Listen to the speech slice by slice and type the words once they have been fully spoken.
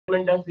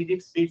Department of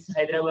Physics, BITS,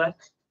 Hyderabad.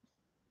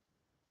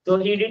 So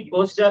he did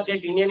postdoc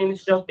at Indian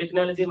Institute of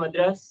Technology,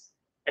 Madras,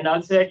 and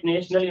also at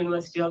National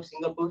University of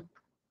Singapore.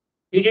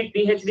 He did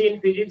PhD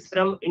in physics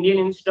from Indian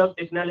Institute of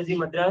Technology,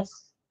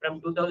 Madras,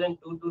 from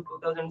 2002 to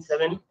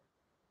 2007.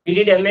 He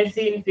did MSc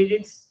in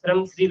physics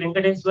from Sri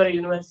Venkateswara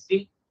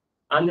University,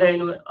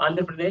 Andhra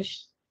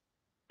Pradesh,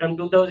 from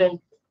 2000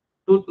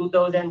 to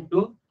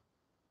 2002.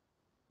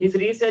 His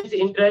research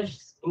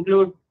interests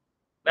include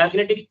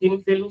magnetic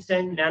thin films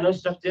and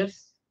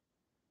nanostructures,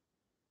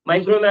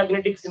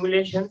 micromagnetic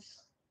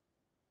simulations,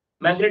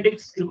 magnetic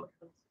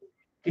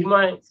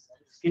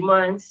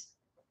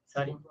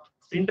sorry,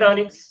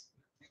 spintronics,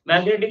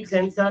 magnetic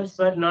sensors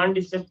for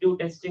non-destructive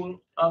testing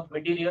of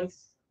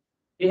materials.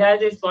 He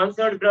has a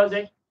sponsored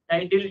project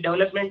titled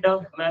Development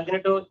of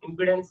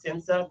Magneto-Impedance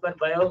Sensor for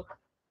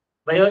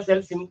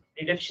biocells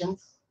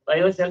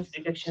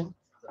detection,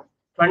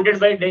 funded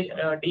by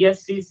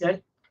DSC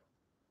set,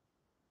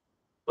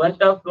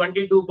 worth of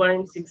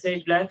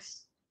 22.68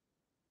 lakhs.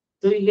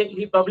 So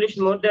he published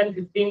more than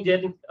 15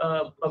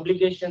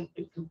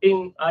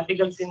 15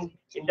 articles in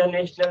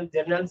international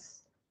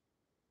journals,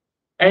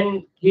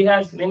 and he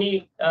has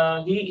many.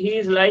 He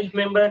is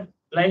lifetime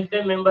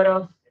member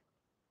of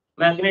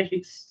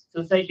Magnetics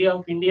Society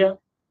of India.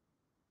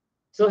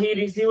 So he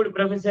received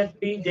Professor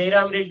P.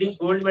 Jairam Reddy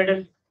Gold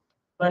Medal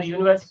for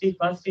University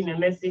first in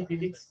MSc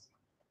Physics,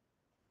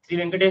 Sri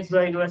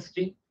Venkateswara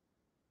University.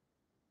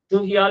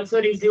 So he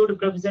also received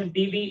Professor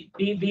P.B.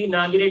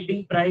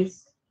 Nagireddy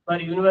Prize for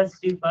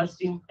University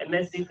first in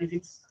MSc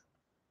Physics,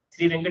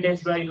 Sri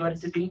Venkateswara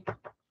University.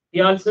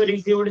 He also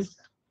received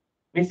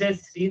Mrs.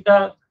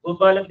 Sita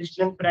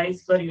Gopalakrishnan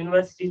Prize for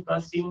University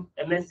first in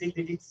MSc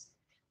Physics,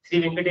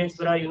 Sri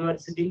Venkateswara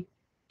University.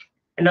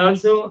 And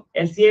also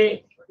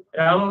S.A.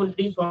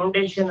 Ramamurthy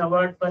Foundation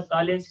Award for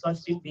College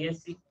first in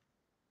BSc.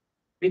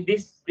 With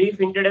this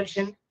brief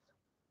introduction,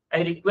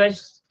 I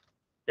request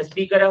the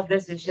speaker of the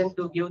session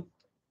to give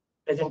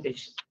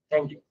presentation.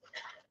 Thank you.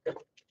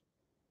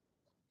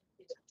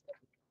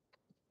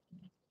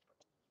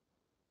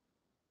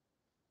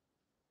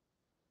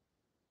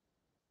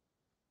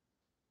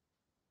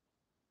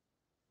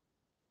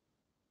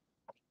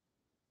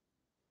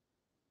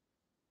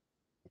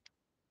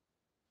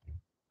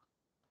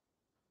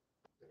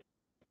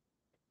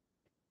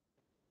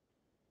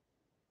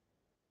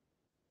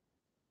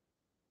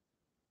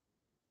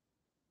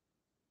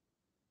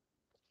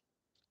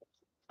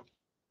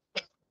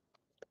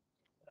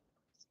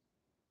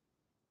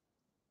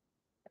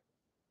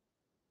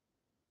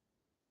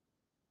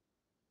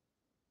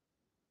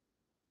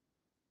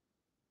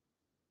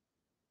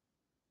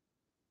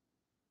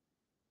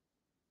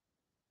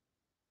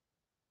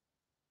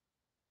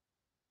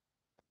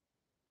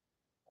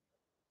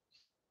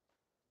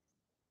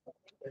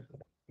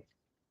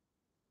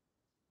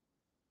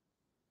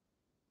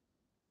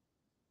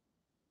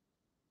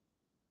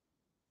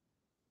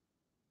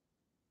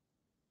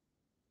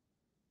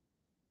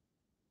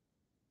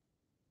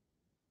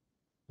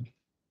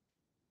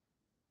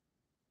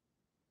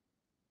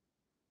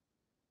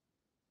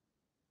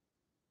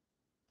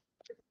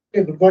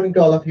 Okay, good morning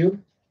to all of you.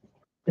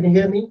 Can you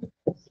hear me?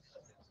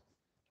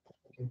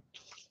 Okay.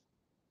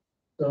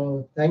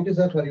 So thank you,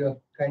 sir, for your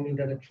kind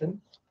introduction.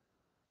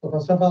 So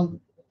first of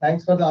all,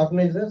 thanks for the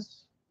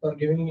organizers for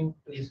giving me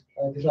this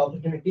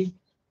opportunity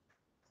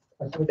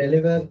to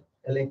deliver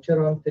a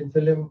lecture on thin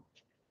film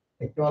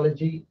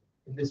technology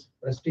in this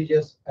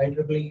prestigious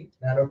IEEE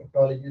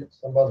Nanotechnology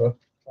Summer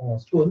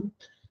School.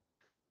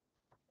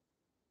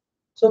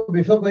 So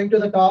before going to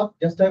the talk,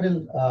 just I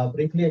will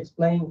briefly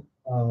explain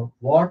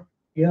what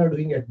we are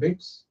doing at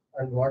BITS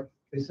and what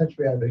research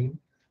we are doing,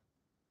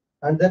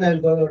 and then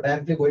I'll go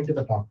directly go into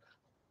the talk.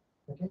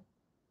 Okay.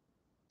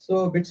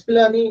 So BITS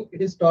Pilani,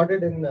 it is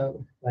started in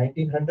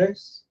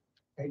 1900s,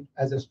 right,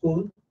 as a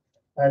school,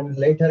 and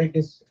later it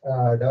is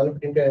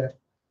developed into an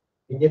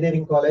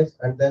engineering college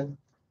and then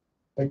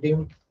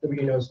deemed to be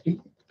university.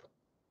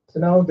 So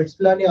now BITS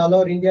Pilani all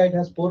over India, it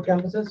has 4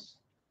 campuses.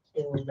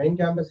 So main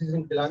campus is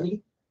in Pilani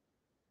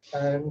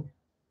and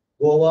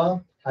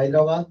Goa,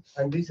 Hyderabad,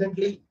 and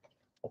recently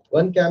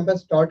one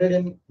campus started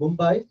in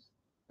Mumbai,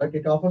 but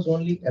it offers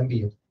only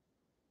MBA.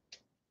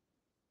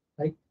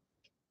 Right.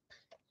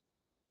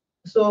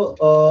 So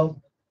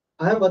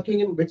I am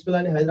working in BITS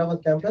Pilani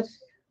Hyderabad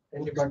campus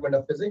in Department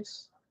of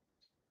Physics.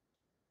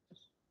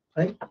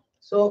 Right.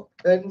 So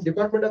in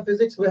Department of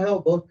Physics, we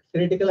have both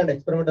theoretical and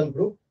experimental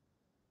group.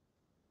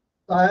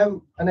 So I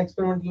am an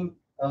experimental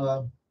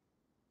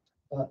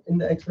in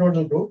the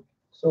experimental group.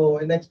 So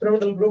in the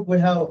experimental group, we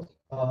have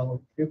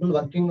people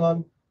working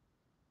on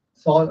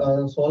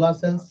solar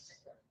cells,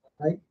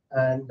 right,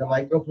 and the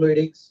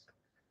microfluidics,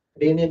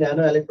 DNA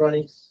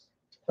nanoelectronics,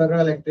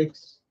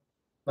 ferroelectrics,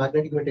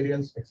 magnetic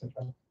materials, etc.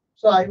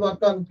 So I work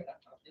on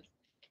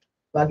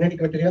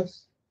magnetic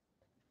materials.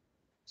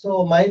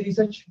 So my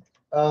research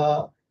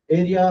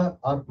area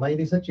or my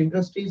research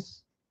interest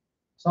is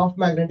soft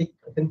magnetic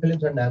thin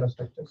films and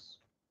nanostructures.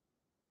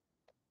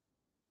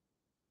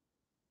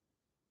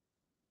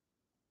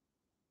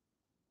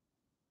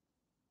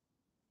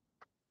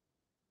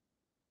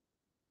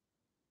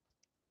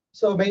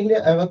 So mainly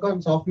I work on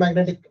soft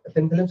magnetic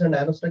thin films and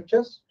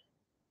nanostructures.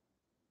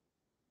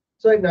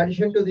 So in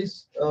addition to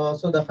this,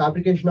 so the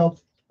fabrication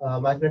of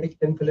magnetic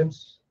thin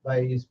films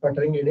by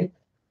sputtering unit,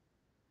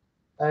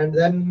 and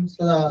then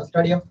so the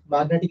study of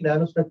magnetic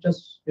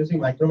nanostructures using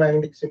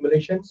micromagnetic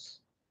simulations.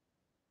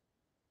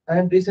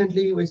 And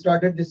recently we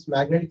started this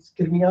magnetic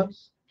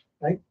skirmions,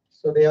 right?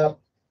 So they are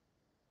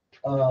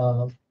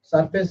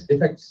surface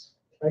defects,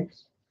 right?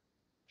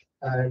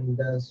 And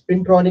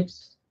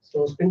spintronics.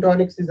 So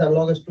spintronics is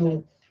analogous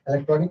to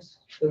electronics,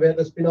 so where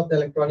the spin of the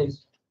electron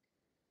is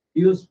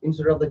used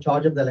instead of the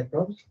charge of the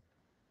electrons.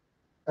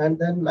 And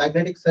then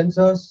magnetic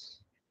sensors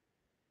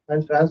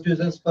and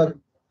transducers for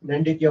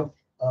entity of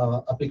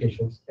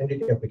applications,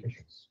 entity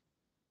applications.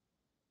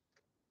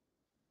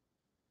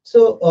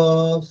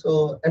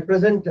 So at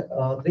present,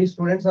 3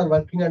 students are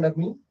working under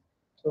me.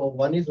 So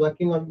one is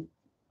working on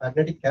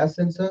magnetic gas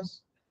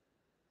sensors,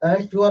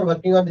 and 2 are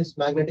working on this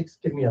magnetic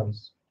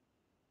skirmions.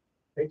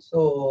 Right.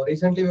 So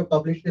recently we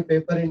published a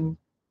paper in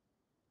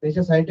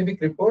Nature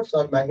Scientific Reports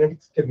on magnetic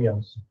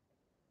skirmions.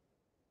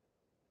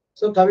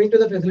 So coming to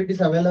the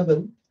facilities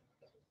available.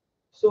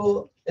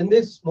 So in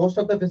this, most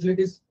of the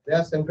facilities, they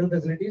are central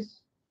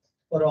facilities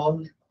for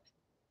all,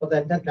 for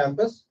the entire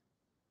campus.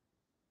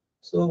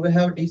 So we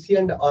have DC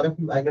and RF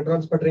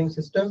magnetron sputtering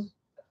system,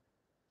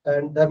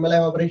 and thermal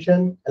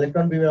evaporation,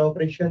 electron beam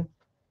evaporation,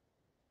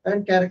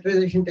 and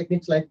characterization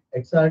techniques like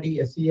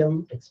XRD,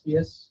 SEM,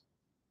 XPS.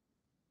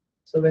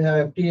 So we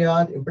have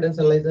FTAR, impedance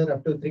analyzer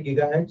up to 3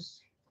 gigahertz,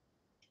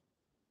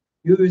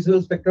 U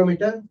visual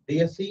spectrometer,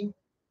 DSC,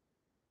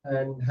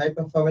 and high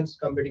performance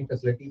computing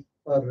facility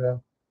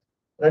for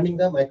running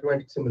the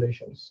micromagnetic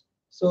simulations.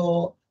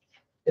 So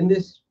in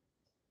this,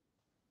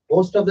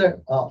 most of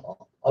the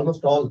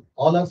almost all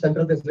are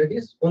central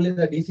facilities. Only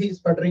the DC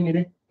sputtering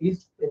unit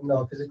is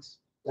in physics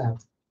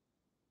lab.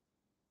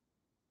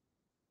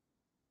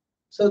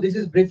 So this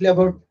is briefly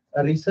about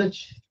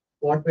research,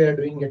 what we are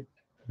doing at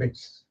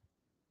BITS.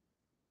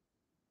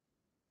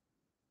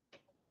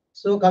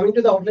 So coming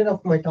to the outline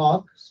of my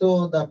talk,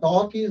 so the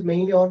talk is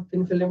mainly on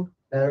thin film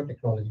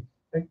nanotechnology.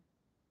 Right.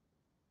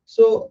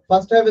 So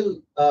first I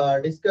will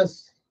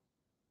discuss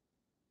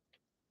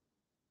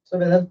so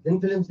whether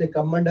thin films they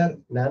come under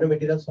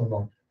nanomaterials or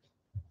not.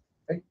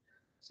 Right.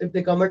 So if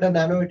they come under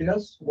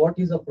nanomaterials, what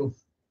is the proof?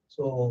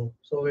 So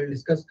we'll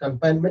discuss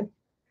confinement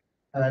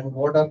and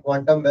what are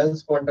quantum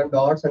wells, quantum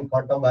dots, and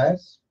quantum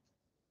wires.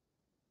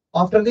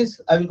 After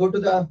this, I will go to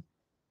the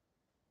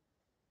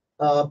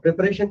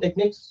preparation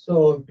techniques.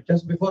 So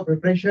just before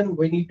preparation,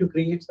 we need to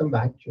create some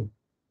vacuum.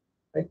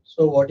 Right.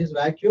 So what is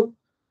vacuum,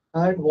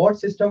 and what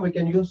system we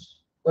can use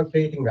for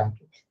creating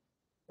vacuum?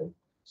 Right?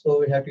 So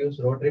we have to use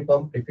rotary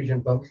pump,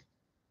 diffusion pump.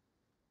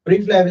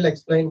 Briefly, I will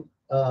explain.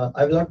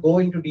 I will not go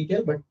into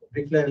detail, but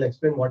briefly I will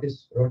explain what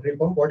is rotary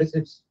pump, what is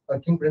its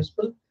working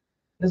principle.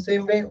 In the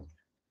same way,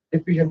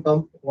 diffusion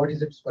pump, what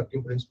is its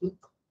working principle.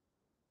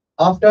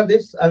 After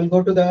this, I will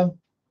go to the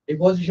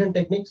deposition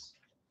techniques.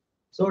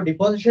 So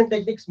deposition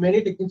techniques,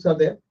 many techniques are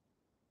there.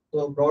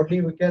 So broadly,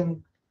 we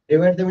can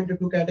divide them into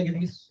 2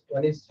 categories.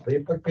 One is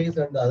vapor phase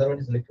and the other one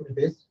is liquid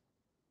phase.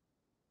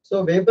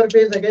 So vapor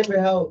phase, again, we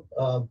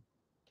have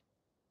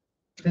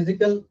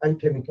physical and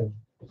chemical.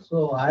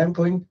 So I am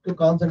going to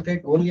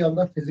concentrate only on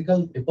the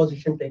physical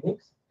deposition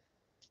techniques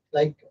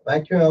like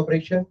vacuum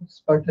evaporation,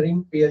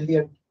 sputtering, PLD,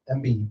 and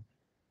MBE,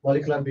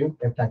 molecular beam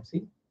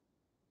epitaxy.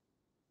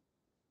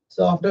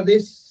 So after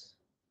this,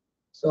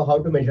 so how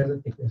to measure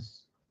the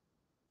thickness?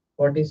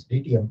 What is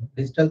DTM,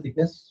 digital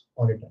thickness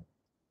monitor?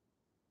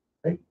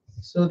 Right.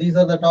 So these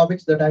are the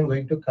topics that I'm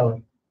going to cover.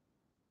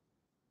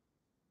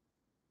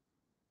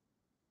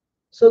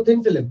 So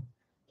thin film.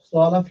 So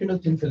all of you know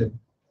thin film.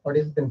 What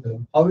is thin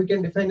film? How we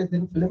can define a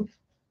thin film?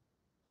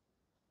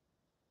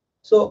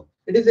 So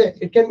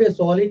it can be a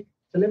solid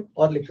film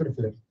or liquid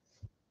film.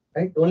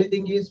 Right. The only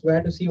thing is we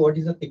have to see what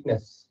is the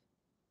thickness.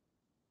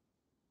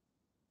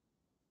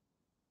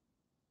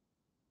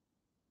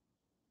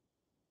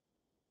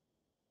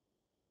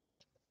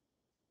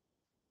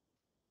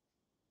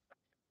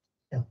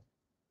 Yeah.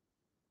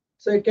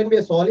 So it can be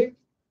a solid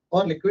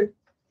or liquid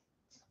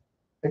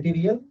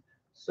material.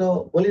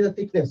 So only the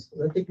thickness.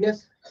 The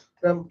thickness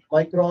from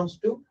microns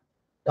to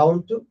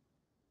down to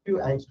few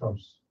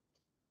angstroms.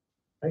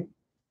 Right.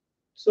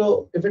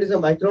 So if it is a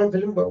micron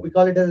film, we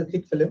call it as a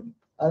thick film.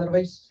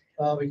 Otherwise,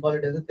 we call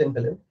it as a thin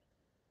film.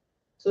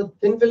 So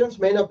thin film's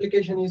main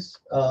application is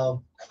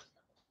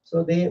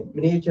so they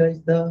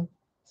miniaturize the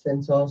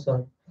sensors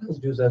or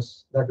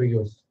transducers that we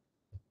use.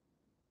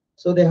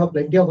 So they have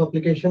plenty of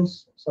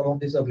applications. Some of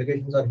these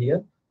applications are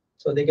here.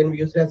 So they can be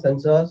used as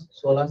sensors,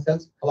 solar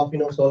cells. All of you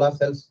know solar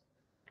cells,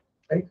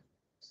 right?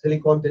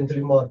 Silicon thin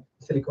film or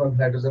silicon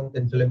hydrogen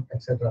thin film,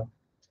 etc.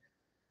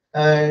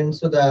 And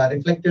so the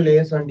reflective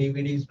layers on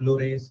DVDs,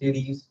 Blu-rays,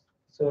 CDs.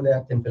 So they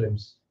are thin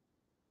films.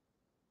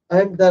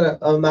 And the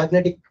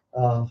magnetic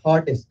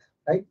hard disk,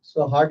 right?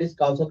 So hard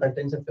disk also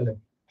contains a film,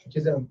 which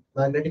is a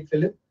magnetic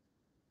film.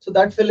 So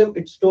that film,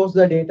 it stores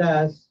the data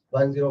as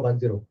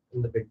 1010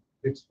 in the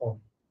bits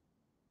form.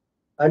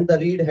 And the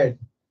read head.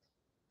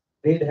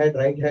 read head,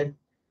 write head,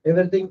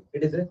 everything,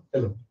 it is a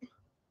film.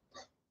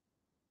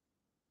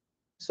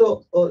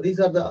 So these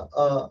are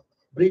the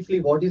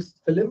briefly what is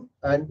film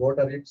and what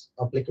are its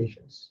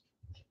applications.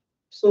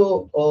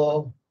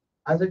 So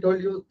as I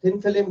told you,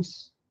 thin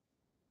films,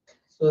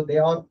 so they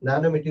are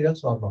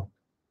nanomaterials or not,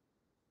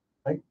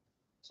 right?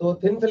 So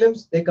thin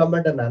films, they come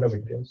under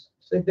nanomaterials.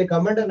 So if they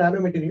come under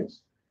nanomaterials,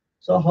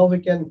 so how we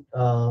can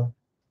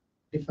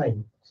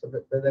define so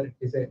whether it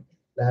is a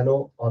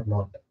nano or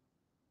not.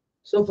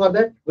 So for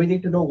that, we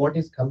need to know what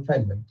is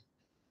confinement,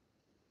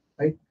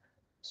 right?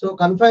 So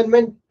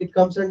confinement, it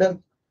comes under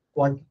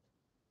quantum.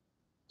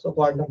 So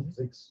quantum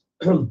physics.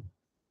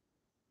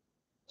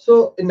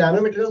 So in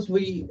nanomaterials,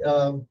 we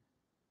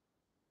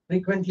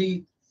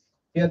frequently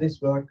hear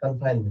this word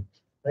confinement,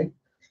 right?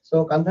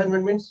 So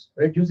confinement means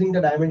reducing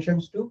the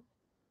dimensions to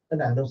the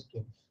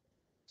nanoscale.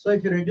 So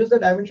if you reduce the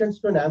dimensions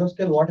to a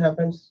nanoscale, what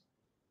happens?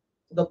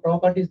 The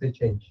properties they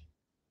change,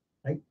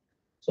 right?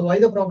 So why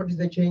the properties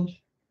they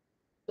change?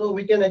 So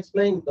we can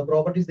explain the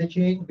properties they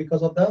change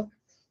because of the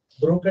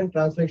broken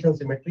translational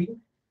symmetry,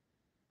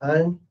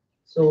 and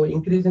so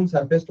increase in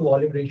surface to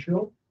volume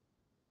ratio,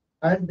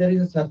 and there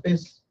is a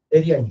surface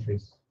area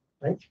increase,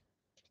 right?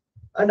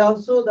 And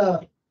also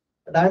the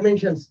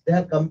dimensions, they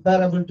are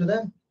comparable to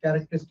the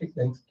characteristic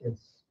length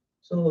scales.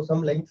 So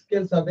some length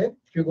scales are there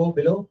if you go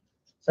below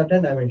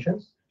certain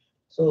dimensions.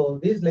 So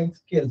these length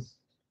scales,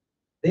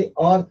 they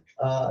are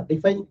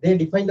they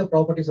define the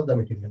properties of the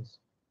materials,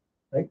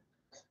 right?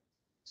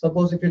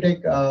 Suppose if you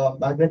take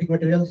magnetic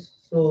materials,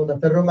 so the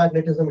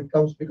ferromagnetism, it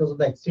comes because of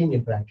the exchange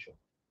interaction.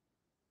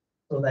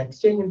 So the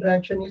exchange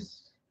interaction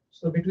is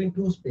so between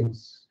two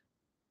spins.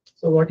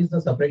 So what is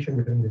the separation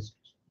between these two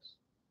spins?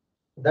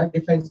 That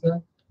defines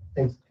the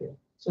length scale.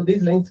 So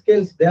these length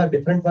scales, they are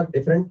different for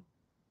different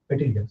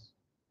materials.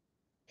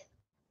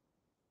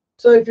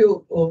 So if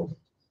you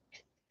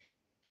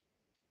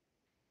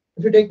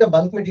take the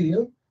bulk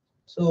material,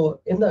 so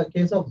in the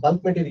case of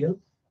bulk material,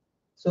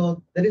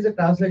 so there is a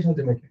translation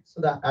symmetry. So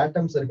the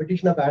atoms, the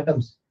repetition of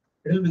atoms,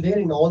 it will be there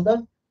in all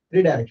the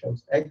three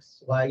directions,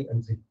 X, Y,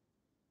 and Z.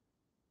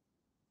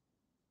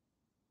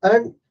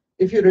 And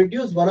if you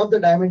reduce one of the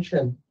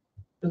dimension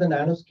to the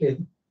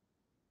nanoscale,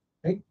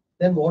 right,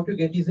 then what you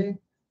get is a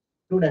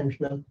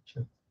two-dimensional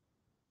picture.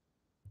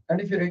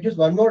 And if you reduce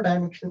one more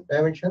dimension,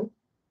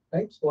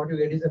 right, so what you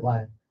get is a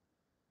wire.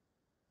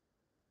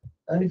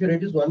 And if you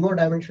reduce one more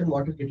dimension,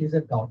 what you get is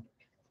a dot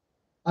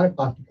or a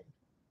particle,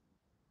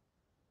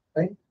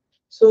 right?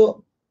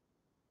 So,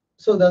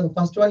 so the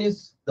first one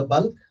is the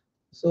bulk.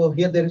 So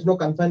here there is no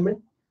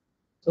confinement.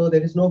 So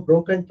there is no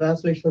broken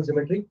translational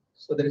symmetry.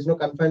 So there is no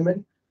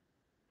confinement.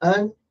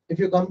 And if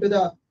you come to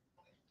the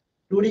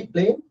 2D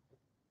plane,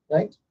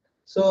 right?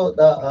 So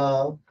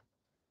the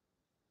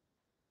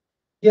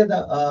here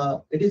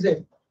the it is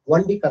a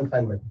 1D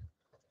confinement,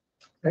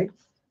 right?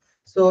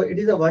 So it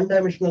is a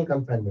one-dimensional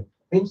confinement.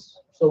 Means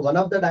so one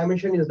of the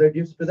dimension is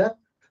reduced to the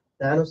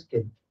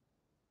nanoscale,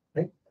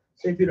 right?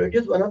 So if you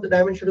reduce one of the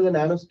dimension to the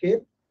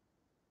nanoscale,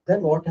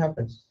 then what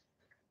happens?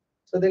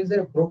 So there is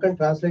a broken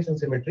translation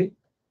symmetry.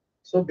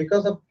 So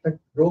because of the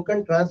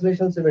broken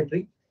translation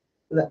symmetry,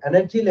 the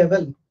energy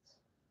level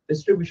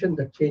distribution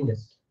that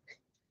changes.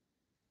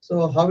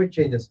 So how it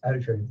changes, I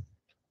will show you.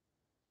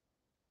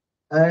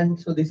 And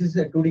so this is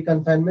a 2D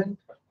confinement.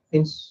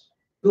 Means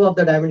two of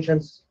the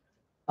dimensions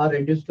are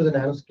reduced to the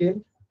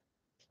nanoscale.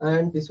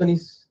 And this one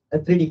is a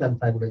 3D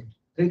confinement.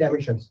 Three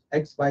dimensions,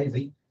 X, Y,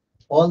 Z.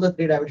 All the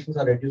three dimensions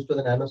are reduced to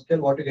the nanoscale.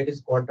 What you get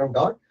is quantum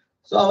dot.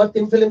 So our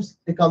thin films,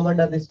 they come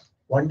under this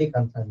 1D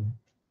confinement.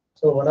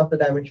 So one of the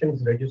dimension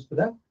is reduced to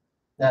the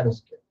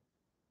nanoscale.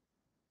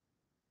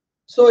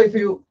 So if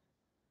you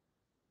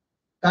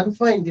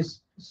confine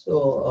this,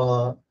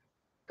 so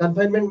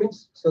confinement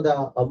means so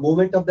the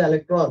movement of the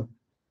electron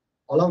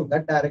along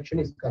that direction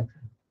is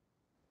confined.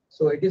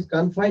 So it is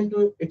confined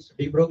to its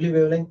de Broglie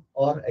wavelength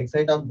or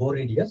exciton Bohr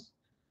radius.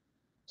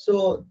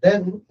 So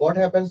then what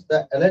happens?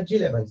 The energy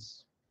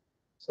levels.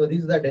 So this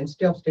is the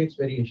density of states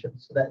variation.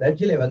 So the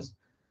energy levels,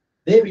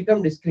 they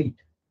become discrete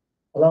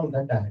along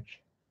that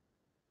direction.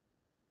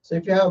 So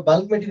if you have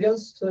bulk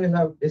materials, so you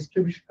have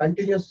distribution,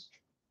 continuous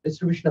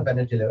distribution of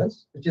energy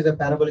levels, which is a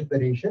parabolic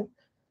variation.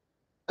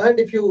 And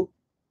if you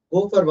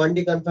go for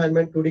 1D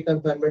confinement, 2D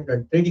confinement,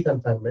 and 3D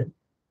confinement,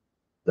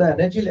 the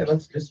energy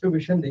levels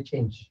distribution, they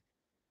change,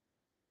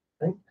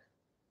 right?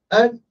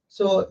 And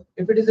so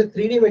if it is a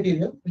 3D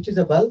material, which is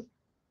a bulk,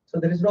 so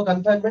there is no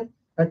confinement.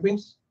 That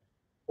means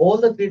all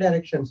the three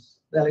directions,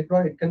 the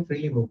electron, it can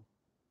freely move.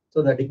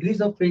 So the degrees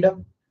of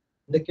freedom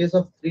in the case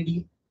of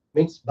 3D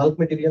means bulk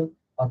material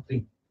are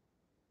 3.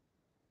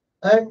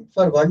 And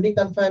for 1D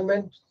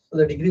confinement, so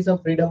the degrees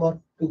of freedom are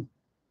 2.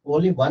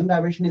 Only one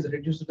dimension is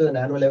reduced to the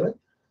nano level.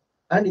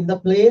 And in the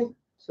plane,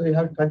 so you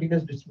have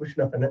continuous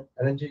distribution of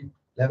energy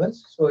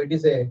levels. So it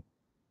is a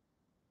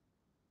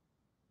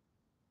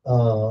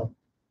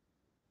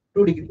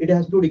 2 degree. It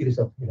has 2 degrees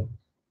of freedom.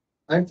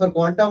 And for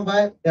quantum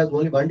wire, it has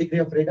only 1 degree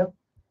of freedom.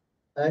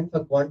 And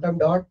for quantum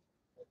dot,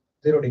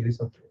 0 degrees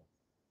of freedom.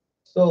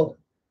 So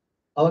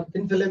our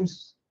thin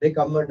films, they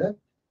come under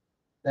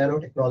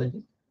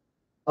nanotechnology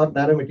or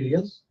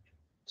nanomaterials.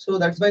 So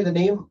that's why the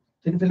name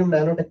thin film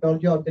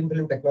nanotechnology or thin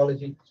film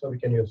technology. So we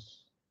can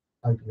use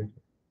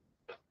ultimately.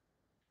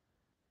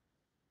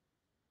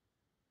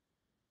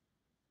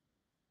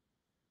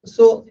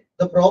 So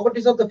the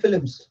properties of the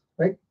films,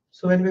 right?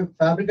 So when we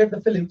fabricate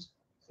the films,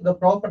 the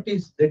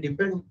properties they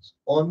depend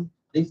on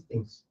these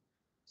things.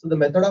 So the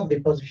method of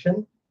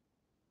deposition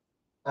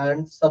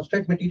and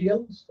substrate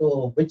material.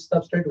 So which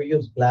substrate we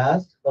use,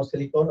 glass or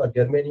silicon or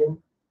germanium,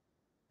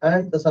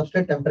 and the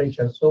substrate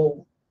temperature.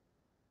 So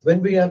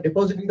when we are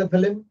depositing the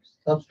film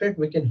substrate,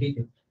 we can heat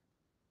it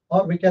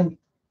or we can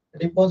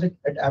deposit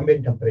at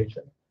ambient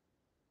temperature.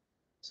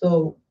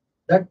 So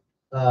that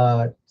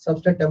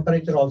substrate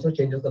temperature also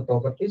changes the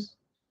properties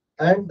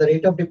and the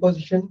rate of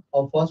deposition,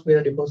 how fast we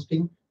are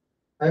depositing,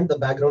 and the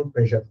background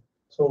pressure.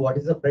 So what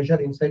is the pressure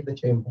inside the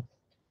chamber?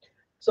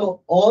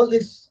 So all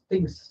these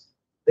things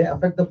they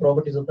affect the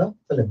properties of the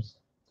films.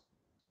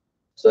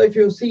 So if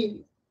you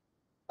see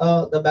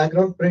the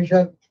background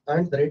pressure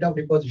and the rate of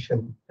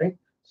deposition, right?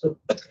 So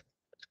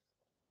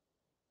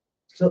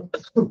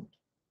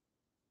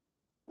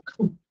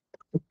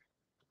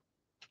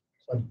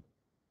sorry.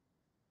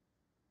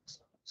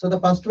 So the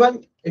first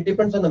one it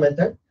depends on the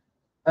method,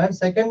 and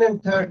second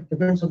and third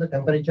depends on the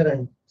temperature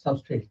and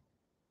substrate.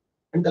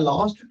 And the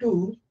last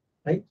two,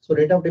 right? So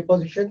rate of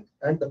deposition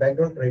and the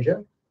background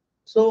pressure.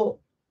 So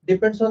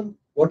depends on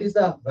what is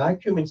the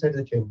vacuum inside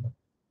the chamber.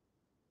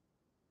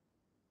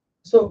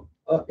 So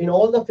in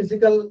all the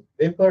physical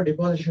vapor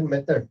deposition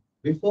method,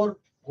 before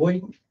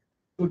going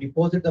to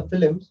deposit the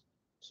films,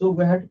 so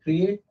we had to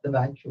create the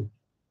vacuum.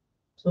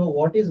 So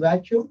what is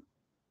vacuum?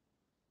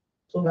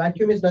 So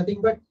vacuum is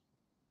nothing but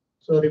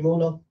so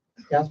removal of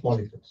gas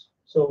molecules.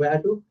 So we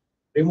had to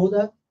remove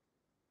the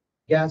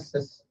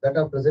gases that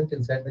are present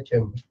inside the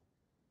chamber.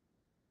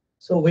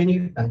 So we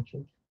need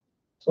vacuum.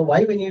 So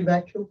why we need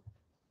vacuum?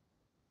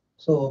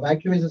 So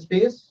vacuum is a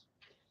space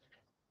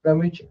from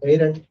which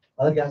air and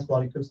other gas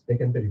molecules they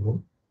can be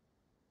removed.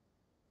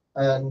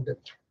 And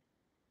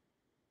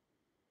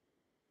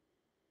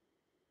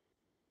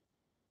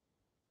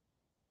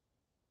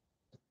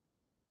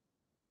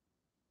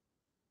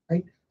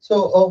right,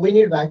 so we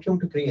need vacuum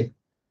to create.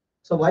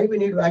 So why we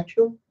need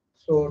vacuum?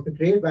 So to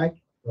create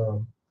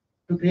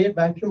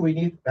vacuum, we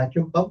need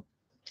vacuum pump.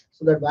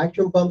 So that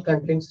vacuum pump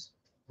contains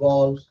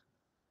valves,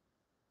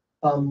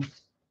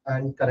 pumps,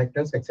 and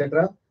connectors,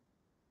 etc.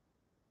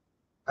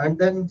 And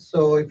then,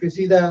 so if you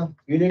see the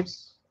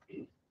units,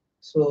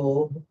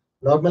 so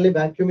normally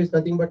vacuum is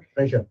nothing but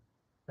pressure,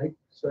 right?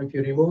 So if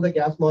you remove the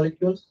gas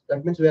molecules,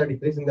 that means we are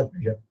decreasing the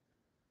pressure.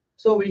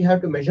 So we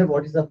have to measure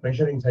what is the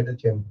pressure inside the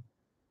chamber.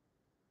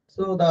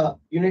 So the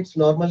units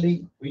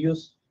normally we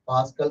use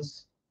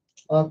pascals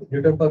or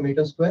Newton per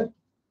meter square,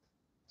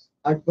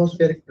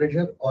 atmospheric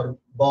pressure or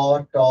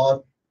bar,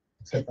 torque,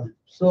 etc.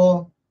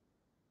 So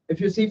if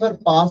you see for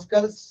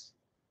pascals,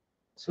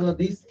 so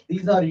these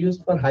are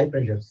used for high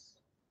pressures,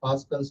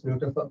 pascals,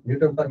 Newton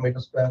per meter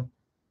square,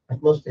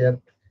 atmosphere,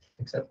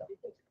 etc.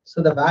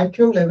 So the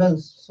vacuum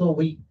levels, so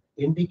we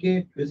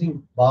indicate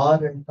using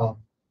bar and torque.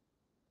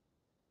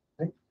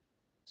 Right?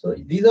 So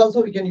these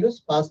also we can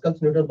use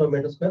pascals, Newton per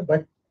meter square,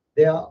 but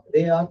they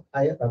are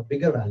higher,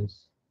 bigger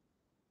values.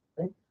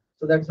 Right?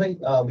 So that's why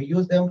we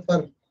use them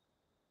for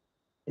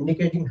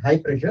indicating high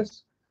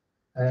pressures,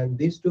 and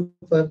these two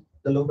for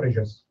the low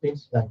pressures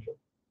means vacuum.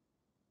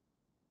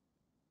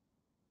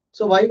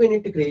 So why we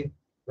need to create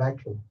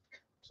vacuum?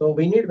 So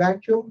we need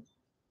vacuum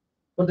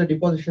for the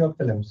deposition of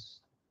films.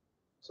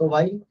 So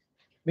why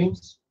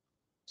means,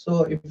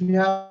 so if you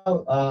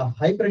have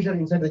high pressure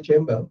inside the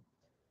chamber,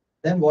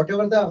 then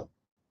whatever the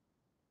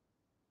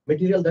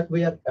material that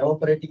we are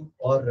evaporating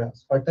or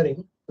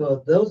sputtering,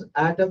 so those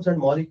atoms and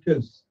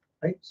molecules,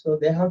 right? So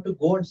they have to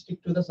go and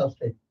stick to the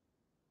substrate.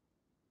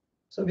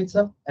 So with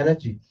some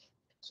energy.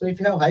 So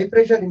if you have high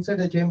pressure inside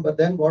the chamber,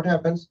 then what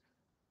happens?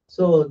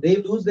 So they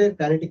lose their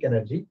kinetic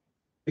energy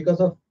because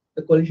of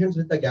the collisions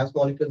with the gas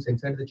molecules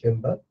inside the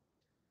chamber,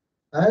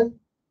 and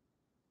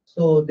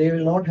so they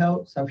will not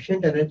have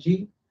sufficient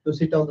energy to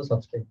sit on the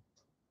substrate.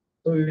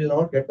 So we will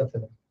not get the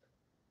film.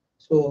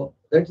 So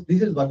this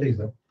is one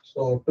reason.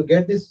 So to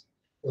get this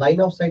line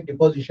of sight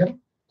deposition,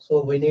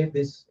 so we need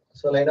this.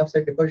 So line of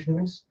sight deposition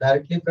means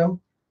directly from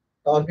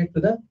target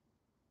to the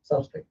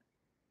substrate.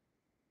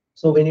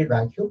 So we need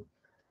vacuum.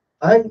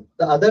 And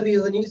the other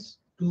reason is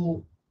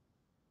to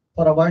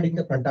for avoiding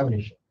the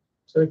contamination.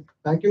 So if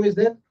vacuum is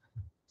there,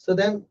 so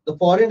then the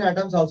foreign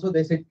atoms also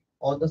they sit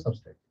on the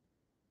substrate.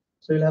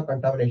 So you'll have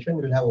contamination,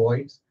 you'll have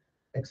voids,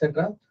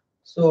 etc.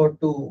 So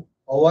to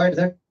avoid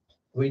that,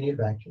 we need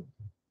vacuum.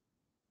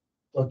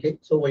 Okay,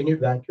 so we need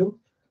vacuum.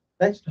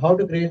 Next, how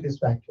to create this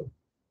vacuum?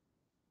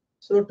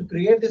 So to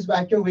create this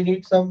vacuum, we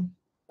need some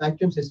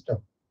vacuum system,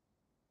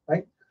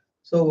 right?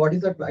 So what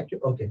is that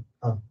vacuum? Okay.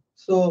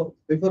 So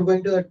before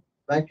going to that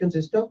vacuum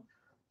system,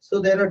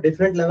 so there are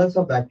different levels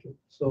of vacuum.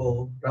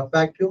 So rough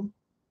vacuum,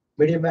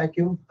 medium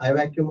vacuum, high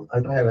vacuum,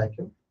 ultra high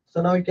vacuum.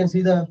 So now you can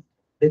see the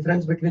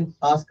difference between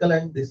Pascal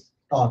and this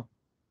torque,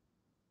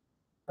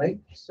 right?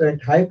 So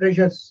at high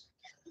pressures,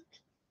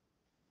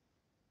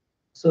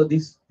 So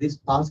these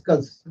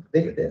pascals,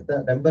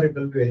 the number it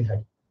will be very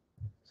high.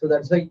 So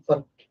that's why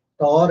for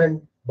tor and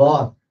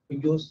bar we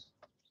use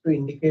to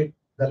indicate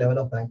the level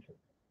of vacuum.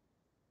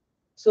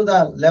 So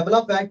the level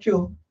of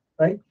vacuum,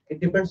 right? It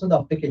depends on the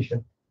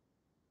application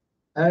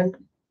and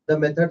the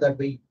method that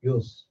we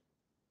use.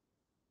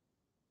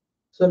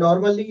 So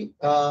normally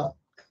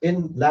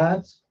in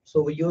labs,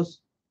 so we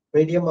use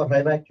medium or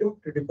high vacuum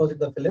to deposit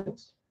the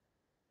films,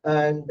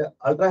 and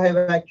ultra high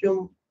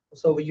vacuum.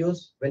 So we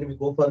use when we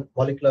go for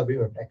molecular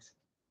beam attacks.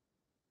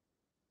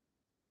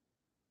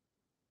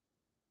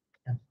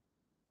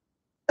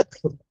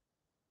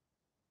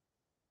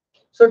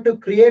 So to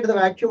create the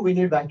vacuum, we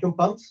need vacuum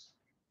pumps.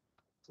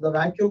 So the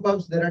vacuum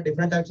pumps, there are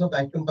different types of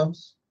vacuum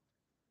pumps,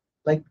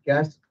 like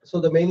gas.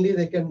 So the mainly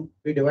they can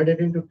be divided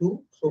into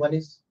two. So one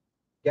is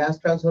gas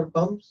transfer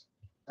pumps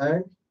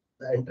and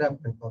the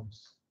entrapment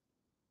pumps.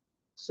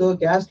 So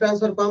gas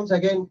transfer pumps,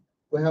 again,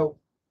 we have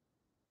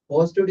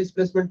positive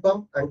displacement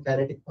pump and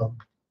kinetic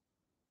pump.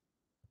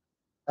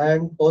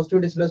 And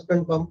positive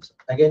displacement pumps,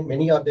 again,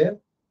 many are there.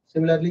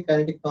 Similarly,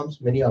 kinetic pumps,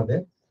 many are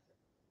there.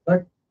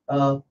 But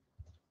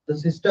the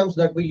systems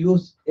that we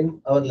use in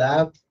our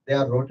lab, they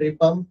are rotary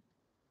pump,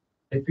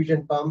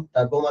 diffusion pump,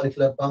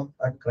 turbomolecular pump,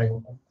 and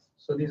cryo pump.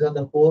 So these are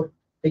the four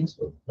things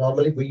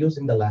normally we use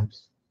in the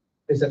labs,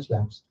 research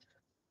labs.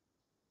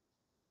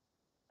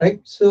 Right.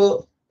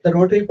 So the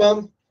rotary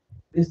pump,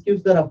 this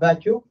gives the rough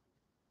vacuum,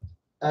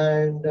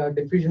 and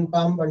diffusion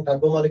pump and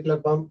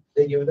turbomolecular pump,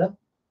 they give the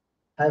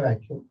high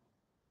vacuum.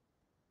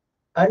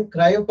 And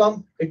cryo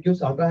pump, it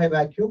gives ultra high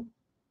vacuum,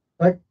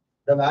 but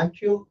the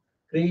vacuum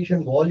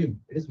creation volume,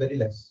 it is very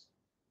less.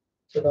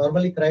 So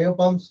normally cryo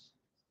pumps,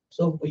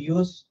 so we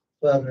use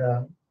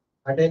for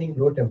attaining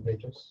low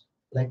temperatures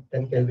like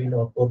 10 Kelvin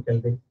or 4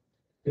 Kelvin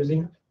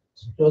using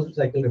closed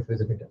cycle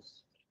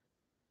refrigerators.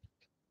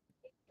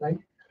 Right.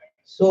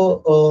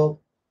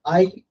 So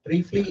I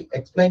briefly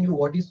explain you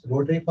what is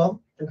rotary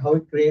pump and how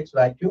it creates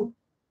vacuum.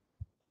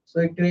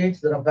 So it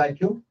creates the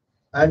vacuum,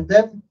 and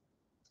then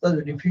so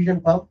the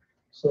diffusion pump,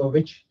 so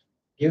which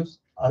gives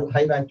a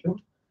high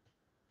vacuum.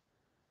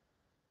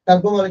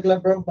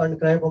 Turbomolecular pump and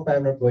cryo pump I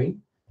am not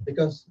going,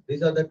 because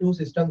these are the two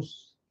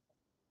systems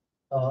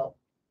uh,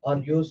 are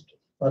used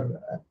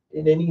for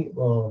in any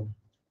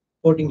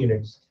coating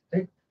units,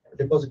 right?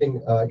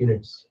 Depositing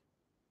units.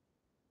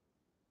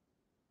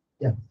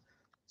 Yeah.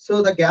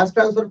 So the gas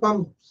transfer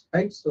pumps,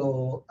 right?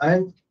 So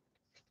and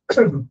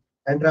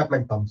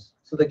entrapment pumps.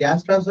 So the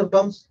gas transfer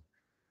pumps.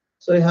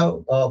 So you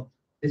have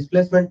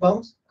displacement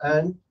pumps,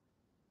 and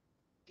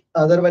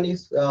other one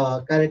is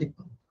kinetic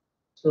pump.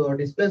 So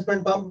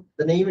displacement pump,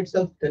 the name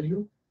itself tell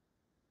you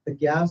the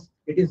gas,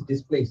 it is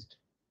displaced,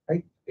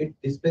 right? It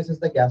displaces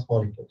the gas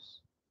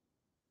molecules.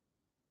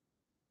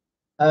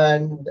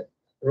 And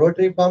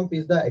rotary pump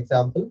is the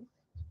example.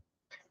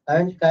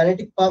 And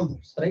kinetic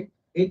pumps, right?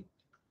 It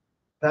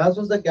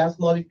transfers the gas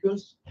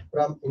molecules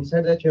from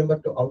inside the chamber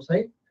to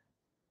outside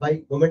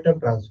by momentum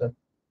transfer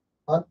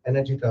or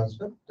energy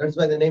transfer. That's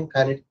why the name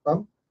kinetic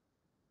pump.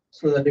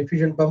 So the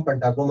diffusion pump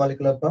and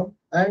turbomolecular pump,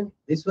 and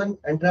this one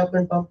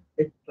entrapment pump,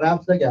 it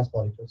traps the gas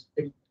molecules.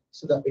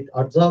 So that it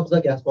absorbs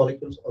the gas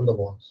molecules on the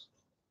walls.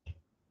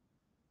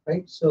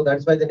 Right. So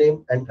that's why the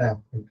name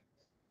entrapment.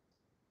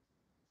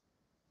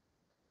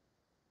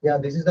 Yeah,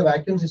 this is the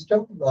vacuum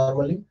system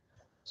normally.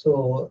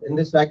 So in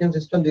this vacuum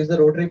system, this is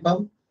the rotary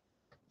pump,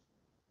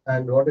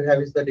 and what we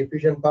have is the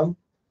diffusion pump.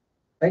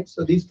 Right.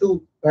 So these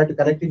two are to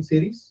connect in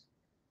series,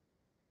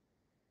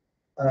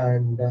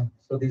 and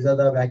so these are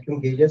the vacuum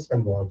gauges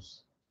and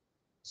valves.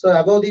 So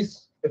above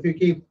this, if you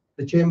keep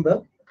the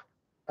chamber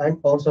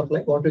and power supply,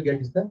 what you get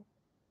is the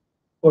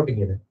coating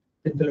unit,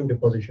 thin film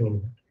deposition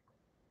unit.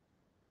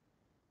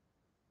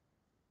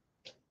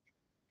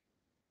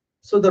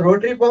 So the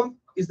rotary pump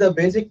is the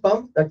basic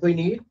pump that we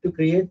need to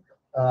create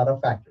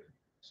rough vacuum.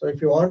 So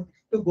if you want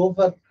to go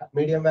for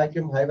medium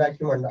vacuum, high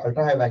vacuum, and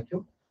ultra high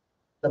vacuum,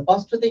 the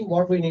first thing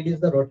what we need is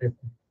the rotary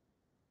pump.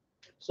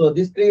 So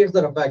this creates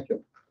the rough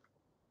vacuum.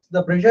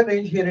 The pressure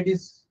range here, it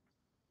is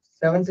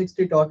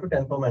 760 torr to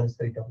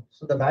 10⁻³ torr.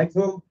 So the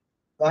maximum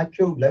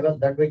vacuum level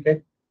that we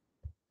get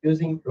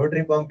using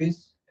rotary pump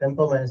is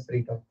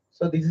 10⁻³ torr.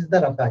 So this is the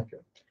rough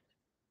vacuum.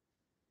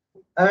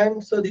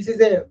 And so this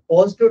is a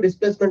positive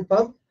displacement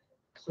pump.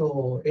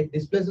 So it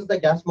displaces the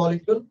gas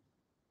molecule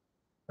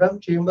from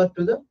chamber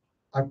to the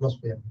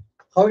atmosphere.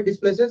 How it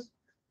displaces?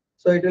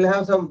 So it will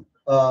have some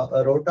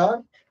a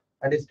rotor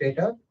and a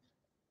stator,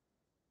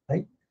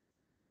 right?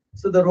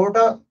 So the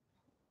rotor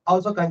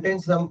also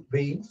contains some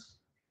vanes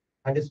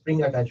and a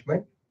spring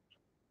attachment.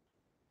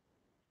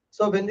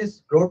 So when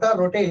this rotor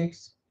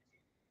rotates,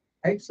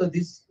 right? So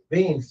these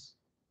vanes,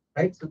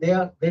 right? So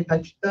they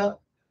touch the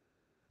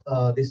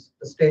this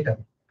stator.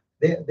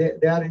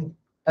 They are in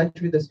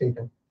touch with the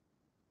stator.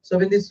 So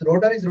when this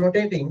rotor is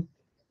rotating,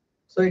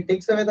 so it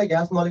takes away the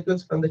gas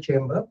molecules from the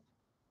chamber.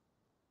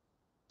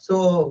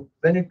 So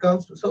when it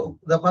comes to, so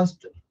the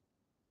first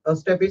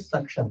step is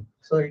suction.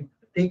 So it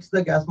takes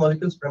the gas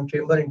molecules from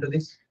chamber into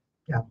this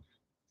gap.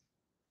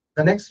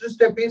 The next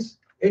step is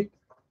it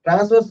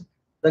transfers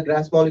the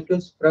gas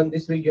molecules from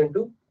this region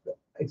to the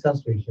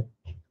exhaust region.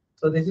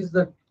 So this is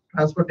the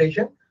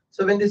transportation.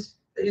 So when this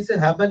is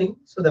happening,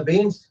 so the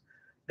vanes,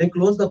 they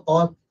close the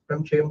path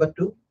from chamber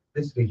to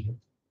this region.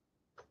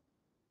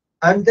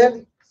 And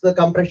then the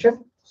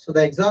compression, so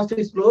the exhaust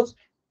is closed,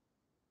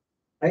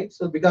 right?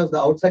 So because the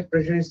outside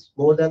pressure is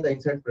more than the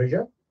inside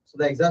pressure, so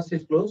the exhaust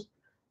is closed.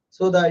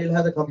 So you'll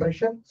have the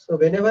compression. So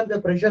whenever the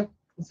pressure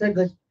inside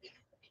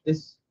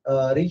this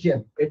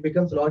region, it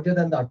becomes larger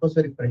than the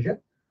atmospheric pressure,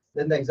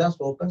 then the exhaust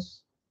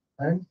opens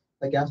and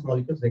the gas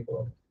molecules they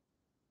go out.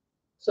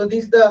 So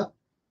these are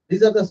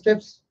the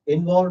steps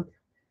involved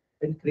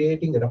in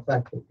creating a rough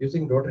vacuum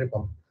using rotary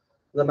pump.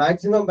 The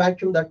maximum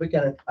vacuum that we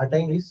can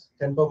attain is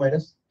 10 power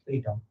minus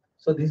 3 ton.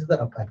 So this is the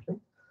rough vacuum.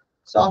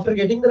 So after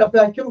getting the rough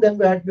vacuum, then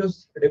we had to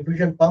use a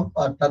diffusion pump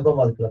or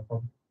turbomolecular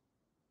pump,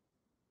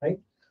 right?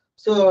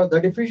 So the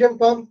diffusion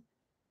pump,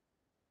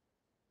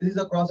 this is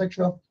a cross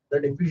section of the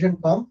diffusion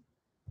pump,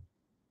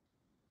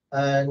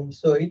 and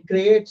so it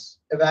creates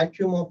a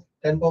vacuum of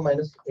 10 power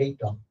minus 8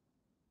 ton.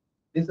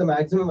 This is the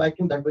maximum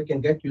vacuum that we can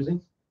get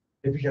using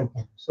diffusion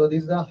pump. So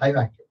this is a high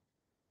vacuum,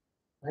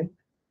 right?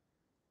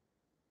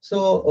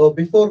 So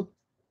before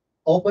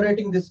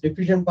operating this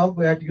diffusion pump,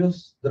 we had to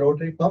use the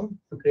rotary pump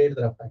to create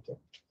the rough vacuum.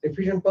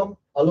 Diffusion pump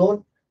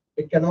alone,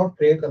 it cannot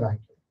create the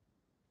vacuum.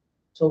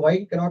 So why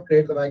it cannot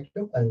create the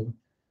vacuum? I'll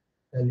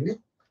tell you.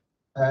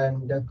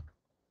 And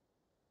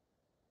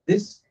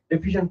this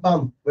diffusion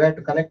pump, we had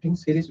to connect in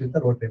series with the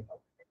rotary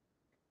pump.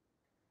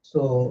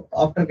 So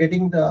after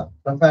getting the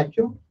rough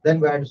vacuum,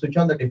 then we had to switch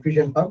on the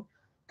diffusion pump.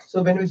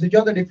 So when we switch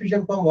on the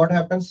diffusion pump, what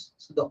happens?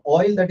 So the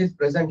oil that is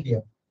present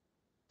here.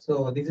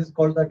 So this is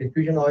called the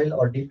diffusion oil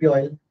or DP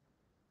oil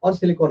or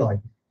silicone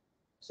oil.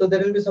 So there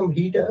will be some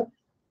heater.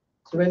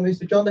 So when we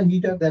switch on the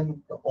heater,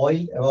 then the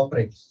oil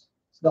evaporates.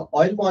 So the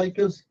oil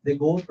molecules, they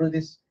go through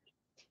this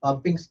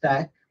pumping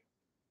stack,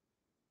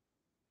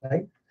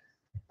 right?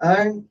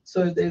 And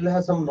so they will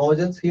have some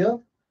nozzles here.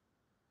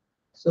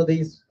 So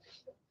these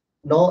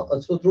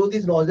so through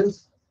these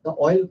nozzles, the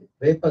oil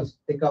vapors,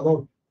 they come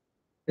out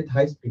with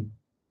high speed.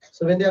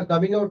 So when they are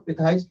coming out with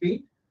high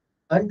speed,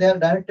 and they are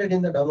directed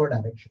in the downward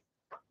direction,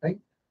 right?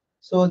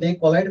 So they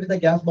collide with the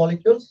gas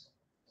molecules.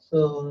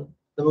 So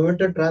the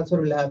momentum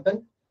transfer will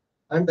happen,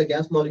 and the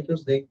gas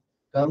molecules they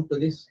come to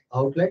this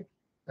outlet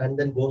and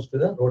then goes to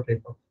the rotary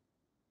pump,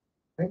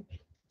 right?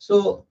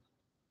 So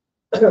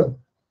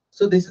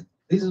so this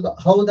is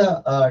how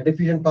the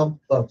diffusion pump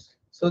works.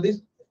 So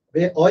these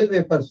oil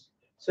vapors,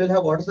 so you'll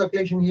have water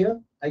circulation here.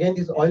 Again,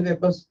 these oil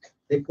vapors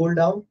they cool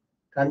down,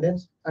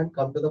 condense, and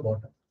come to the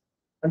bottom,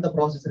 and the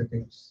process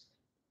repeats.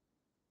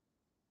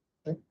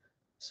 Right?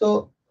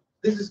 So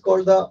this is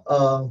called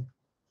the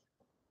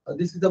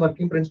this is the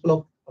working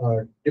principle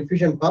of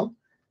diffusion pump,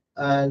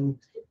 and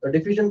the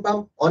diffusion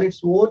pump on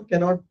its own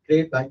cannot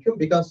create vacuum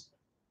because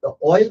the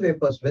oil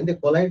vapors when they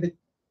collide with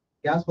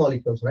gas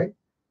molecules, right?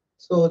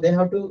 So they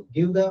have to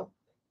give the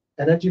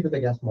energy to the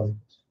gas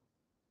molecules.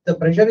 The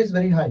pressure is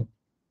very high,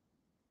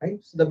 right?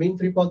 So the mean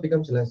free path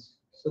becomes less.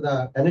 So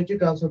the energy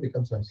transfer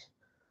becomes less.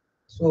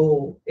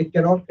 So it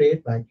cannot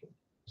create vacuum.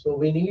 So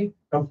we need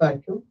a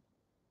vacuum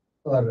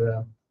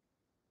for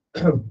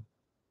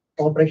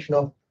operation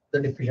of the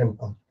diffusion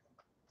pump.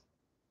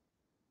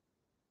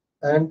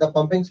 And the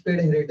pumping speed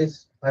here it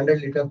is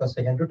 100 liter per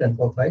second to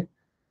 10.5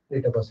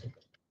 liter per second.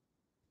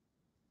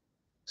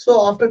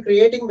 So after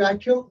creating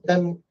vacuum,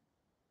 then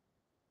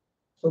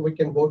so we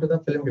can go to the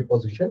film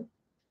deposition.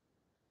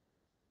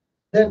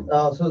 Then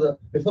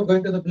before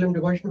going to the film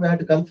deposition, we have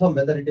to confirm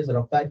whether it is a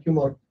rough vacuum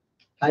or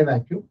high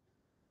vacuum.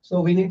 So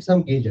we need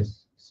some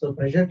gauges. So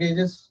pressure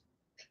gauges.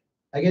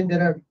 Again,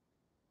 there are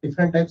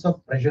different types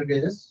of pressure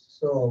gauges.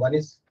 So one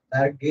is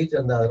direct gauge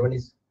and the other one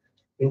is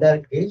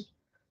indirect gauge.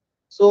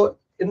 So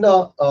in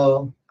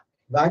the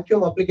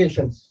vacuum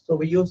applications, so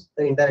we use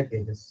the indirect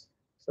gauges.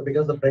 So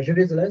because the pressure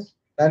is less,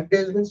 direct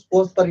gauge means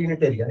force per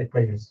unit area it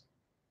measures.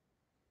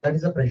 That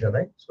is the pressure,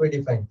 right? So we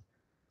define.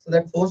 So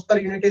that force per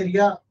unit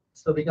area,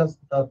 so because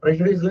the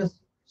pressure is less,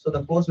 so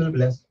the force will be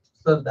less.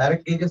 So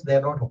direct gauges, they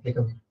are not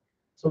applicable.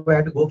 So we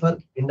have to go for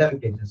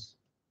indirect gauges.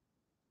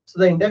 So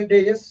the indirect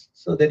gauges,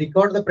 so they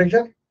record the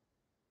pressure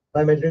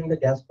by measuring the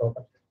gas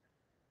property.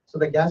 So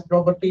the gas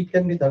property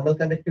can be thermal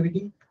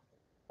conductivity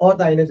or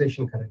the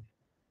ionization current,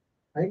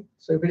 right?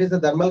 So if it is the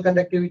thermal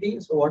conductivity,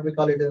 so what we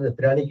call it is a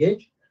Pirani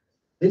gauge.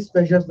 This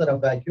measures the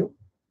rough vacuum.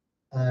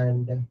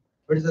 And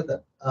what is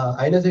the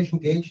ionization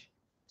gauge?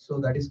 So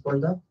that is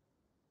called the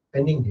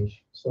pending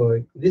gauge.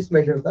 So this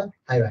measures the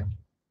high vacuum.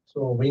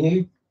 So we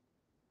need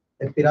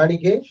a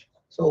Pirani gauge.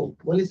 So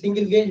only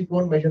single gauge it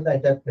won't measure the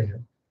entire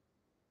pressure.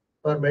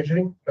 For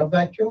measuring rough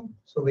vacuum,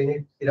 so we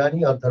need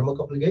Pirani or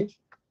thermocouple gauge.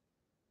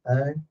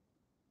 And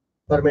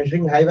for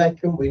measuring high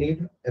vacuum, we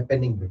need a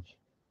pending gauge.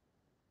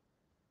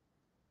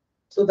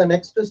 So the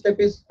next step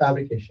is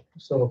fabrication.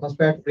 So first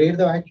we have to create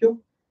the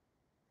vacuum,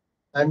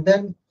 and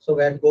then so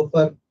we have to go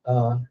for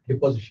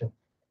deposition.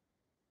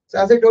 So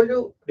as I told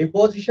you,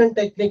 deposition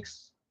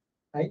techniques,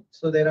 right?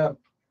 So there are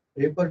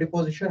vapor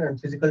deposition and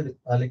physical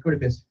liquid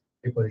based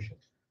deposition.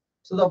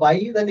 So the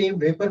why the name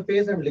vapor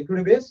phase and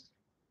liquid phase.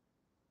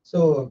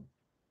 So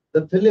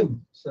the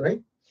film, so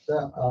right,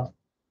 the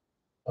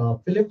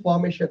film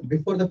formation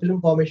before the film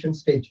formation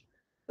stage,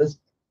 the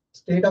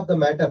state of the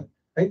matter,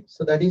 right?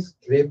 So that is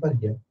vapor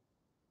here,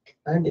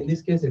 and in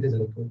this case it is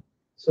liquid.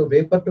 So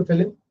vapor to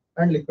film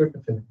and liquid to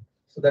film.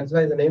 So that's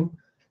why the name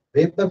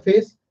vapor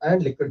phase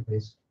and liquid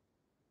phase.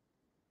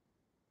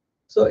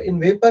 So in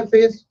vapor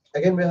phase,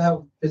 again we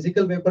have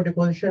physical vapor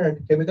deposition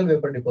and chemical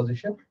vapor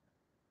deposition.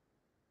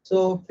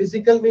 So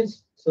physical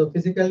means, so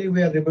physically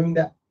we are removing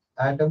the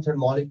atoms and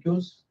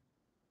molecules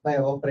by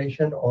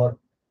evaporation or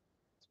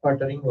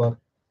sputtering or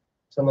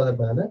some other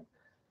manner.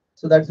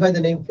 So that's why the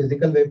name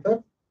physical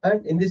vapor,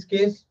 and in this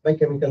case by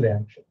chemical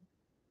reaction.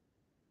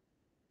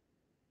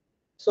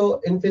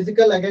 So in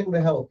physical, again we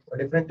have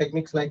different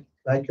techniques like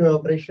vacuum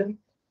evaporation,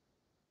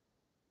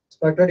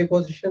 sputter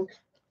deposition,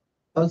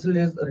 pulse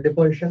laser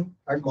deposition,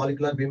 and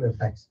molecular beam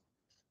effects.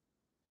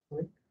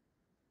 Right?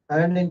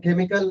 And in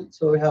chemical,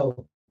 so we have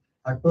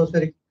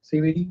atmospheric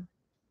CVD,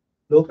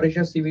 low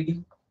pressure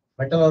CVD,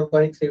 metal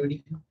organic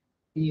CVD,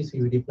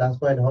 PECVD,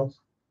 plasma enhanced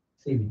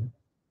CVD.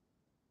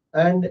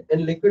 And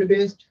in liquid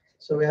based,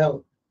 so we have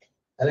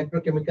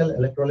electrochemical,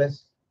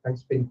 electrolysis, and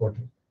spin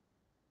coating.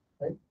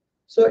 Right?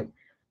 So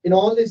in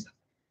all these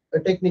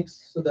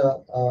techniques, so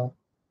the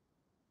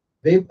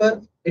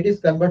vapor, it is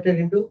converted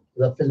into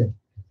the film,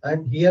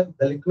 and here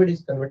the liquid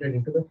is converted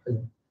into the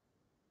film.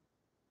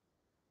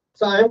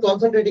 So I am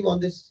concentrating on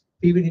this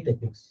PVD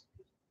techniques.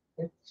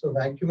 Okay? So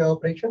vacuum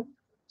evaporation,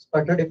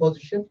 sputter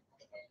deposition,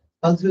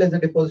 pulse laser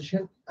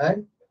deposition,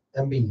 and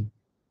MBE,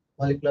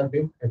 molecular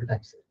beam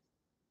epitaxy.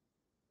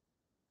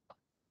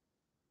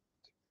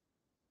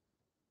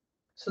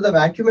 So the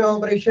vacuum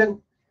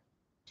evaporation,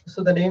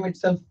 so the name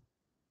itself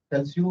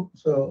tells you,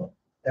 so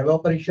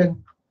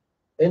evaporation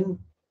in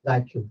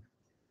vacuum,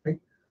 right?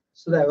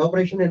 So the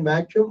evaporation in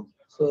vacuum,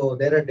 so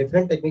there are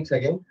different techniques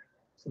again.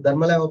 So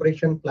thermal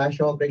evaporation, flash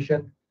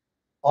evaporation,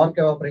 arc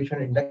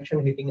evaporation,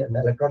 induction heating, and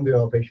electron beam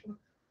evaporation.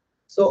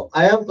 So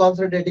I am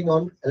concentrating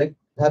on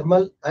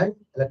thermal and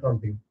electron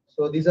beam.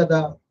 So these are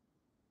the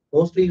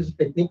mostly used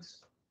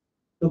techniques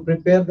to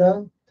prepare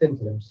the thin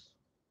films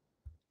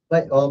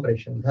by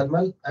evaporation,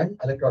 thermal and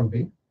electron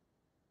beam.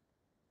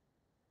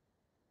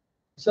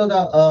 So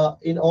the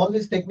in all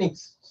these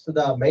techniques, so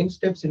the main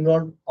steps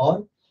involved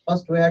are,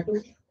 first we have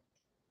to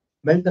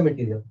melt the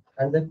material,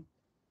 and then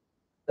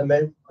the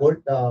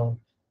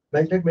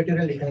melted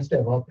material, it has to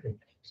evaporate.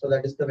 So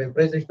that is the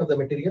vaporization of the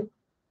material,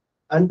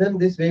 and then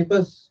these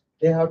vapors,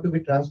 they have to be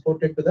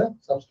transported to the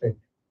substrate.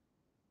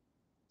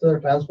 So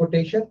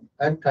transportation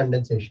and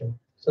condensation.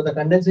 So the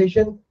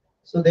condensation,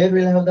 so there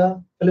we'll have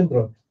the film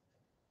growth.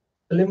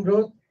 Film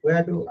growth, we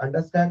have to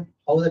understand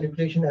how the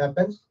nucleation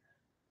happens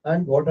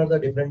and what are the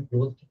different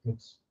growth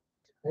techniques.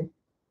 Right?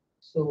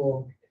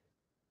 So,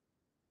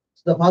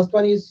 so the first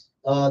one is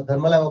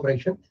thermal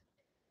evaporation.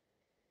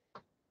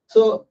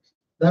 So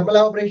thermal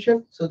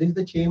evaporation, so this is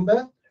the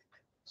chamber.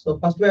 So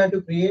first we have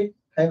to create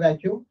high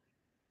vacuum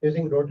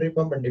using rotary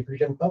pump and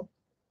diffusion pump.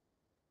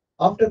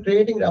 After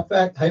creating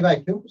high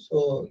vacuum,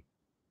 so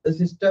the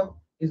system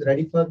is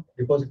ready for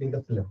depositing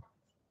the film.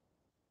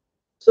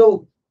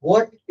 So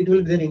what it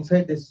will be there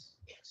inside this?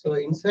 So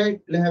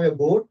inside we have a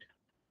board,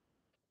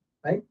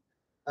 right?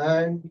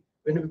 And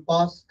when we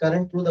pass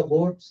current through the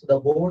board, so the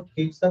board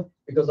heats up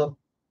because of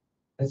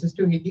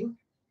resistive heating,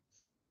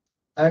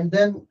 and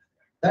then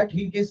that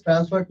heat is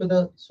transferred to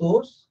the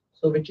source,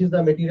 so which is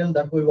the material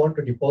that we want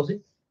to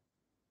deposit,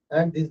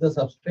 and this is the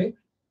substrate,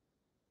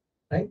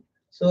 right?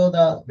 So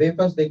the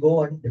vapors, they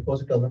go and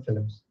deposit on the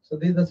films. So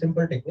this is the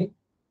simple technique,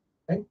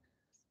 right?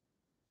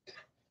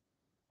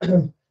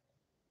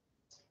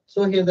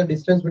 So here the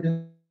distance between the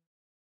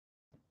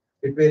films,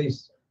 it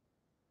varies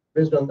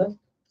based on the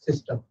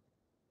system,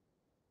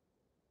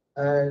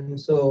 and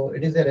so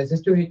it is a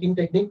resistive heating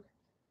technique.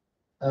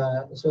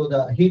 So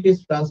the heat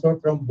is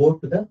transferred from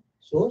board to the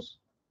source,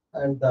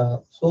 and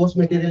the source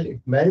material,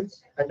 it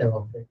melts and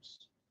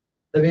evaporates.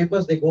 The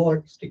vapors, they go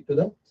and stick to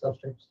the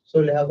substrates. So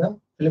we'll have the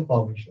film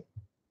formation.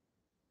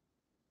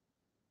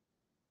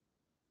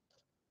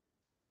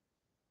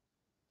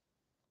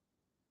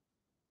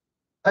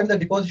 And the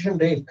deposition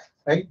rate,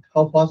 right?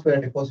 How fast we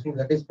are depositing,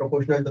 that is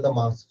proportional to the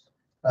mass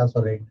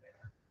transfer rate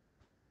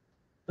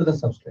to the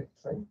substrate,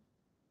 right?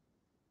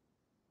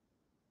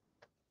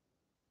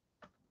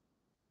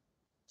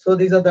 So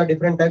these are the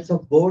different types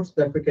of boards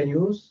that we can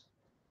use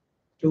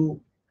to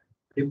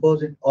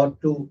deposit or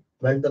to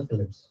melt the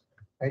films,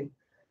 right?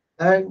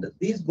 And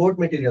these board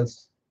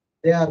materials,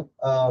 they are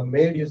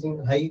made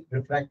using high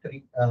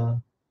refractory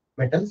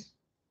metals,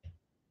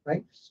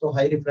 right? So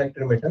high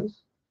refractory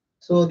metals.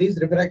 So these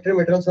refractory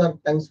metals are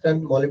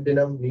tungsten,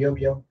 molybdenum,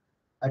 niobium,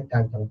 and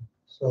tantalum.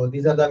 So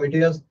these are the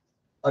materials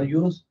are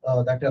used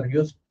that are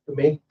used to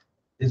make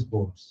these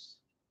boards,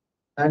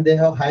 and they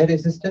have high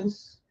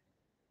resistance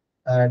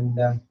and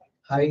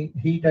high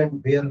heat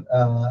and wear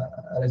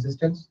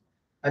resistance,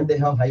 and they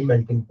have high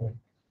melting point.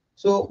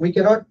 So we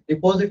cannot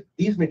deposit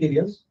these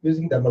materials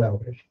using thermal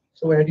evaporation.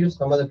 So we had to use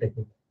some other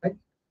technique, right?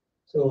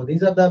 So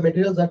these are the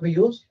materials that we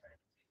use.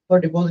 for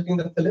depositing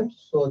the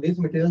films. So these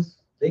materials,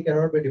 they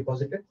cannot be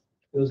deposited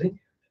using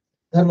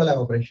thermal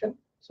evaporation.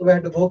 So we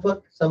have to go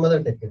for some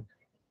other technique.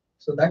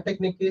 So that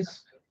technique is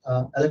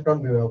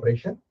electron beam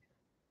evaporation.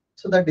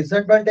 So the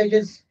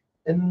disadvantages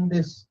in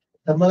this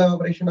thermal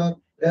evaporation are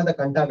where the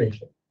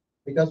contamination,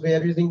 because we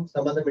are using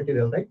some other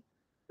material, right,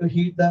 to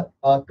heat the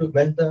or to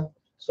melt the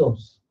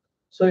source.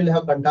 So you'll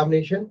have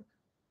contamination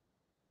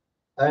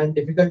and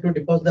difficult to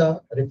deposit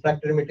the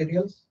refractory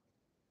materials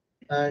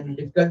and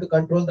difficult to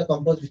control the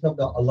composition of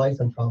the alloys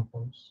and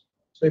compounds.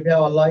 So if you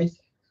have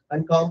alloys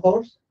and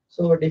compounds,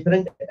 so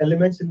different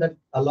elements in that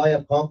alloy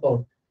or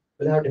compound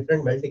will have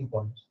different melting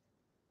points.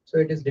 So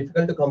it is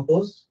difficult to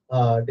compose,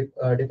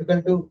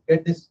 difficult to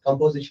get this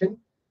composition,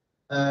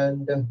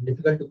 and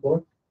difficult to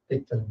coat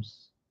thick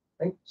films.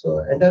 Right. So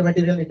entire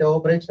material, it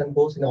evaporates and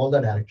goes in all the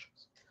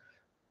directions.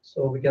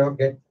 So we cannot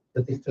get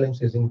the thick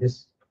films using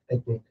this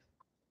technique.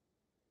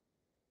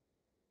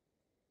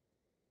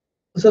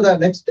 So the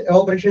next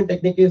evaporation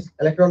technique is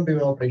electron beam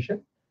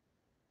evaporation.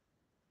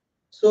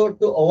 So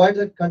to avoid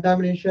the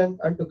contamination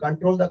and to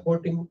control the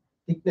coating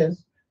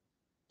thickness,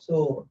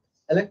 so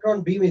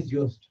electron beam is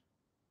used.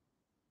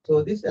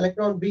 So this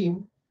electron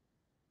beam,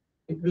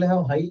 it will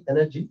have high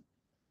energy,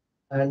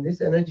 and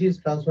this energy is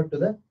transferred to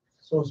the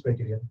source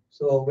material.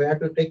 So we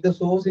have to take the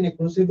source in a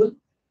crucible,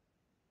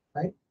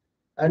 right?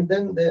 And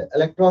then the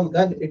electron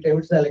gun, it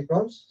emits the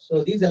electrons.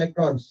 So these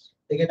electrons,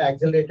 they get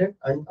accelerated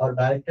and are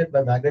directed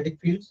by magnetic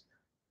fields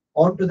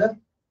onto the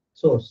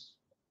source.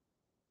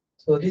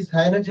 So this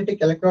high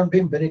energetic electron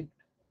beam, when it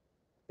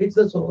hits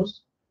the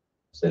source,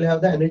 so you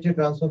have the energy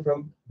transfer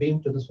from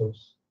beam to the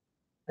source,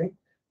 right?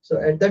 So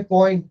at that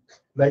point,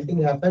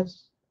 melting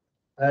happens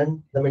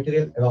and the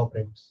material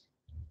evaporates,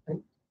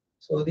 right?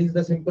 So this is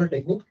the simple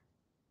technique.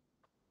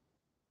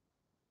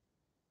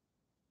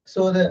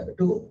 So the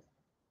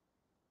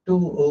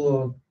to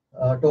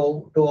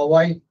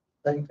avoid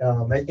like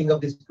melting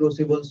of these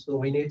crucibles, so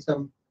we need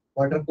some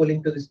water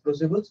cooling to these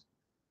crucibles,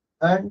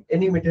 and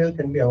any material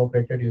can be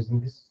evaporated using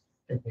this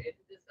technique.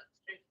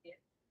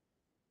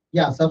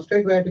 Yeah,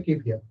 substrate we have to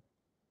keep here.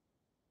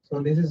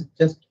 So this is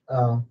just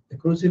the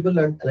crucible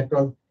and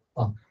electron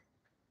arc.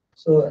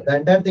 So the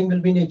entire thing will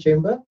be in a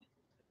chamber.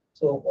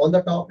 So on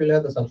the top you'll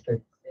have the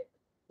substrate.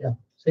 Yeah,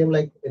 same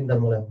like in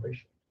thermal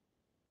evaporation.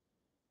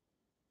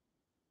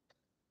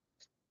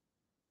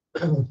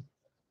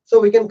 So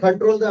we can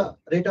control the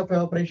rate of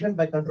evaporation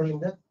by controlling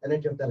the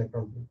energy of the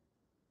electron beam.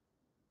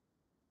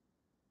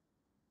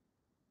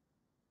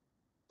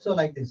 So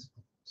like this.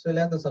 So you'll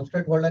have the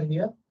substrate holder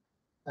here,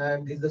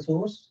 and this is the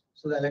source.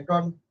 So the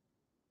electron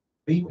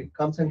beam, it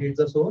comes and hits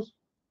the source,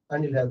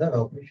 and you'll have the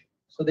evaporation.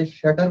 So this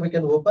shutter we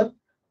can open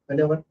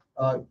whenever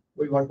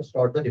we want to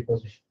start the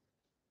deposition.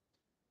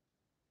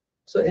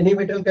 So any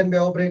metal can be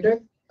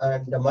evaporated,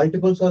 and the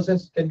multiple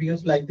sources can be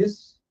used like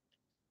this.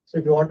 So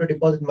if you want to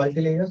deposit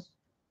multi-layers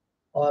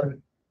or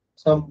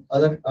some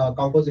other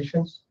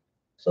compositions,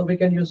 so we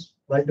can use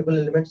multiple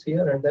elements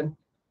here and then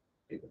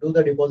do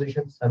the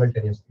deposition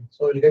simultaneously.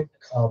 So you'll get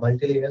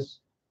multi-layers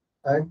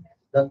and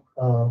the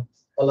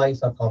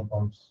alloys or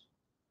compounds.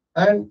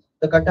 And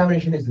the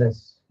contamination is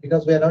less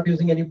because we are not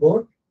using any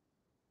board,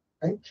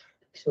 right?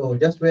 So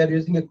just we are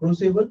using a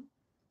crucible,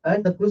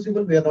 and the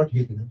crucible we are not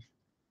heating.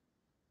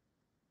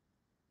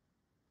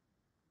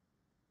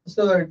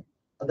 So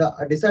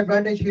the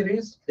disadvantage here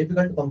is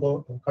difficult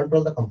to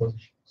control the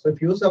composition. So if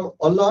you use some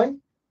alloy,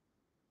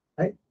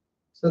 right?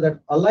 So that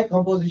alloy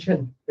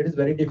composition, it is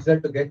very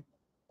difficult to get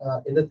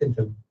in the thin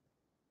film,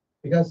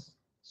 because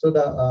so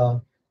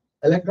the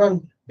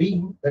electron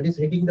beam that is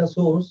hitting the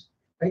source,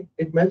 right?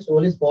 It melts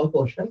only small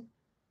portion,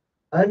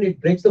 and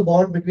it breaks the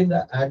bond between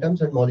the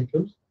atoms and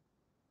molecules,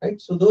 right?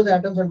 So those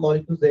atoms and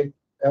molecules, they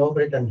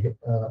evaporate and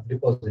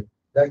deposit.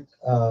 That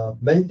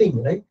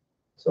melting, right?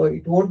 So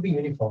it won't be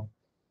uniform.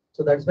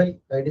 So that's why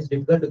it is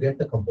difficult to get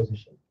the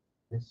composition.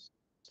 Yes.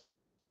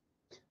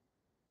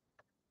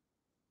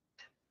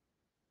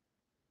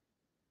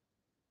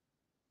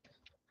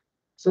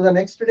 So the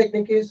next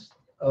technique is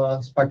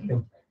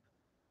sputtering.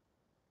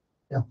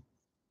 Yeah.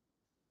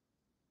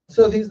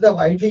 So this is the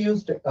widely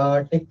used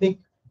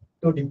technique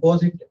to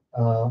deposit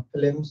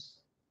films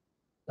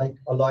like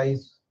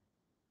alloys,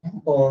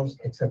 compounds,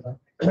 etc.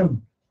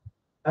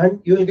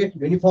 And you will get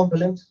uniform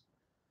films,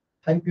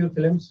 high pure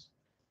films,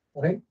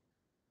 right?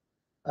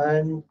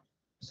 And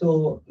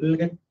so we'll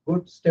get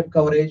good step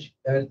coverage,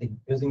 everything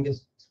using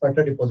this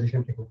sputter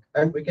deposition technique.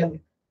 And we can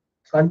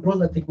control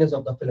the thickness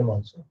of the film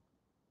also.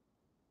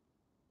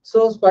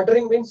 So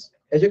sputtering means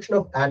ejection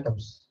of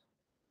atoms.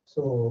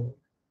 So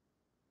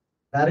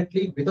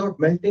directly without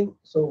melting,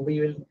 so we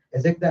will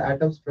eject the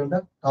atoms from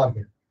the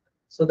target.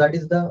 So that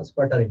is the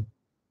sputtering.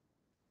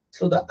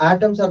 So the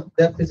atoms are,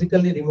 they're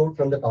physically removed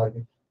from the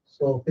target.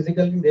 So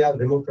physically they are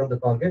removed from the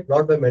target,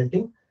 not by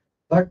melting,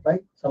 but by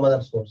some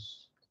other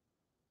source.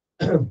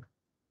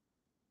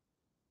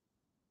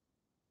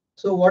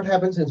 So what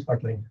happens in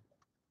sputtering?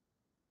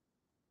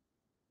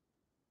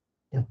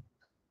 Yeah.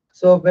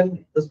 So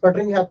when the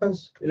sputtering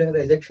happens, you'll have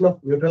the ejection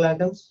of neutral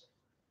atoms,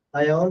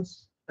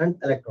 ions, and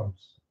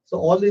electrons. So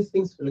all these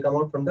things will come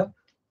out from the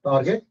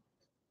target.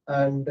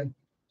 And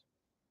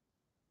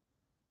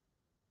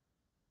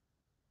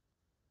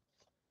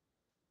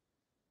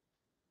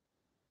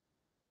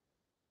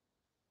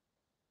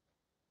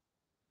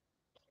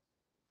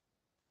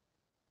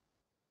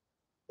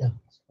yeah,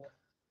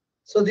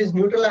 so these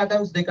neutral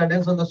atoms, they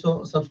condense on the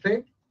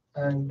substrate,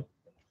 and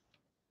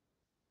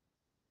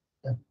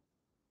yeah.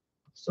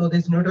 So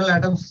these neutral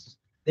atoms,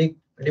 they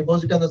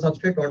deposit on the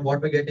substrate, and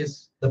what we get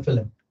is the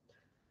film.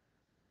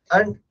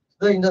 And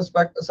in the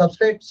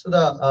substrate, so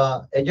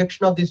the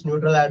ejection of these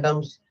neutral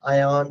atoms,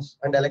 ions,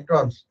 and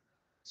electrons.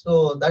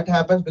 So that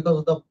happens because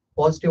of the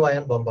positive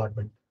ion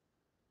bombardment.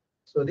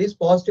 So these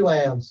positive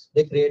ions,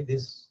 they create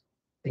these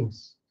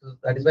things. So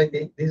that is why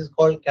this is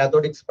called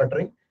cathodic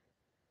sputtering.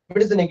 If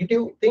it is a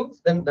negative thing,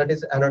 then that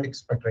is anodic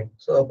sputtering.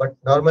 So, but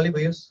normally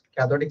we use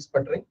cathodic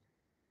sputtering.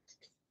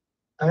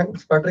 And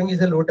sputtering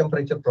is a low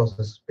temperature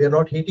process. We are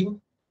not heating.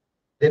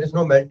 There is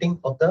no melting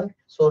of the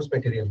source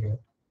material here.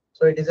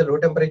 So it is a low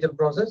temperature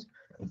process,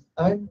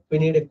 and we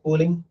need a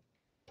cooling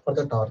for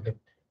the target,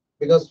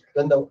 because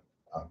when the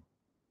uh,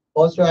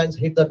 positive ions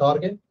hit the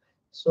target,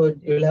 so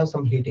you will have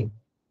some heating,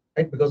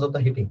 right? Because of the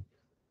heating.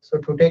 So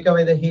to take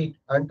away the heat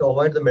and to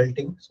avoid the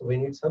melting, so we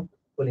need some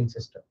cooling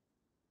system.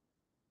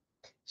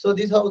 So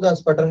this is how the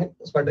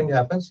sputtering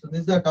happens. So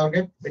this is the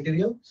target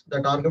material. So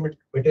the target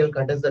material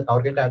contains the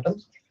target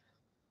atoms,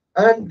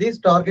 and these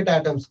target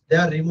atoms, they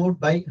are removed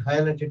by high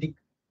energetic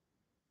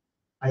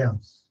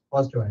ions,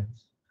 positive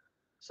ions.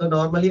 So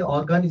normally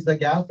argon is the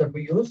gas that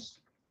we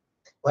use.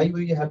 Why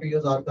we have to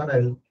use argon, I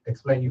will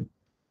explain you.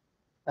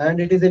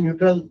 And it is a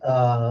neutral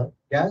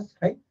gas,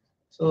 right?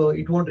 So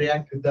it won't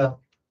react with the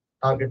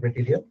target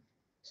material.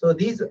 So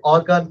these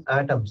argon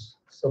atoms,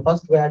 so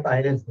first we have to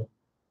ionize them.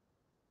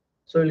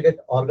 So we'll get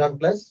argon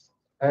plus,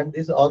 and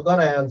these argon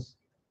ions,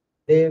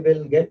 they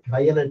will get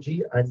high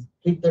energy and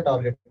hit the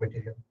target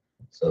material.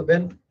 So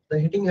when the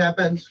hitting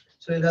happens,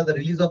 so you'll have the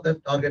release of the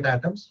target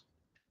atoms,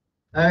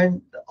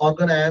 and the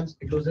argon ions,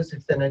 it loses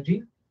its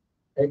energy,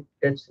 it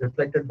gets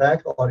reflected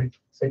back, or it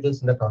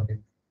settles in the target.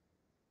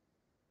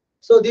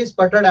 So these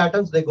sputtered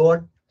atoms, they go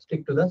and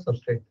stick to the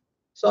substrate.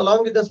 So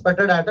along with the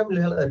sputtered atom,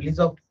 you have a release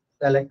of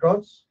the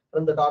electrons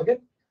from the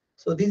target.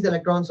 So these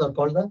electrons are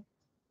called the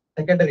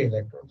secondary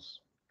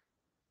electrons.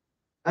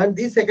 And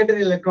these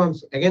secondary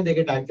electrons, again, they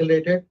get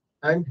accelerated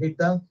and hit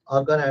the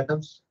argon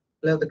atoms.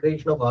 We have the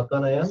creation of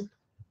argon ion,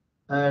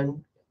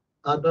 and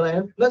argon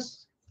ion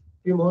plus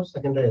few more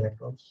secondary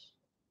electrons.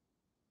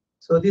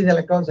 So these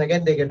electrons,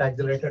 again, they get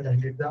accelerated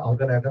and hit the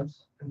argon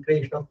atoms and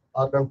creation of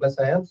argon plus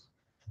ions.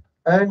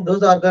 And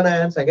those argon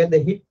ions, again,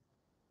 they hit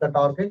the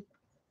target.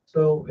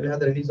 So we'll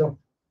have the release of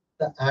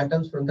the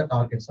atoms from the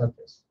target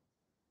surface.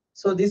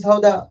 So this is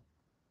how the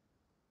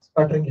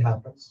sputtering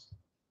happens,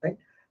 right?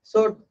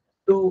 So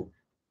to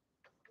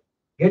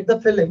get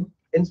the film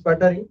in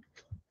sputtering,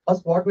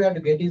 first what we have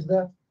to get is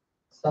the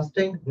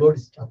sustained glow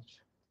discharge.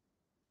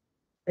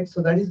 Right?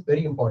 So that is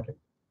very important.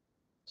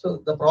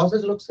 So the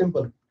process looks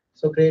simple.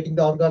 So creating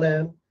the argon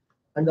ion,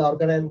 and the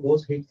argon ion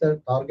goes hits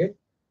the target,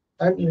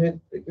 and you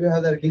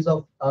have the release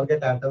of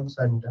target atoms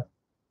and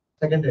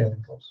secondary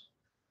electrons.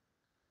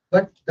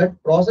 But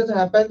that process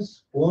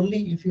happens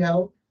only if you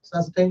have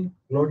sustained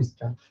glow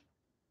discharge.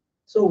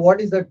 So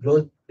what is that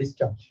glow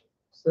discharge?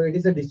 So it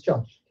is a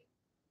discharge.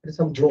 It is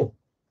some glow.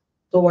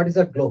 So what is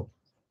that glow?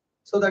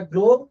 So that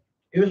glow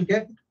you will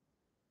get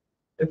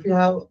if you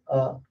have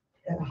a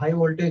high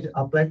voltage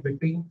applied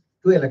between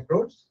two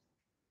electrodes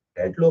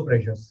at low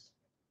pressures.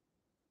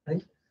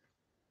 Right?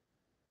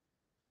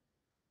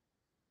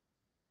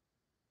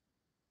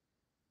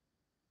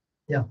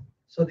 Yeah.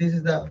 So this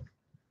is the,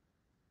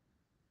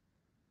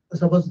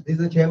 suppose this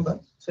is a chamber.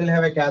 So you'll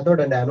have a cathode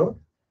and anode.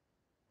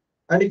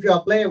 And if you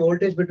apply a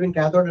voltage between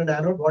cathode and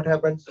anode, what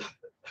happens?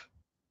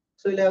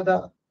 So you'll have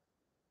the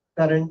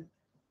current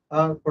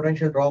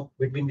potential drop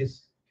between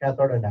this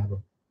cathode and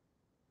anode.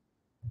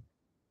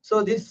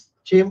 So this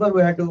chamber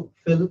we have to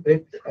fill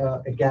with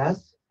a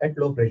gas at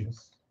low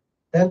pressures.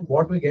 Then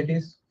what we get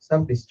is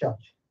some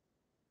discharge.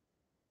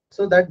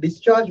 So that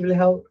discharge will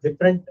have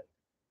different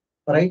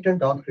bright and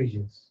dark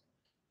regions.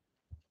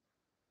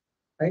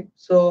 Right?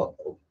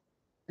 So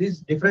these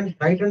different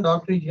bright and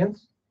dark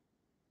regions,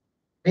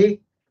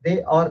 they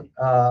are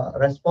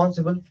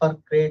responsible for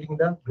creating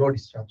the glow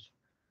discharge.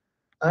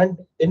 And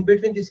in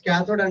between this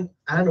cathode and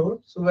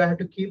anode, so we have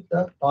to keep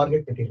the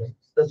target material,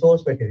 the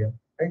source material,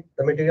 right?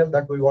 The material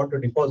that we want to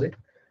deposit,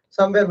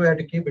 somewhere we have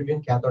to keep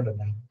between cathode and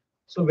anode.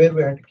 So where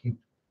we have to keep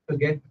to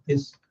get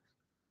this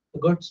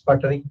good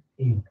sputtering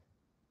yield.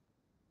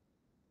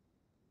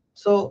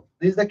 So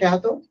this is the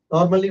cathode.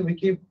 Normally we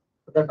keep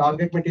the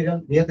target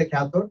material near the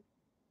cathode,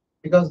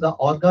 because the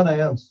argon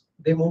ions,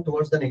 they move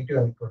towards the negative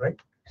electrode, right?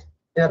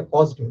 They are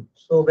positive.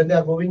 So when they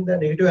are moving the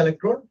negative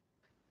electrode,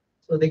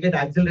 so they get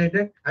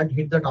accelerated and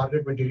hit the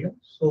target material.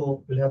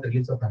 So we'll have the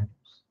release of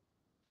atoms.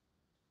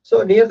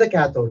 So near the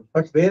cathode,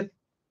 but where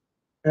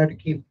we have to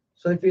keep.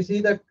 So if you see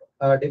that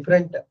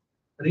different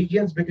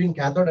regions between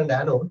cathode and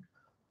anode,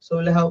 so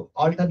we'll have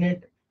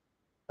alternate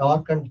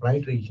dark and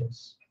bright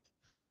regions.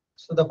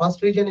 So the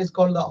first region is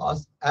called the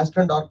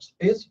Astron dark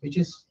space, which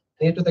is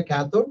near to the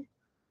cathode.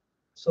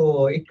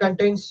 So it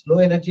contains low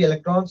energy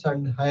electrons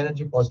and high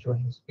energy positive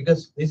ions,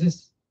 because this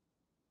is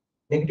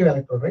negative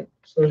electron, right?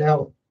 So we'll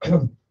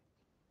have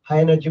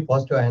high energy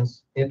positive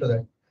ions near to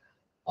that.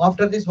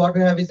 After this, what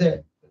we have is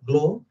a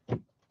glow.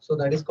 So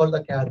that is called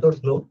the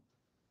cathode glow.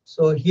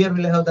 So here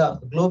we'll have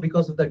the glow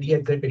because of the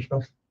de-excitation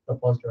of the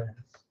positive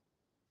ions.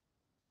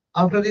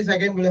 After this,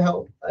 again we'll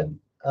have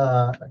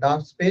a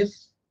dark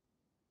space,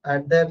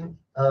 and then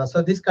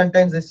so this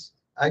contains this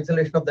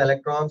acceleration of the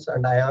electrons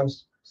and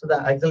ions. So the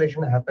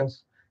acceleration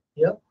happens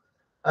here,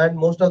 and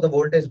most of the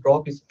voltage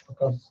drop is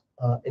occurs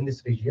in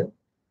this region.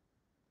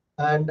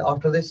 And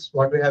after this,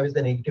 what we have is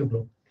the negative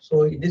glow.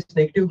 So in this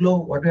negative glow,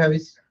 what we have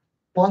is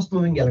fast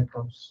moving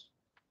electrons.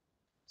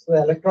 So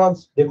the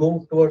electrons, they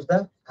move towards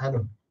the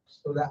anode.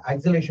 So the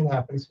acceleration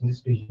happens in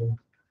this region.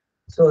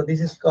 So this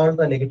is called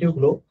the negative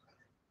glow.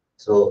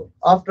 So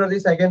after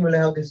this, again we'll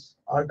have this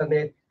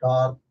alternate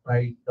dark,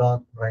 bright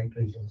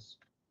regions.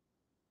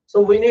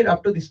 So we need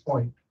up to this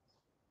point.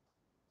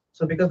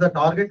 So because the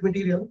target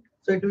material,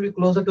 so it will be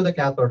closer to the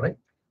cathode, right?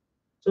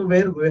 So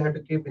where we have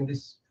to keep in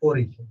these four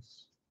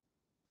regions.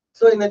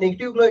 So in the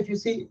negative glow, if you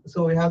see,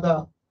 so we have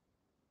the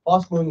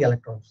fast moving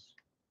electrons.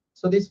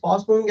 So these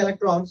fast moving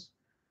electrons,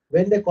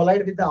 when they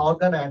collide with the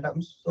argon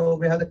atoms, so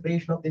we have the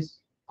creation of this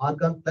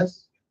argon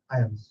plus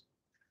ions.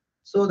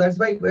 So that's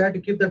why we have to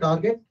keep the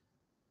target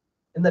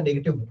in the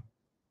negative glow.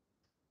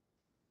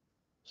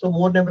 So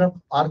more number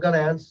of argon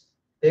ions,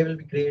 they will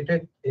be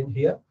created in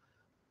here.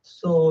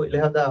 So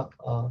you'll have the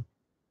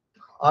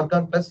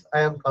argon plus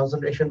ion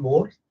concentration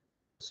more.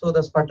 So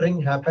the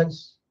sputtering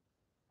happens,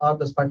 or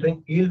the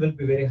sputtering yield will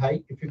be very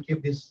high if you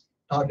keep this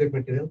target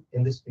material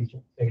in this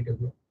region, negative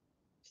glow.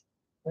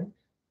 Right?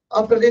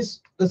 After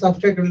this, the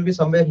substrate will be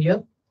somewhere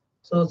here.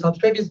 So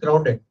substrate is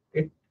grounded.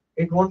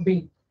 It won't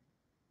be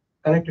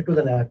connected to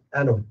the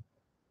anode.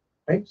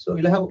 Right? So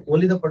you'll have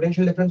only the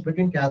potential difference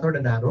between cathode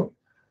and anode.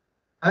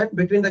 And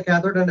between the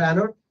cathode and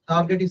anode,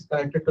 target is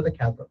connected to the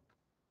cathode.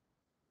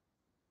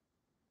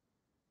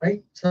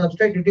 Right?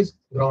 Substrate, it is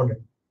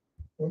grounded.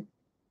 Okay.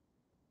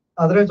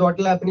 Otherwise, what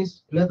will happen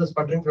is you'll have the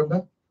sputtering from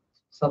the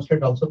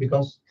substrate also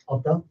because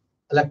of the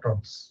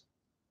electrons.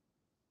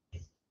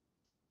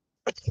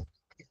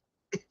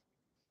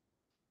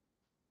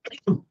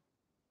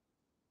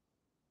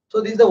 So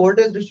this is the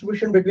voltage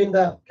distribution between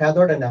the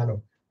cathode and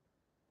anode.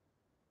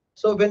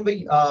 So when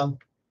we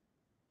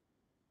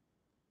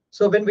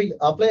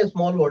apply a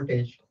small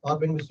voltage, or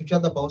when we switch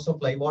on the power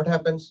supply, what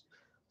happens?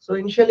 So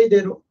initially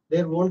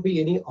there won't be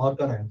any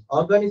argon ions.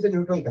 Argon is a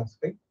neutral gas,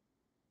 right?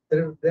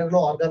 There are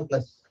no argon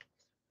plus.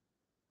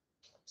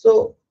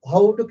 So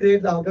how to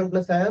create the argon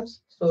plus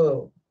ions?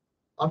 So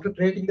after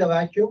creating the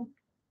vacuum,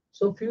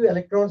 so few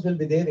electrons will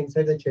be there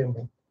inside the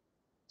chamber.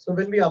 So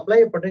when we apply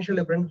a potential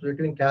difference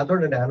between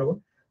cathode and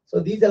anode, so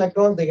these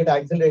electrons, they get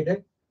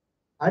accelerated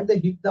and they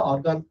hit the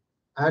argon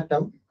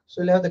atom.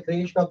 So you'll have the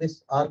creation of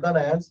this argon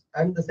ions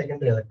and the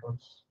secondary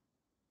electrons.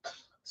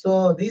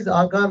 So these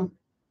argon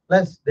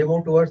plus, they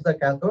move towards the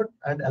cathode,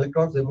 and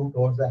electrons, they move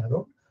towards the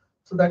anode.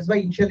 So that's why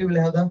initially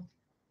we'll have the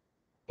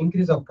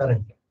increase of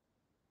current,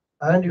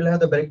 and you'll have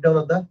the breakdown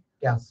of the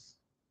gas.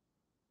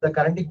 The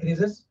current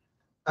increases,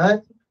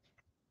 and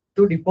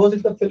to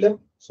deposit the film,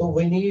 so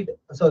we need,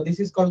 so this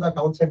is called the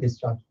Townsend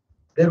discharge.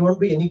 There won't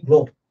be any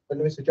glow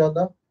when we switch on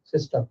the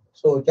system.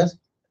 So just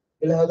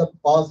we'll have the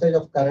passage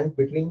of current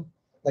between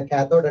the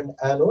cathode and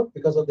anode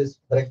because of this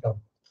breakdown.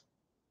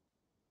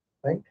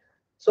 Right?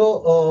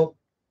 So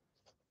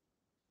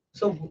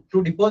so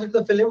to deposit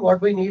the film,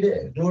 what we need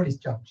a glow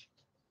discharge.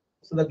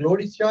 So the glow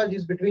discharge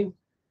is between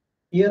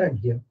here and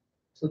here.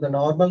 So the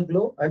normal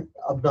glow and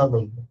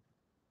abnormal glow.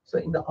 So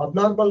in the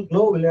abnormal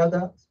glow, we'll have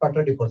the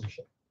sputter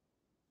deposition.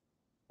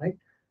 Right?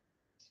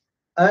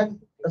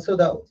 And so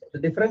the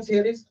difference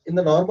here is in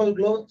the normal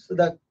glow, so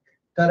the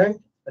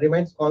current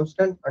remains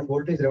constant and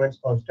voltage remains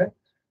constant.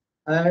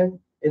 And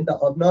in the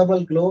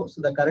abnormal glow, so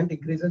the current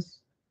increases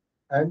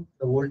and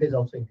the voltage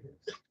also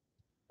increases.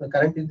 The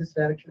current in this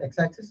direction,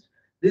 x-axis.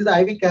 This is the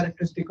IV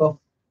characteristic of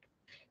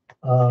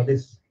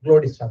this glow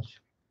discharge.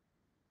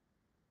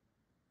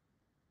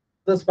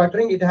 The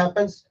sputtering, it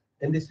happens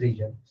in this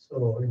region.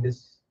 So in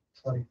this,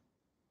 sorry,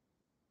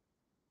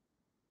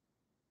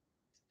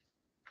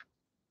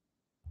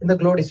 in the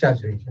glow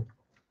discharge region.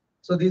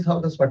 So this is how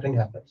the sputtering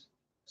happens.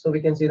 So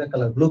we can see the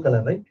color, blue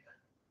color, right?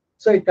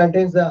 So it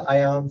contains the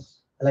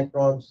ions,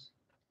 electrons,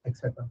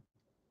 etc.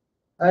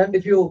 And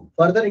if you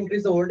further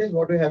increase the voltage,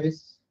 what we have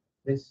is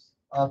this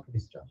arc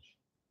discharge.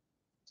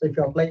 So if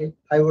you apply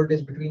high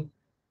voltage between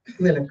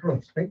two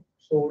electrodes, right?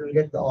 So we'll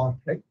get the arc,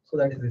 right? So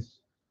that is this.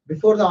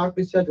 Before the arc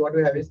discharge, what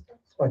we have is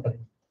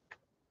sputtering.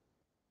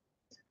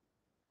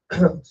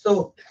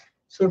 so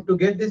to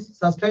get this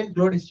sustained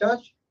glow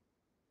discharge,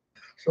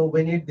 so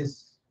we need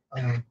this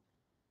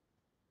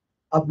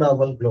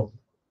abnormal glow.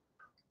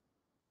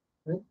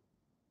 Right?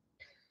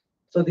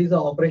 So these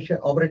are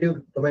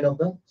operative domain of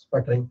the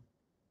sputtering.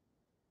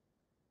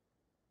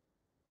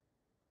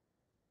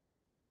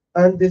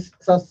 And this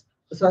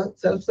So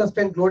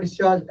self-sustained glow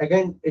discharge,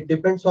 again, it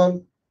depends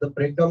on the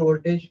breakdown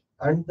voltage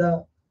and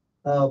the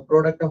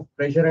product of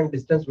pressure and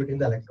distance between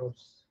the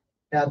electrodes,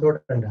 cathode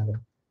and anode.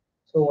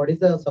 So what is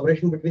the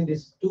separation between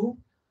these two,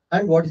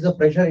 and what is the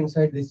pressure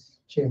inside this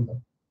chamber?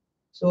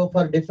 So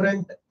for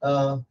different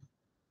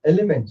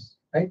elements,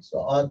 right?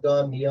 So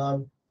argon,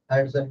 neon,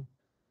 hydrogen,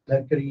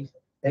 mercury,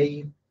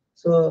 air.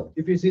 So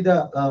if you see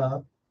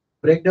the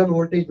breakdown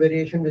voltage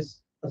variation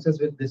is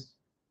assessed with this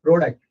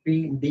product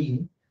P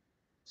D.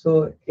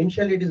 So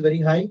initially it is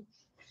very high.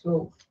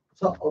 So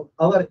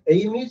our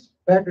aim is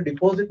we have to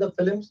deposit the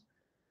films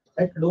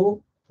at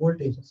low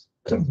voltages,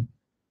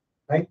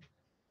 right?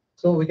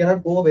 So we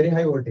cannot go very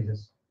high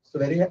voltages. So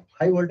very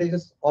high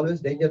voltages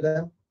always danger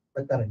than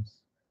the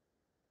currents,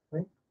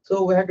 right?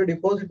 So we have to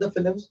deposit the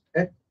films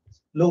at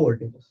low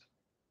voltages.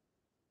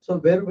 So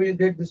where we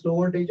get this low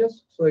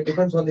voltages? So it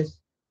depends on this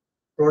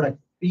product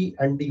P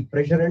and D,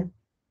 pressure and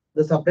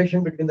the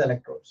separation between the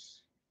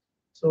electrodes.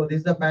 So this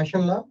is the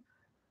Paschen law.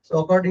 So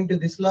according to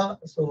this law,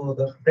 so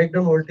the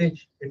breakdown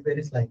voltage it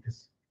varies like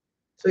this.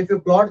 So if you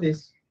plot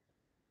this,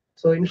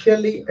 so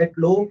initially at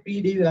low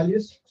PD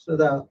values, so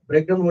the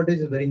breakdown voltage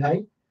is very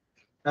high,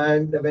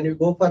 and when you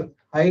go for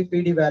high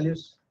PD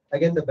values,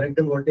 again the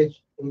breakdown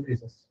voltage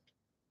increases.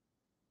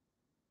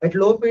 At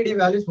low PD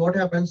values, what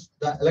happens?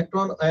 The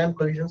electron ion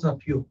collisions are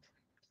few,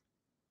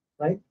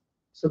 right?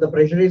 So the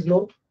pressure is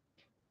low,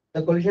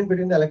 the collision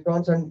between the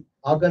electrons and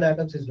argon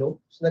atoms is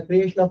low, so the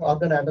creation of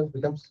argon atoms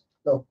becomes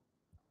low.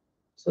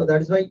 So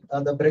that is why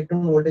the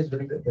breakdown voltage will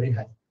be very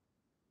high.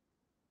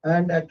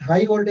 And at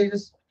high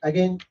voltages,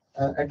 again,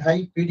 at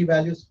high PD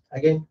values,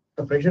 again,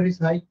 the pressure is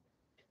high.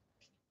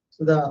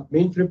 So the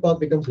mean free path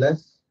becomes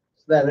less.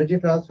 So the energy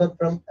transfer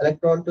from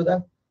electron to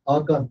the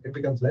argon, it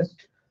becomes less.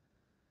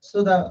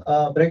 So the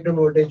breakdown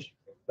voltage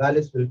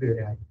values will be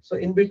very high. So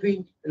in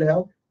between, we'll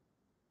have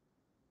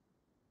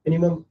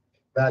minimum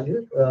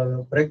value,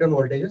 breakdown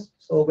voltages.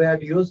 So we have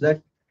to use that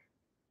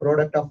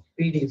product of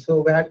PD.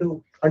 So we have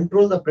to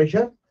control the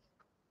pressure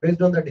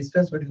based on the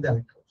distance between the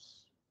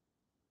electrodes.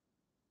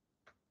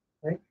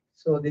 Right.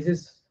 So this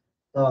is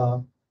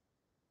so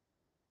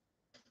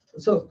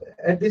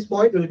at this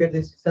point we'll get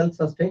this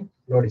self-sustained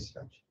low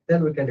discharge.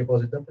 Then we can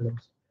deposit the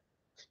films.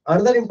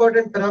 Another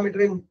important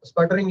parameter in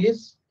sputtering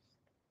is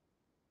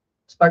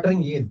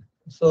sputtering yield.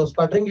 So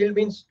sputtering yield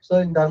means, so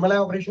in thermal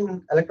evaporation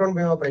and electron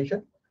beam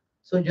operation,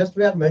 so just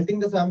we are melting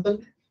the sample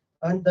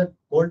and the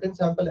molten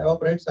sample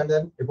evaporates and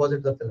then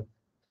deposit the film.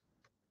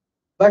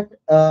 But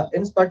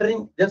in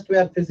sputtering, just we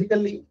are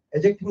physically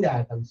ejecting the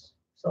atoms.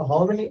 So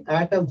how many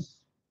atoms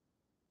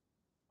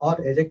are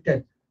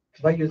ejected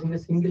by using a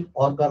single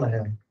argon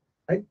ion,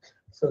 right?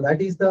 So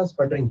that is the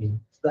sputtering yield.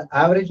 So the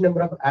average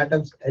number of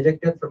atoms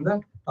ejected from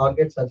the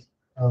target surface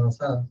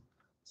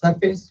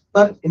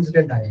per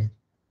incident ion,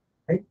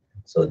 right?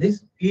 So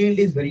this yield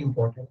is very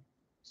important.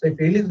 So if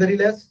yield is very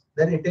less,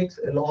 then it takes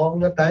a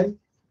longer time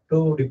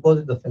to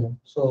deposit the film.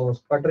 So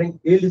sputtering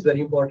yield is very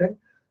important.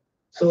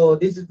 So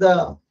this is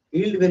the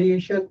yield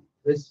variation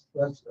which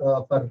was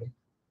for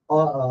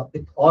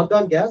with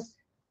argon gas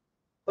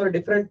for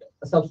different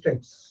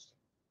substrates,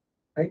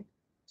 right?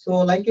 So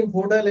like in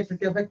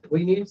photoelectric effect,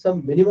 we need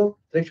some minimum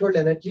threshold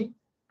energy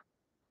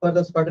for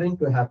the sputtering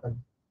to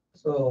happen.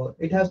 So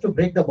it has to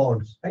break the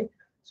bonds, right?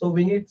 So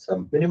we need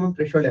some minimum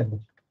threshold energy.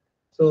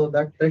 So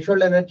that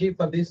threshold energy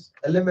for these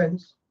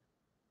elements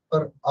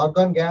for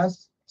argon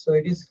gas, so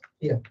it is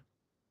here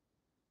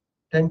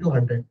 10 to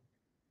 100,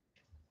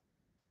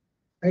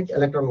 right?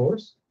 Electron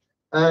volts.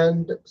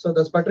 And so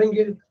the sputtering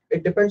yield,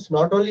 it depends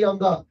not only on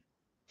the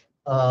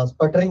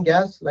sputtering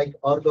gas like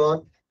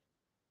argon,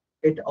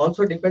 it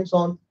also depends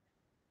on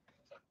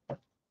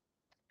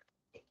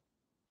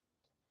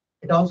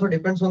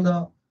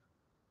the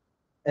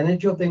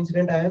energy of the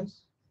incident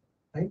ions,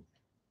 right?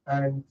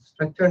 And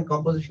structure and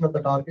composition of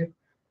the target.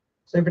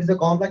 So if it is a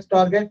complex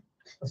target,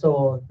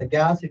 so the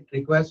gas it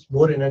requires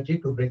more energy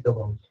to break the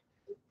bonds,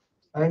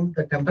 and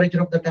the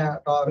temperature of the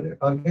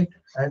target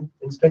and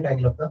incident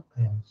angle of the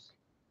ions.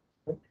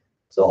 Right?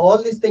 So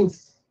all these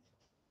things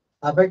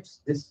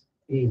affects this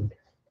yield.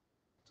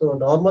 So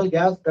normal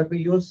gas that we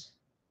use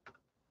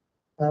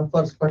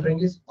for sputtering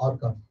is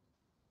argon,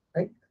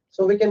 right?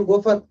 So we can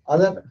go for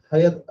other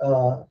higher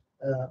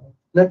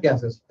nut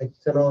gases like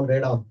xenon,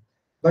 radon,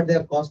 but they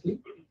are costly,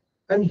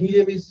 and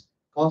helium is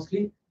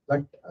costly,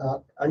 but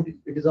and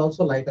it is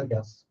also lighter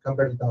gas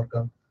compared with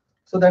argon.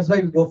 So that's why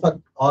we go for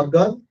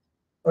argon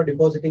for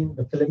depositing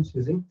the films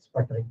using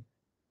sputtering.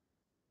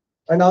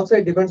 And also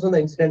it depends on the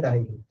incident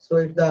angle. So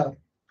if the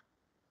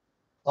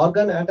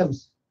argon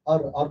atoms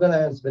or argon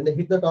ions, when they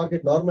hit the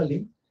target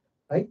normally,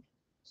 right?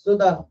 So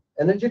the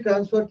energy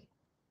transfer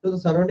to the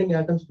surrounding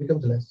atoms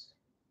becomes less.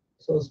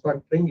 So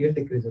sputtering yield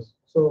decreases.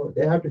 So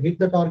they have to hit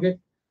the target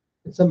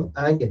with some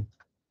angle,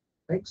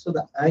 right? So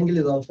the angle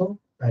is also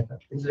matter.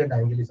 Incident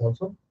angle is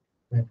also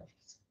matter.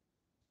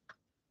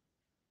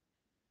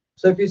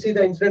 So if you see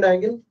the incident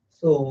angle,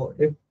 so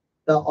if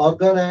the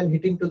argon ion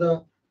hitting to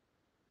the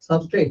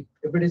substrate,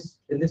 if it is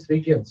in this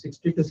region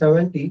 60 to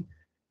 70,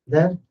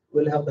 then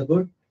we'll have the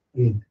good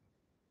yield.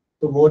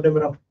 So more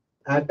number of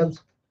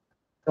atoms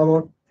come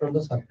out from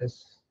the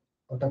surface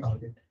of the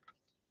target.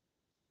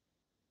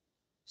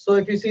 So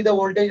if you see the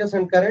voltages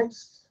and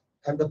currents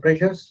and the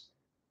pressures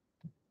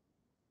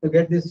to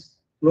get this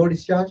flow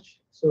discharge,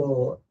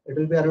 so it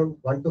will be around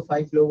 1 to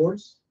 5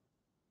 kilovolts,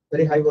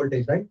 very high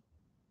voltage, right?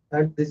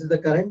 And this is the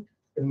current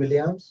in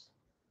milliamps,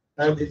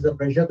 and this is the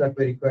pressure that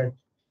we require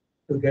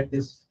to get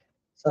this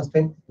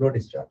sustained flow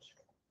discharge.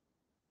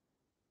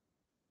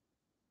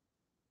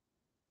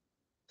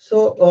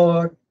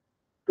 So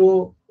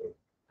to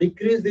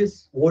decrease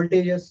these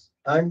voltages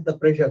and the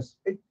pressures,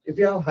 if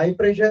you have high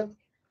pressure,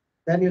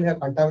 then you'll have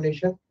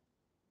contamination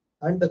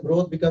and the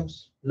growth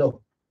becomes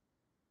low.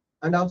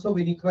 And also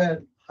we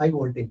require high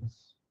voltages.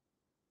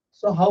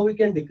 So how we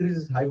can decrease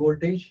this high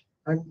voltage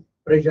and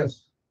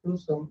pressures to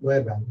some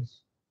lower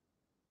values?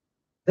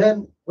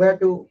 Then we have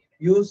to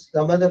use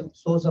some other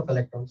source of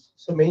electrons.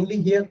 So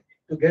mainly here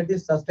to get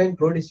this sustained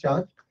flow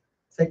discharge,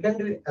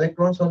 secondary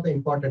electrons are the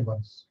important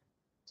ones.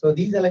 So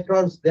these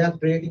electrons, they are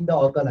creating the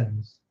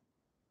organelles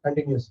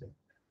continuously.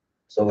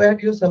 So we have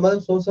to use some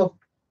other source of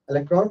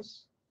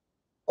electrons,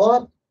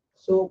 or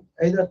so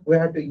either we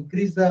have to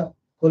increase the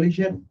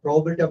collision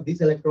probability of these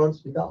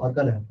electrons with the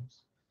organelles.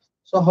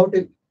 So how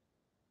to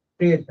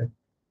create that?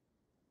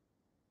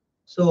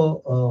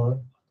 So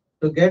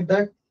to get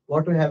that,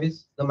 what we have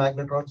is the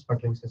magnetron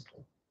sputtering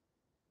system.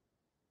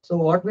 So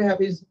what we have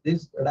is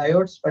this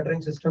diode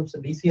sputtering systems,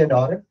 DC and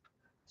RF.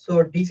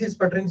 So DC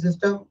sputtering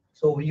system,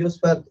 so we use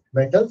for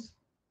metals,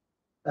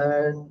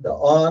 and the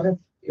RF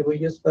we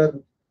use for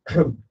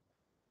the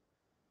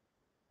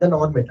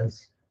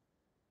non-metals.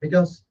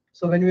 Because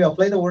so when we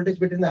apply the voltage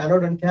between the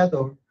anode and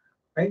cathode,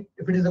 right?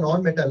 If it is a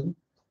non-metal,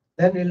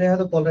 then we'll have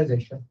the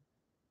polarization.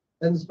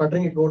 Then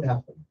sputtering it won't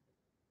happen.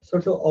 So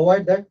to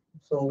avoid that,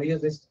 so we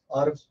use this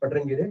RF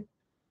sputtering unit.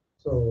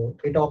 So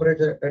it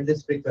operates at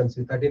this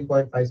frequency,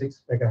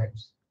 13.56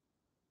 megahertz.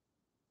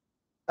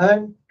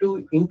 And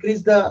to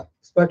increase the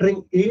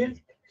sputtering yield,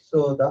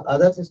 so the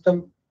other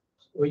system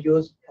we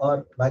use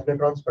are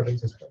magnetron sputtering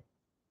system.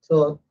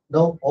 So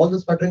now all the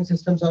sputtering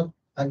systems are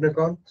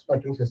magnetron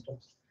sputtering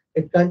systems.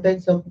 It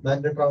contains some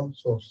magnetron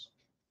source.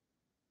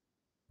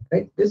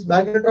 Right? This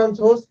magnetron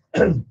source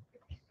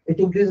it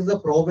increases the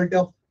probability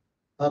of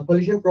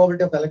collision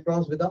probability of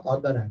electrons with the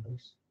argon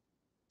atoms.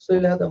 So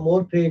you'll have the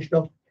more creation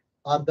of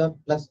argon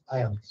plus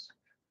ions.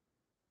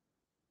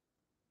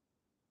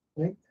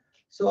 Right?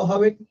 So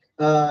how it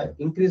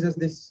increases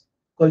this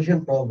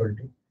collision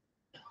probability?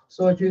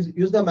 So if you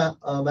use the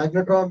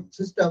magnetron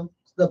system,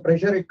 the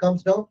pressure it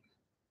comes down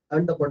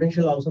and the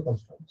potential also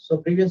comes down. So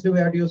previously we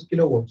had to use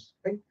kilovolts,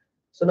 right?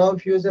 So now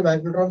if you use a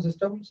magnetron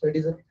system, so it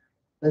is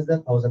less than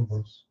 1000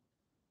 volts,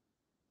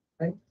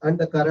 right? And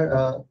the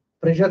current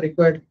pressure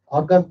required,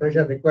 argon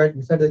pressure required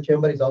inside the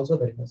chamber is also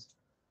very less,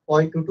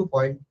 0.2 to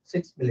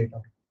 0.6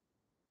 milliton.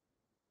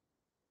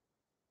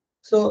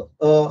 So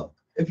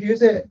if you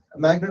use a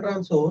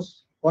magnetron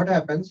source, what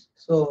happens?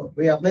 So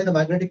we apply the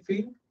magnetic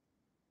field,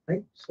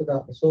 right? So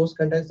the source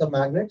contains the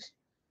magnets,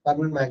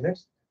 permanent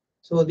magnets.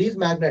 So these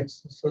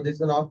magnets, so this is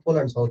the north pole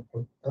and south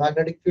pole. The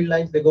magnetic field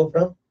lines, they go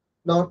from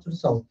north to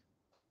south.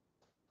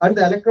 And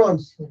the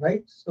electrons,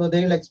 right? So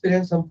they will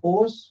experience some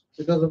force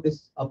because of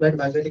this applied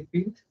magnetic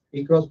field,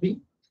 E cross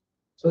B.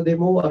 So they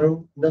move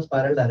around in the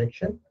spiral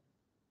direction,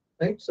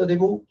 right? So they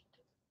move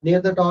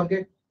near the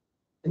target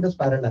in the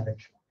spiral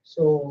direction.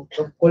 So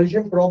the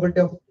collision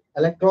probability of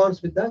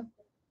electrons with the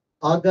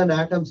argon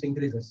atoms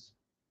increases,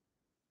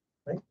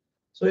 right?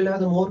 So you'll have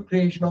the more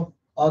creation of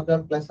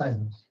argon plus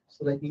ions.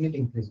 So the yield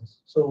increases.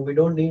 So we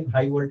don't need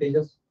high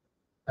voltages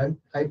and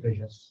high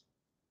pressures.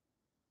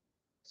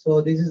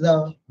 So this is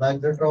the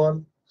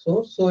magnetron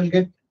source. So you'll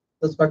get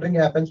the sputtering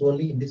happens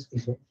only in this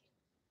region.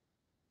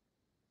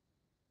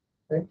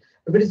 Right?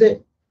 If it is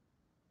a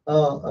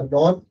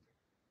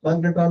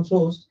non-magnetron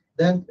source,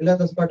 then you'll have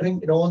the sputtering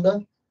in all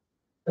the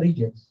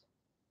regions.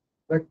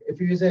 But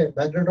if you use a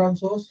magnetron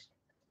source,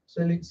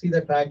 so you see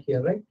the track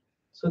here, right?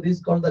 So this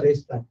is called the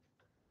race track.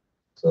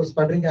 So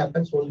sputtering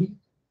happens only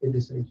in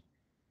this region.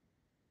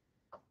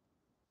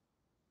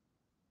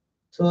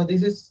 So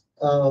this is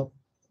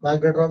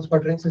magnetron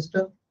sputtering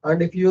system.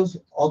 And if you use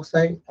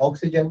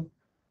oxygen,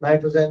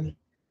 nitrogen,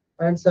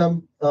 and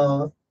some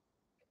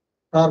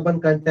carbon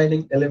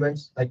containing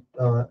elements like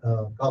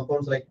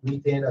compounds like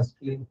methane,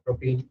 acetylene,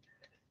 propene,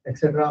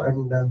 etc.,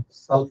 and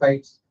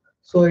sulfides.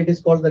 So it is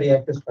called the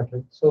reactive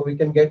sputtering. So we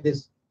can get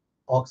this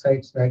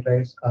oxides,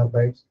 nitrides,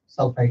 carbides,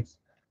 sulfides,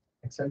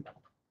 etc.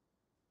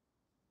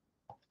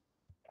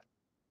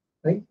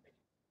 Right?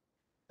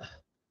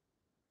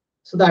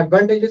 So the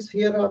advantages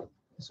here are,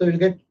 so you'll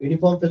get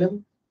uniform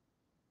film,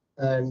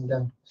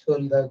 and so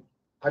the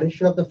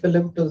addition of the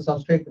film to the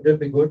substrate will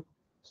be good.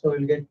 So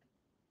you'll get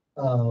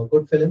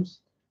good films,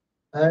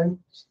 and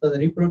so the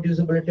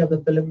reproducibility of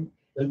the film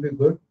will be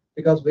good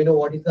because we know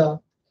what is the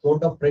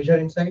amount of pressure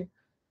inside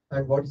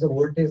and what is the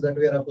voltage that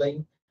we are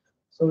applying.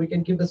 So we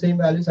can keep the same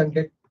values and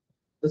get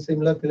the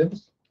similar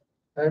films,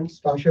 and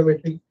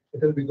stoichiometry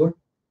it will be good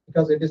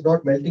because it is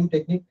not melting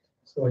technique.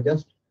 So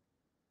just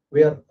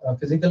we are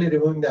physically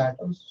removing the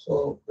atoms.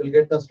 So we'll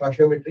get the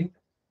stoichiometry,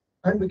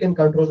 and we can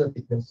control the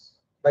thickness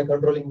by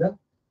controlling the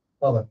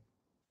power.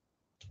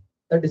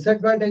 The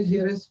disadvantage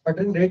here is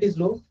sputtering rate is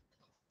low,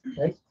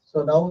 right?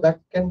 So now that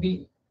can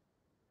be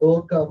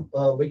overcome.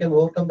 We can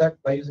overcome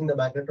that by using the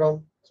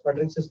magnetron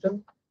sputtering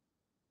system,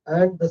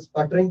 and the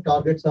sputtering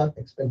targets are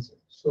expensive.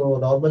 So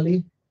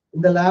normally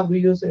in the lab we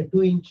use a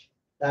 2-inch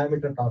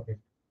diameter target,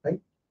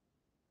 right?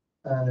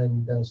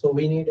 And so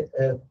we need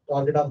a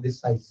target of this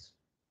size.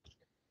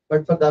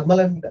 But for thermal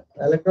and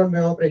electron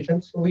beam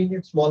operations, so we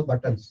need small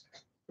buttons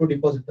to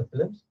deposit the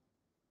films,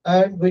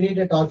 and we need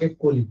a target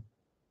cooling.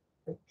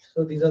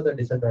 So these are the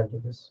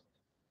disadvantages.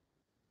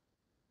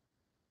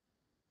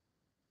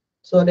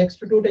 So next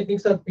two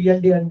techniques are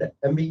PLD and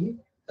MBE.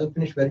 I'll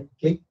finish very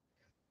quickly.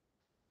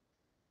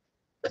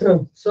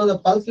 So the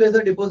pulse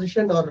laser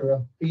deposition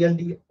or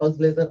PLD, pulse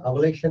laser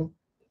ablation,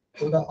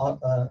 to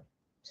the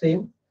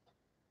same.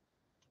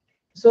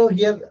 So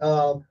here,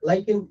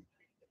 like in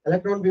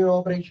electron beam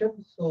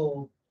operation,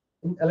 so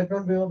in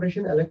electron beam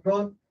operation,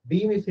 electron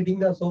beam is hitting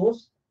the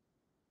source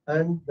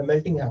and the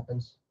melting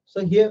happens.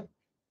 So here,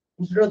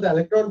 instead of the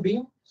electron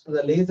beam, so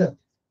the laser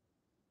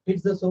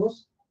hits the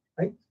source,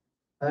 right?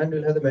 And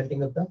we'll have the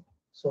melting of the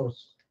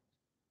source.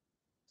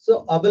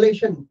 So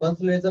ablation,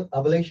 pulse laser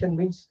ablation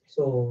means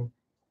so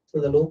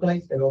the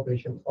localized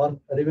evaporation or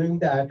removing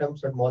the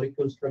atoms and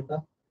molecules from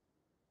the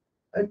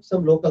at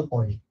some local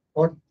point,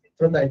 not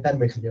from the entire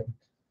material.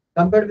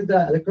 Compared with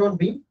the electron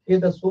beam, here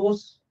the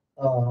source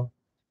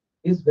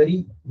is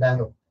very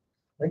narrow,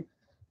 right?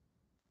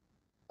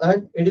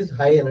 And it is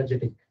high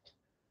energetic.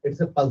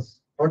 It's a pulse,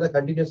 not a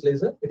continuous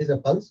laser. It is a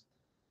pulse,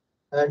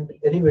 and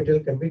any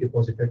material can be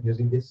deposited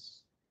using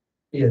this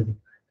PLD.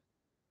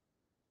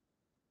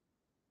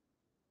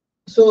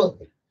 So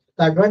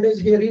the advantage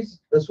here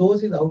is the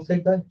source is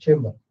outside the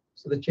chamber.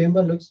 So the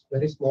chamber looks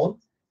very small.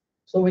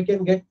 So we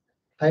can get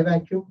high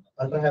vacuum,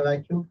 ultra high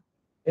vacuum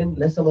in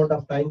less amount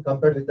of time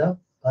compared with the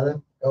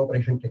other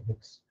evaporation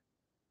techniques.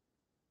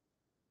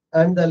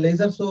 And the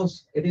laser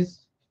source, it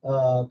is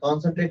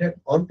concentrated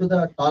onto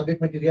the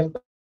target material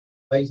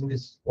by using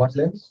this quartz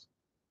lens.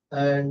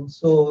 And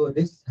so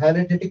this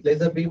energetic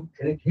laser beam,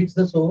 when it hits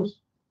the source,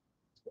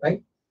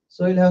 right?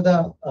 So you'll have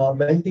the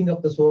melting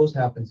of the source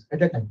happens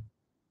at a time,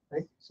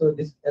 right? So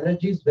this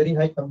energy is very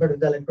high compared with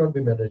the electron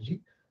beam energy.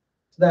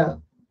 So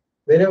the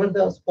wherever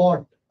the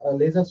spot,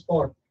 laser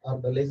spot or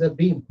the laser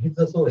beam hits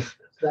the source,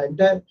 so the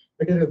entire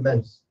material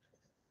melts.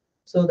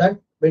 So that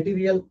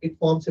material, it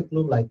forms a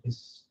plume like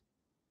this.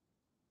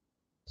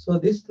 So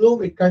this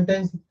plume, it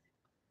contains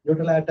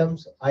neutral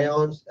atoms,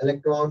 ions,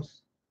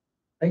 electrons,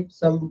 right?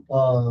 Some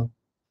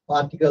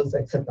particles,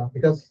 etc.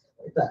 Because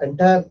the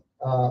entire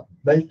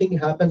melting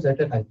happens at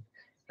a time,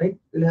 right?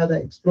 We'll have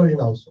the explosion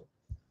also.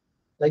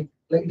 Like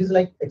it is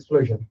like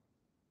explosion.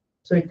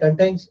 So it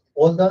contains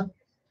all the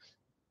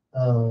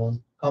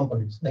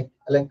components like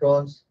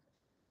electrons,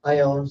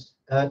 ions,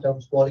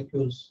 atoms,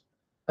 molecules,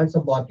 and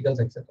some particles,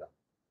 etc.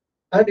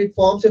 And it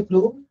forms a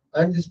plume,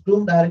 and this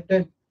plume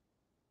directed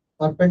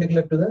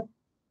perpendicular to the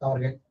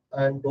target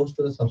and goes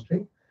to the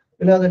substrate.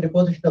 We'll have the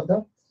deposition of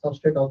the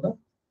substrate on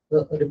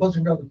the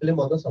deposition of the film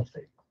on the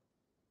substrate,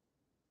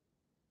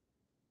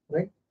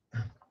 right?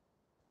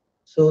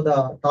 So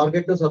the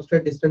target to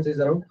substrate distance is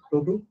around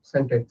 2 to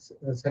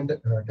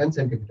 10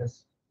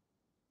 centimeters.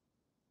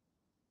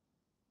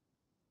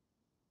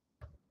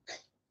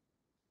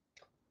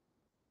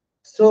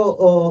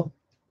 So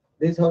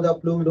this is how the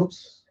plume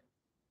looks.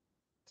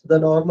 So the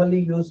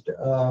normally used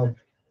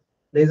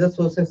laser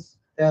sources,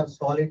 they are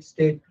solid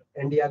state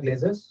Nd:Arc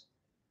lasers,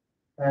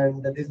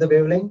 and this is the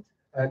wavelength,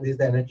 and this is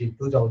the energy,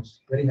 2 joules,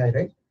 very high,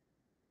 right?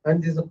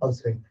 And this is the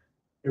pulse rate,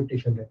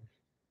 nucleation rate.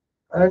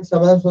 And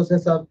some other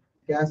sources are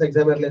gas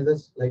excimer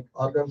lasers like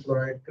argon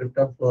fluoride,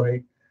 krypton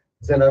fluoride,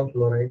 xenon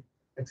fluoride,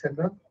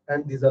 etc.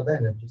 And these are the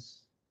energies,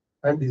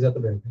 and these are the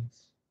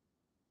wavelengths.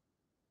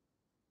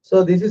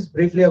 So this is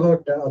briefly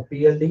about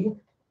PLD.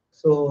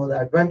 So the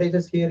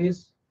advantages here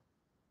is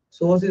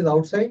source is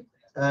outside,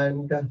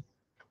 and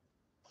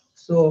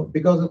so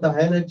because of the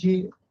high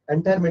energy,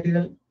 entire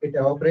material it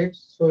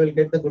evaporates. So we'll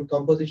get the good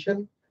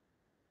composition,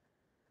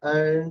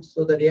 and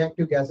so the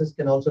reactive gases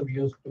can also be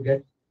used to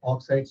get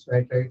oxides,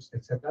 nitrates,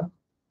 etc.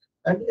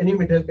 And any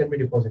material can be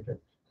deposited.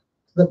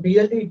 So the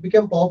PLD, it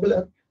became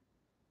popular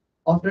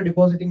after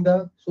depositing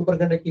the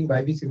superconducting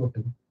YbCO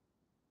film.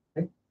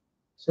 Right?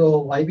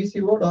 So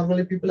YbCO,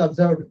 normally people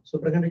observed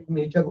superconducting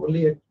nature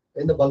only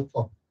in the bulk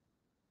form.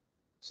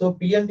 So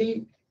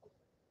PLD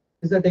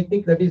is a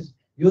technique that is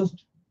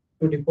used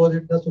to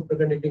deposit the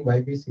superconducting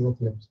YbCO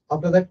films.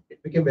 After that,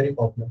 it became very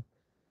popular.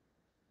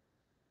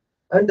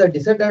 And the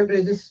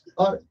disadvantages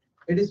are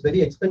it is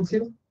very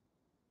expensive,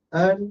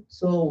 and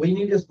so we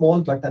need a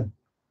small button,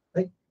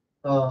 right,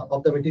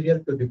 of the material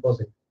to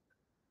deposit.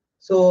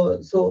 So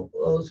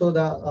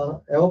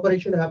the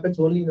evaporation happens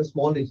only in a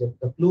small region.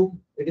 The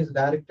plume, it is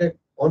directed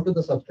onto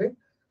the substrate.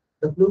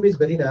 The plume is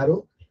very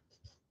narrow,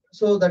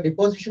 so the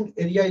deposition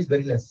area is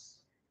very less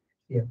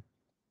here,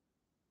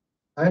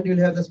 and you'll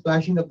have the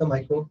splashing of the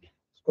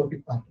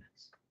microscopic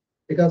particles.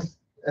 because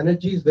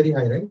energy is very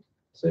high, right?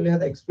 So you'll have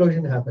the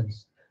explosion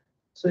happens.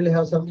 So you'll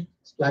have some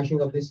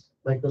splashing of these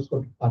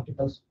microscopic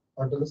particles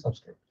onto the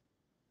substrate.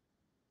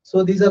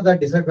 So these are the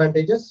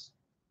disadvantages.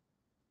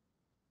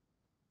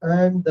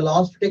 And the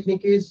last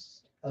technique is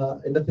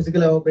in the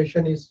physical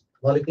evaporation is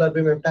molecular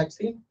beam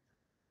epitaxy.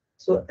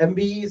 So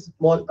MBE is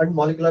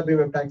molecular beam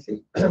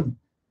epitaxy.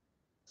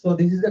 So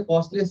this is the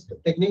costliest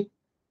technique,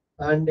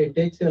 and it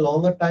takes a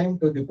longer time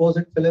to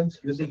deposit films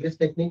using this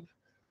technique.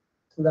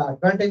 So the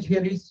advantage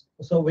here is,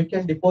 so we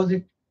can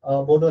deposit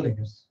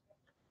monolayers.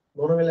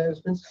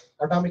 Monolayers means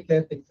atomic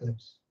layer thick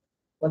films.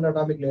 One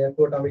atomic layer,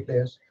 two atomic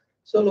layers.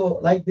 So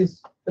like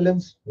these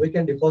films, we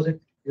can deposit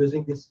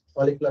using this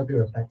molecular beam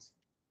epitaxy.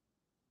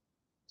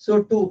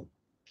 So to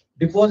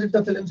deposit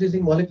the films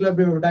using molecular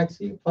beam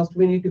epitaxy, first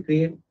we need to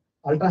create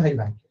ultra high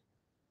vacuum.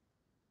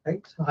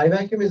 Right? So high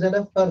vacuum is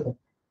enough for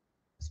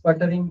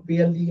sputtering,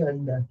 PLD,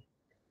 and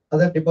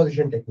other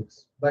deposition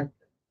techniques. But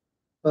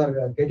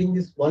for getting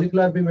this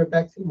molecular beam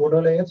epitaxy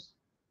monolayers,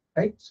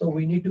 right? So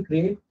we need to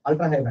create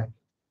ultra high vacuum,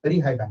 very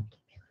high vacuum.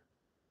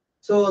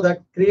 So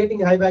that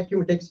creating high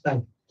vacuum takes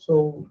time.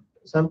 So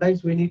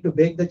sometimes we need to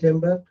bake the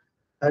chamber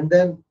and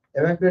then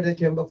evacuate the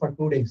chamber for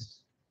 2 days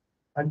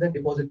and then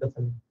deposit the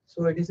film.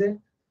 So it is a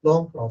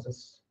long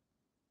process.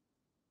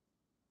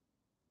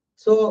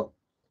 So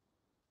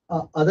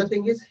other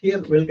thing is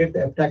here we'll get the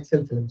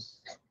epitaxial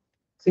films,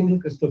 single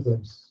crystal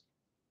films,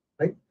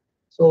 right?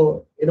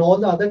 So in all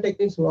the other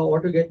techniques,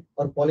 what you get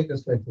are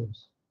polycrystalline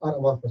films or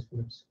amorphous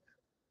films.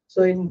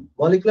 So in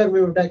molecular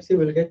beam epitaxy,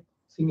 we'll get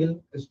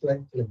single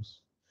crystalline films.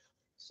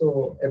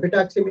 So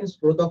epitaxy means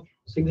growth of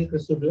single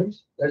crystal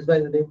films. That's why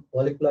the name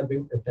molecular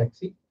beam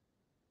epitaxy.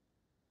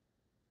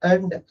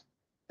 And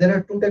there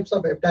are two types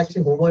of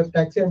epitaxy: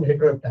 homoepitaxy and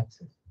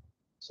heteroepitaxy.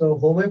 So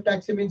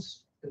homoepitaxy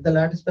means if the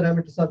lattice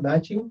parameters are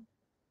matching,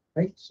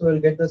 right? So we'll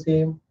get the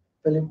same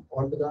film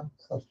onto the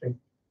substrate.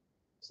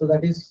 So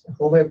that is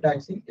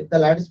homoepitaxy. If the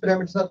lattice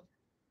parameters are,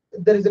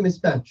 if there is a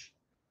mismatch,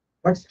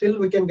 but still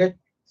we can get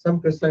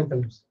some crystalline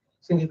films,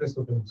 single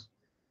crystal films.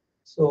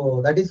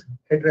 So that is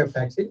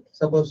heteroepitaxy.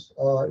 Suppose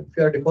if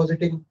you are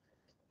depositing, you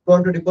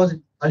want to deposit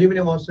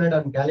aluminum arsenide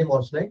and gallium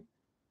arsenide,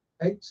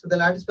 right? So the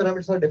lattice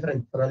parameters are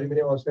different for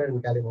aluminum arsenide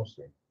and gallium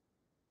arsenide.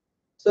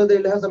 So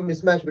they'll have some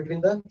mismatch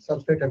between the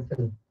substrate and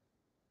film.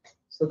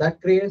 So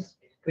that creates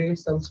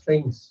some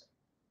strains.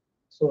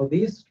 So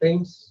these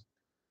strains,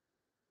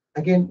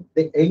 again,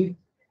 they aid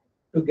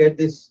to get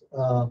this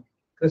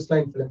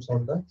crystalline films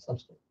on the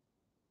substrate.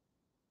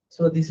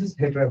 So this is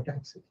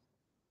heteroepitaxy.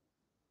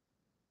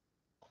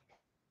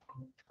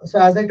 So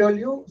as I told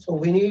you, so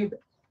we need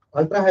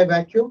ultra high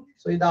vacuum.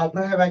 So in the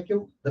ultra high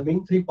vacuum, the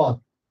mean free path.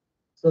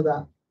 So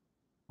the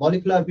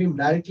molecular beam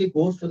directly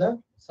goes to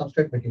the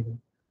substrate material,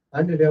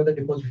 and we have the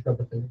deposition of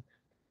the film.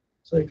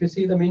 So if you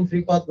see the mean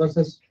free path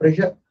versus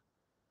pressure,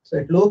 so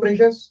at low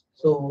pressures,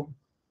 so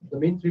the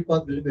mean free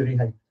path will be very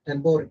high,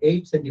 10 power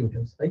 8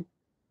 centimeters, right?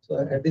 So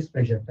at this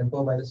pressure, 10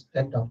 power minus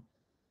 10 ton.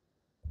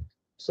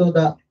 So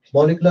the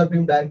molecular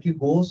beam directly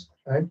goes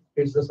and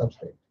hits the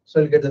substrate. So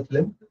you'll get the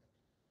film.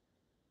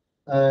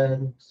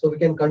 And so we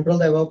can control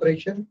the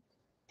evaporation,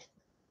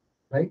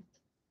 right?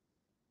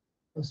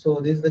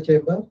 So this is the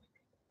chamber.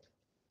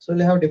 So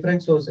we have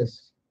different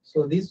sources.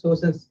 So these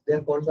sources, they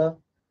are called the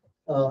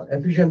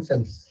efficient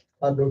cells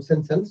or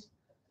Knudsen cells.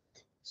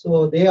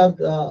 So they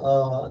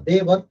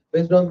work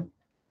based on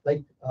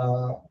like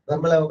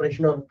thermal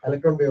evaporation or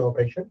electron wave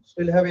evaporation. So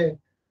we'll have a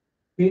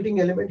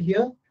heating element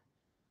here,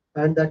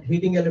 and that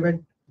heating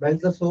element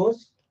melts the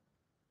source,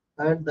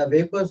 and the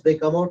vapors they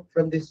come out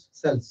from these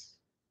cells.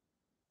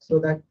 So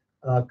that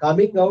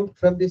coming out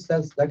from these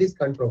cells, that is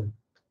controlled,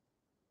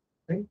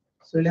 right?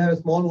 So we'll have a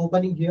small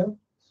opening here.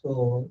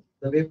 So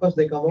the vapors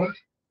they come out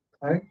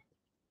and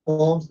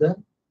forms the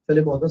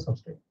film on the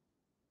substrate.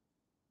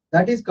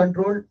 That is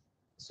controlled.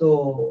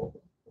 So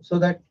so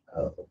that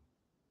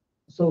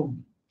so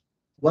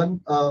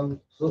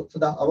so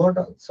the amount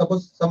of,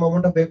 suppose some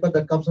amount of vapor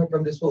that comes out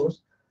from the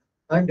source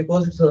and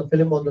deposits the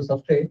film on the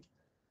substrate,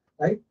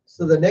 right?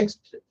 So the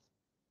next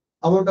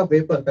amount of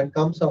vapor that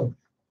comes out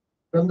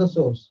from the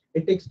source,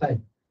 it takes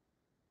time.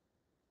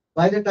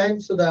 By the time,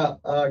 so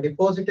the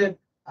deposited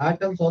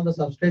atoms on the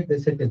substrate, they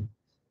settle,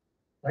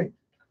 right?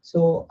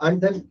 So and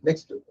then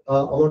next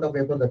amount of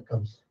vapor that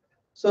comes.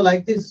 So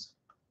like this,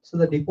 so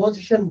the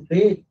deposition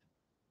rate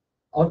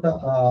or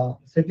the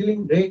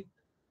settling rate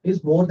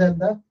is more than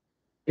the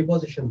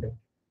deposition rate.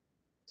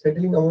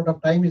 Settling amount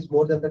of time is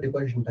more than the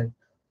deposition time.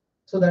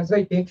 So that's why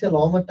it takes a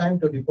longer time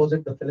to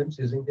deposit the films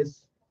using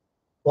this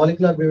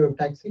molecular beam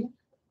epitaxy,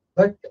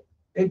 but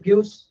it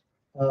gives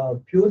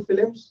pure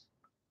films,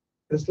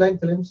 crystalline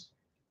films,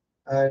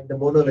 and the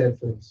monolayer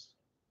films.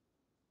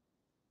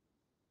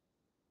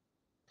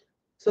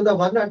 So the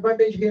one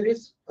advantage here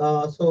is,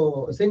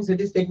 so since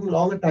it is taking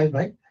longer time,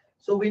 right?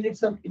 So we need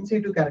some in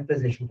situ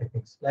characterization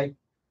techniques like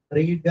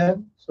read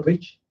gun, so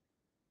which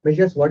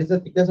measures what is the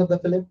thickness of the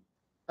film,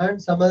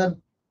 and some other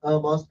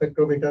mass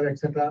spectrometer,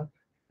 etc.,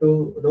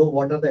 to know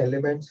what are the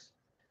elements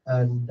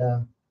and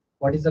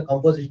what is the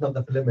composition of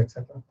the film,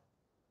 etc.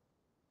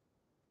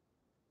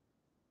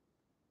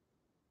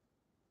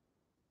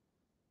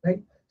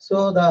 right?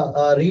 So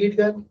the reed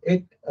gun,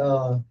 it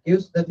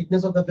gives the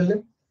thickness of the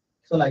film.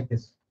 So like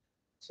this.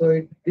 So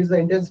it is the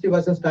intensity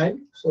versus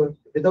time. So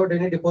without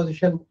any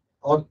deposition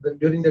or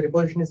during the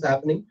deposition is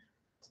happening,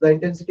 so the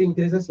intensity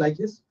increases like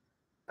this.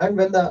 And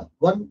when the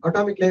one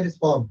atomic layer is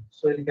formed,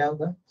 so it will have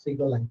the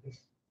signal like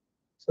this.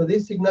 So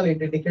this signal,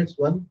 it indicates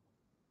one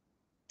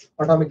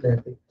atomic layer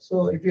thing.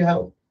 So if you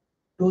have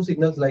two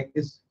signals like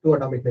this, two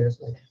atomic layers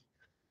like this.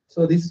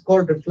 So this is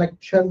called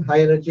reflection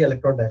high energy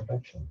electron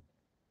diffraction.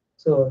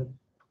 So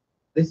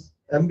this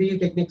MBE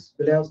techniques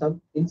will have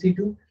some in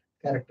situ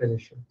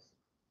characterizations.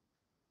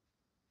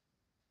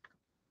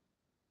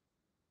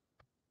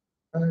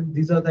 And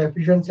these are the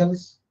efficient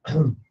cells,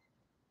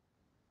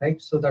 right?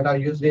 So that are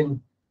used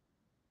in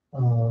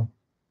uh,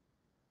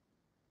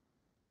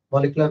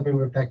 molecular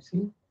beam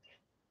taxi.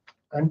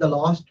 And the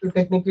last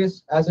technique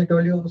is, as I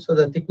told you, so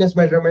the thickness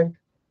measurement.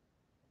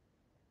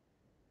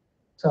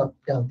 So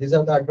yeah, these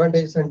are the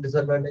advantages and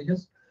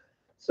disadvantages.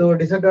 So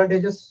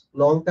disadvantages: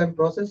 long-term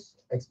process,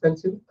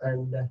 expensive,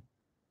 and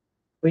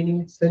we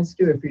need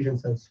sensitive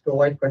efficient cells to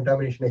avoid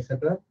contamination,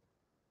 etc.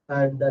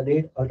 And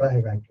need ultra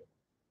high vacuum.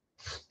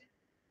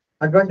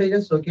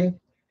 Advantages: okay,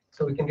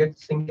 so we can get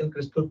single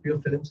crystal pure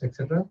films,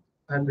 etc.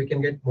 And we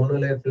can get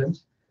monolayer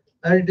films,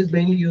 and it is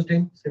mainly used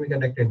in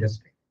semiconductor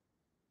industry.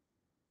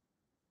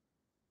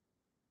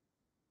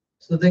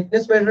 So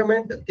thickness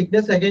measurement,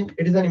 thickness again,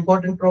 it is an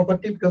important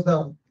property because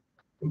the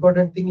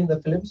important thing in the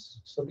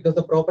films. So because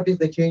the properties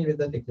they change with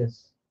the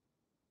thickness.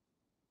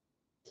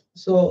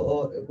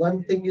 So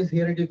one thing is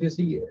here, if you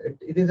see,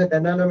 it is a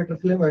 10 nanometer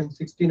film and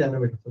 16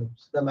 nanometer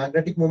films. The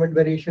magnetic moment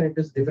variation, it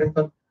is different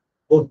for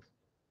both,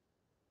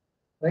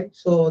 right?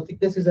 So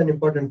thickness is an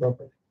important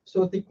property.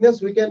 So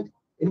thickness, we can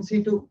in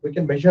situ, we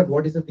can measure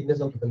what is the thickness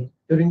of the film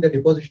during the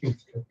deposition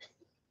itself.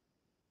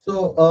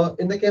 So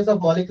in the case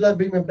of molecular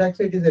beam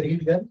epitaxy, it is a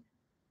reed gun.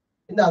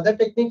 In the other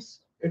techniques,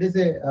 it is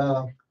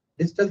a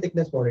digital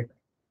thickness monitor.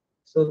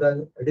 So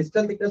the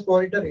digital thickness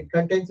monitor, it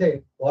contains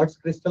a quartz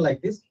crystal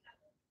like this.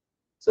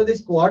 So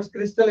this quartz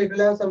crystal, it will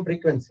have some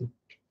frequency.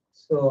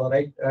 So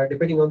right,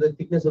 depending on the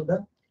thickness of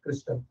the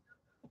crystal.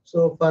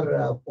 So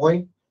for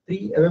 0.3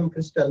 mm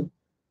crystal,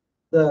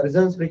 the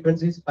resonance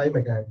frequency is 5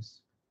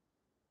 megahertz.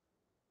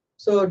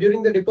 So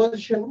during the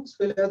depositions,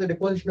 we'll have the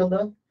deposition of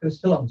the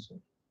crystal also.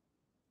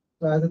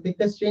 So as the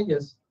thickness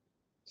changes,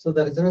 so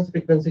the resonance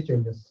frequency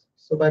changes.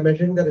 So by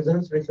measuring the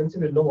resonance frequency,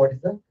 we'll know what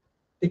is the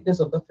thickness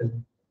of the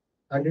film.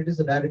 And it is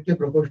directly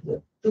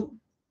proportional to,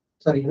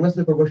 sorry,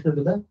 inversely proportional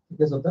to the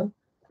thickness of the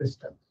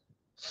crystal,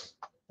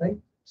 right?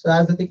 So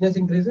as the thickness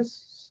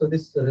increases, so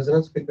this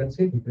resonance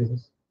frequency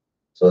decreases.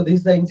 So this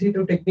is the in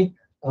situ technique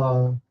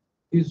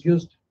is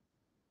used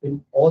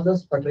in all the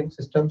sputtering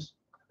systems,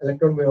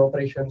 electron wave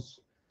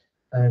operations,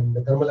 and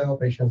thermal wave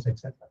operations,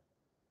 etc.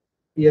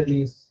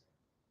 PLEs.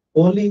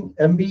 Only in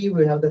MBE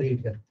we have the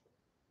read here.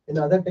 In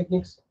other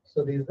techniques,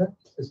 so this is the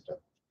system.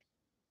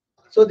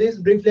 So this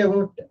is briefly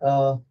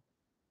about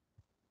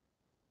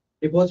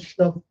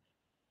deposition of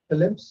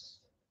films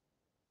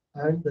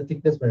and the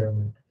thickness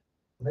measurement,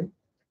 right?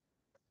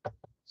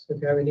 So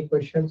if you have any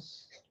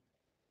questions.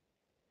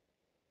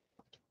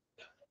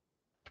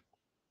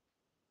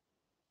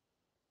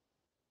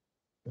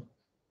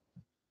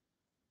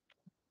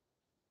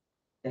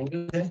 Thank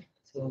you, sir.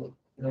 So,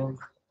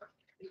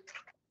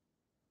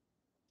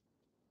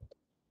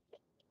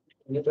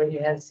 anybody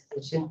has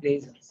question,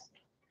 please ask.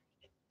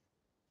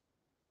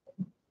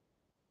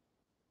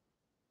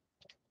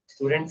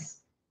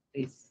 Students,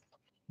 please.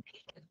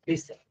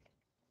 Please, sir.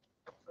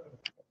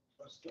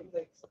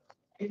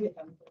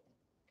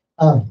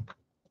 Ah,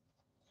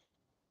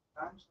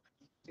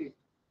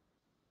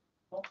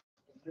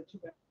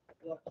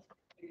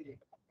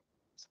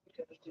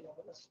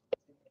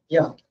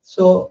 yeah.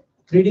 So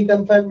 3D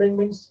confinement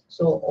means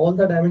so all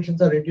the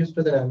dimensions are reduced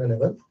to the nano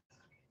level.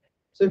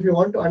 So if you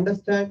want to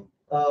understand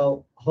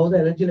how the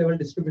energy level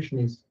distribution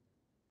is,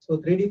 so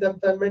 3D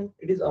confinement,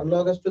 it is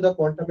analogous to the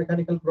quantum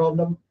mechanical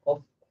problem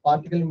of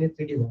particle in a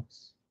 3D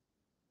box,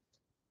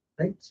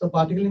 right? So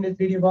particle in a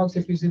 3D box,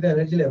 if you see the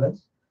energy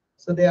levels,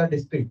 so they are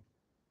discrete,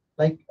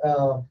 like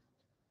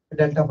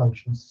delta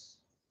functions.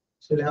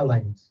 So you have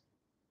lines.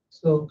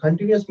 So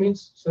continuous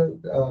means so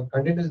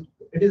continuous.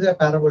 It is a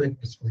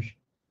parabolic distribution.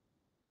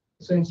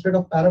 So instead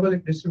of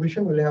parabolic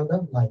distribution, we'll have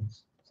the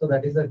lines. So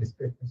that is the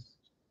discreteness.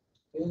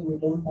 We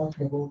don't talk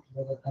about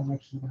the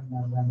convection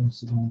and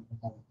balance.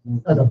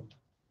 No.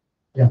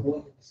 Yeah,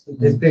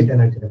 discrete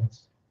energy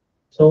levels.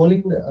 So only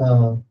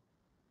in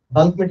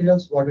bulk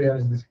materials, what we have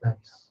is this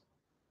max.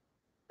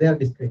 They are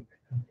discrete.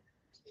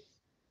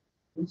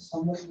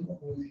 Somebody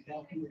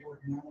talking about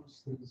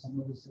nanoscale,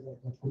 somebody said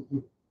that could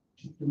be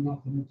shifting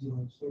of energy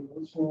also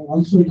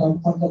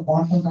for the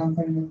quantum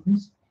confinement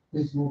means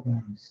there's no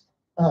balance.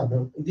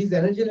 No, these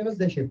energy levels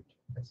they shift.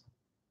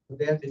 So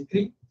they are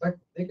discrete, but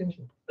they can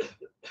shift.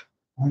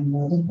 And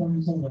other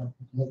points are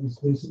that is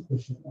basic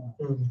question.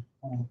 While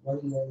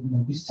in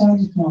the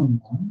discharge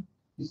phenomenon,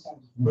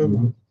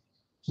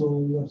 so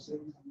you are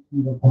saying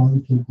something the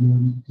positive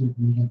negative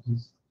that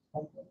is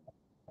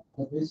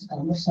the basic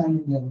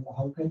understanding level,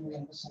 how can we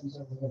understand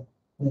that the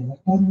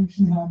electron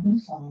emission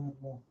happens or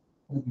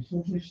the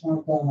dissociation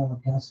of the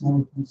gas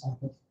molecules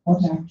happens?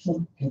 What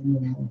actual can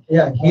you?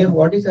 Yeah, here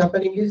what is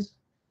happening is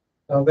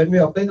when we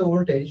apply the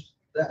voltage,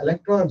 the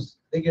electrons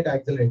they get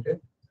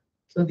accelerated.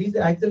 So these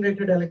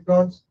accelerated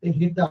electrons they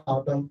hit the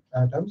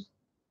atoms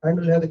and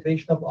will have the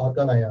creation of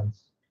argon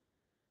ions.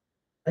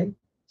 Right?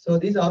 So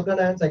these argon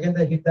ions again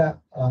they hit the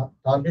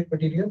target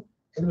material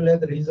and will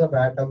have the release of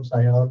atoms,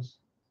 ions,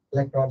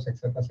 electrons,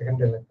 etc.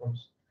 Secondary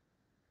electrons.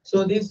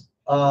 So these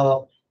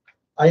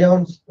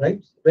ions,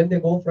 right, when they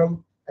go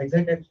from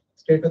excited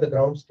state to the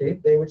ground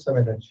state, they emit some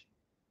energy.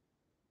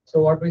 So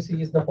what we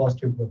see is the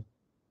positive flow.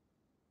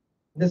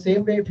 In the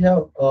same way, if you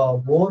have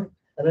more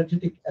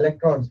energetic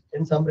electrons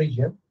in some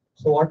region,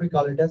 so what we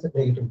call it as a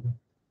negative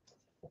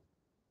flow.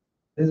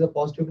 This is a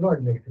positive flow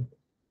and negative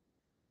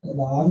flow. The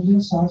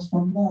origin starts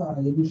from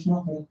the emission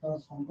of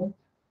electrons from the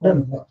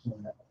No,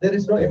 there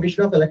is no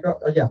emission of electron.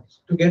 Yeah,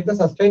 to get the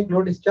sustained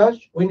flow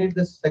discharge, we need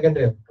the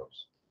secondary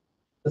electrons.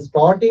 The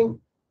starting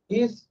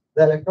is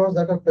the electrons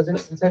that are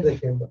present inside the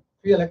chamber.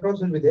 Few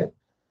electrons will be there.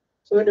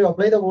 So when you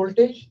apply the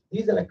voltage,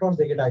 these electrons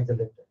they get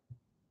accelerated.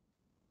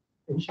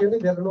 Initially,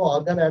 there are no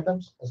argon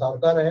atoms, as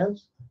argon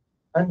ions,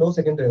 and no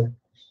secondary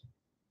electrons.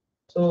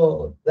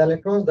 So the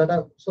electrons that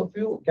are so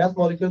few gas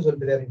molecules will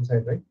be there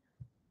inside, right?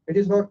 It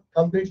is not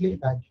completely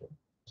actual.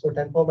 So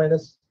 10 power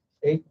minus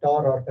 8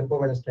 torr or 10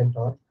 power minus 10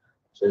 torr.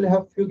 So you'll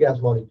have few gas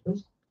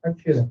molecules and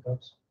few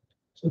electrons.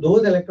 So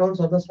those electrons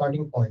are the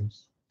starting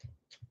points.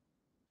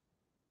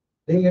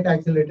 They get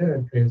accelerated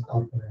and create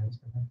argon ions.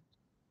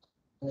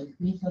 it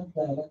means that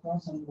the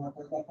electrons and what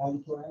are the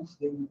positive ions,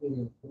 they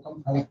will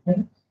become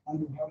collected and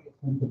we have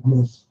different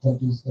glows. That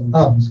is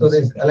the So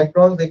these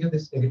electrons they give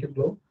this negative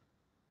glow,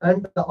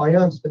 and the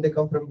ions when they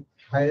come from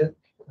higher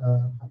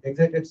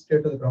excited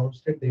state to the ground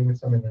state, they emit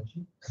some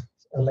energy,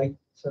 like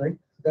so, right?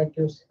 That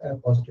gives a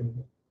positive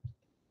glow.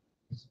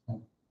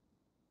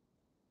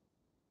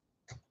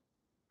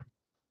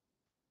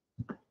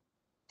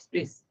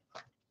 Please.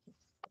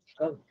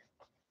 Come.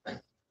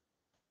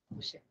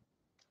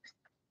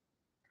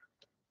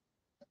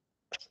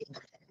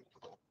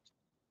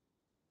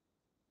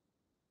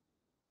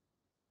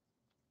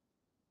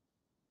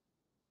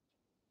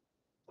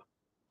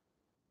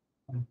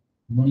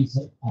 Morning,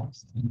 sir.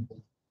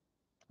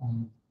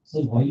 So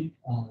while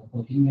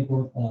talking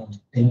about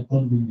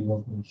electron beam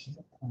evaporation,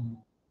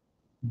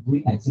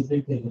 we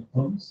accelerate the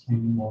electrons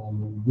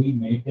and we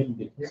made them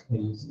different by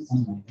using some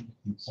magnetic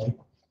fields, right?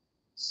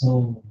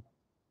 So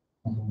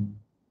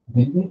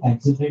when we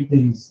accelerate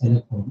these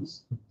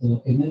electrons,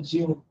 the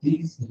energy of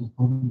these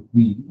electron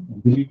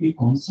will it be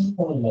constant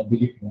or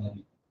will it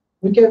vary?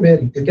 We can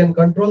vary. We can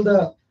control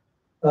the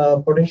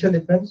potential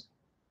difference,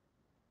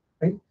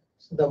 right?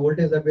 So the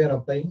voltage that we are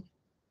applying,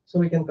 so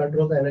we can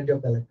control the energy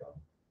of the electron,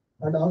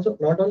 and also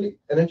not only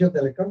energy of the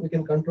electron, we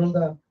can control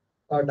the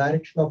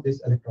direction of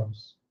these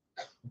electrons.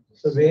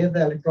 So where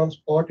the electron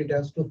spot, it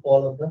has to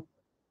follow the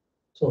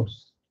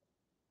source.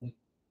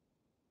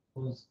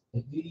 Because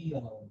every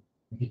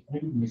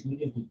different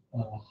material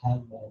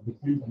have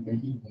different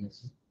melting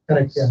points.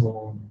 Correct. Yeah.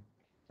 So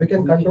We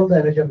can control the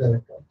energy of the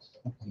electrons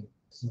okay.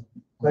 So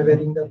by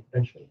varying the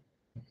potential.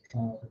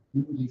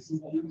 in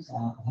recent times,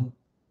 I have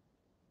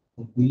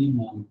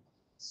been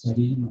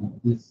studying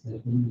this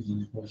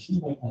electron question,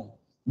 but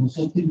most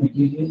of the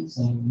materials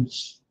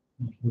which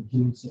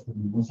produce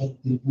most of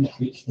the things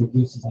which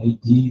produced by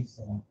these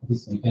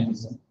this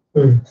mechanism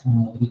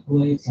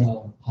requires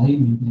high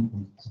melting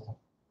point. So,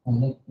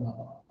 like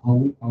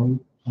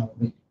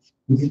like,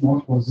 is it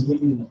not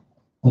possible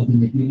for the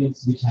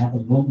materials which have a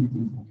low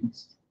melting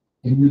points?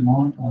 Can we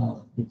not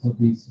prefer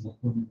these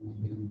electron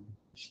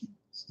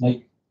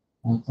like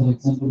for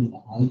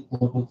example, I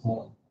thought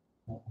of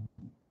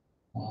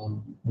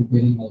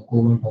preparing a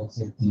cobalt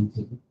oxide thing.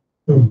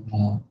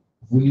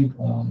 We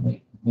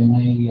like when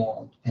I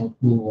talked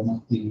to one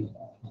of the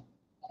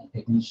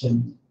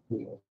technician who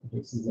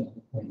operates the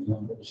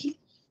evaporation,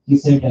 he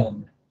said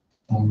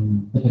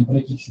the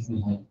temperature should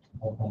be high.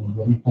 But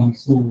when it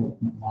comes to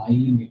my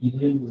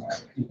material,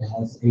 it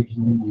has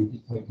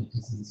 895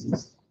 degrees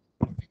Celsius.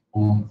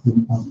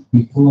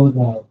 Before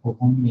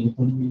performing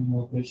electron beam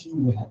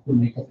operation, we have to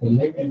make a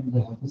pellet and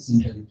we have to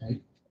sinter it,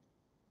 right?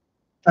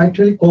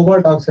 Actually,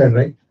 cobalt oxide,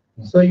 right?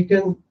 So you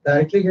can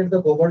directly get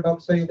the cobalt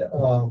oxide.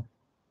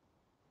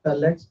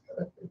 Let's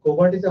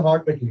cobalt is a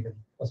hard material,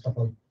 first of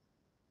all,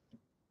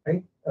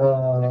 right?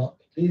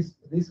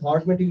 These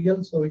hard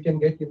materials, so we can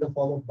get in the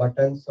form of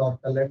buttons or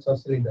pellets or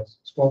cylinders,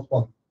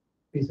 small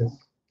pieces.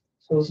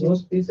 So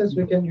those pieces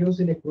we can use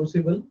in a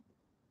crucible,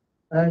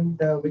 and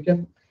we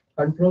can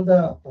control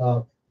the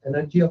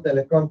energy of the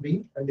electron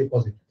beam and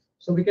deposit.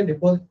 So we can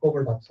deposit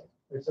cobalt oxide.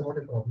 It's not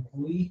a problem.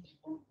 We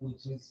don't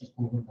purchase the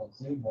cobalt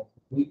oxide, but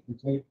we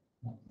prepare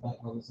by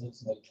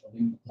ourselves by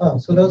showing.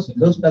 So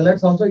those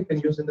pellets also you can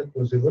use in the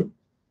crucible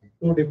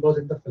to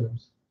deposit the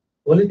films.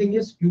 Only thing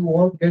is you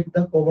won't get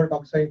the cobalt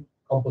oxide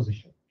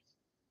composition,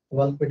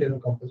 bulk material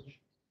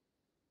composition.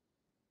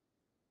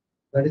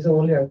 That is the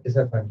only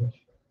disadvantage.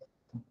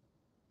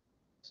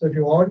 So if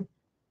you want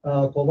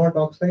cobalt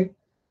oxide,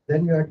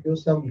 then you have to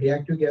use some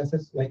reactive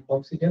gases like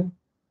oxygen.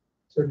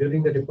 So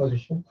during the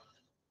deposition,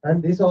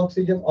 and this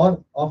oxygen,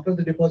 or after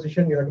the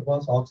deposition, you have to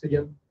pass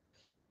oxygen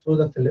through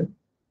the film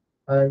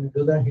and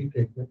do the heat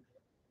treatment.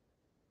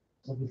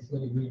 So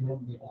basically, we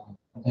don't get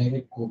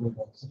direct cobalt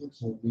oxide,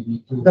 so we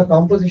need to. The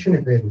composition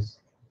it varies.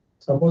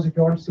 Suppose if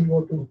you want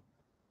CO2,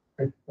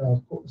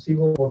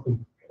 CO2,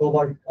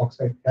 cobalt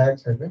oxide,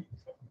 dioxide, right?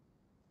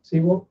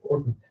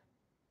 CO2,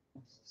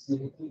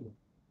 CO3,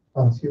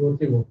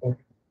 O4.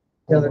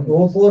 Yeah, that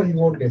O4 you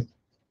won't get.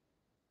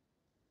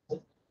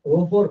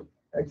 O4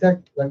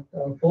 exact like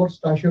force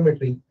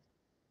stoichiometry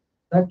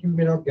that you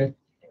may not get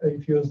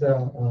if you use the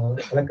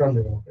electron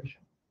beam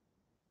operation.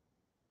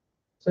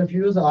 So if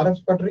you use RF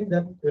sputtering,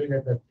 then you will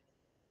get that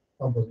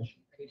composition.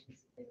 In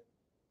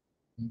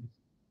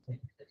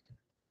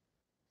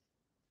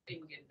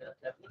the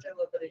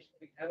thermal operation,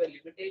 we have a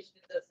limitation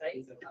in the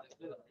size of the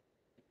film.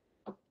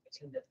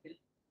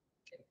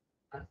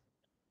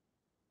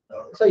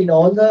 So in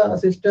all the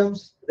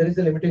systems, there is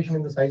a limitation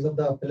in the size of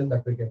the film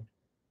that we get.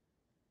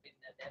 In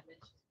the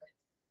dimension.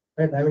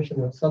 Right, dimension,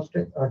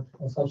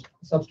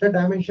 substrate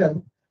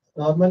dimension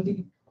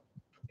normally.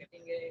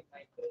 Getting a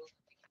micro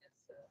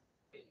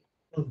thickness.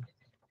 Hmm.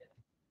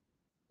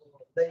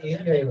 The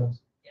area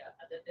was. Yeah,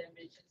 other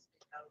dimensions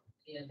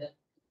we have the other.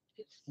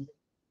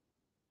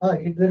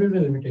 There will be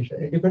a limitation.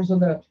 It depends on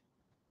the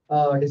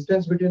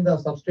distance between the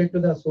substrate to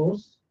the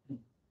source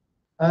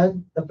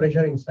and the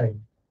pressure inside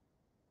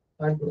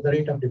and the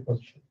rate of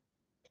deposition.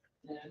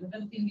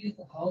 Another thing is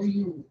how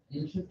you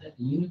ensure that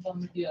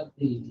uniformity of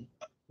the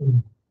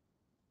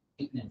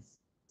thickness.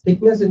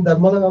 Thickness in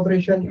thermal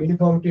evaporation,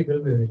 uniformity will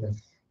be very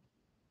less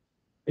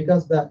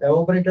because the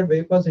evaporated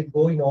vapors it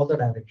go in all the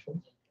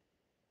directions.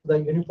 The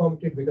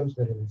uniformity becomes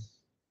very less.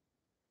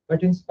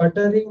 But in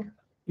sputtering,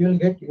 you will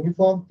get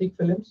uniform thick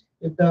films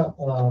if the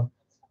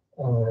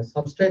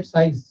substrate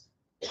size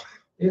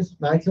is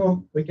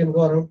maximum. We can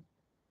go around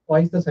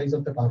twice the size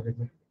of the target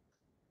material.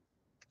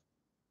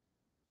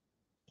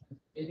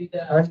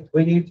 And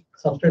we need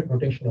substrate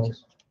rotation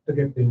also to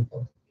get the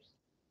uniform.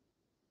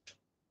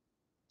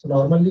 So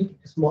normally,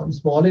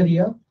 small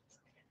area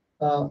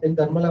in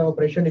thermal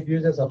evaporation, if you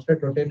use a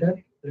substrate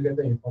rotator, you get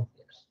the uniform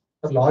flux.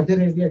 For larger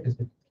area, it is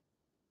different.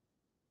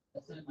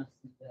 That's why the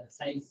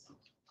size,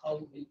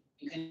 how you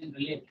can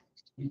relate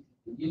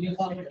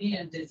uniformity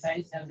and the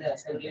size have the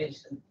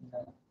relation.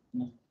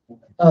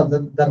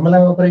 The thermal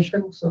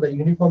evaporation, so the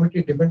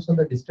uniformity depends on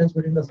the distance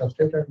between the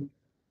substrate and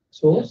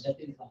source.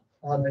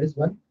 That is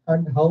one,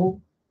 and how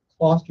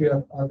fast you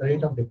are, the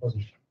rate of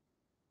deposition.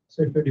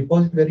 So if you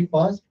deposit very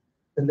fast,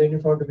 then the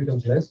uniformity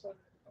becomes less,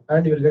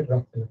 and you will get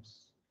rough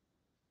films.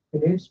 You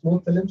need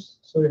smooth films,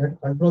 so you have to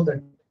control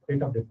that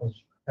rate of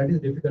deposition. That is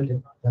difficult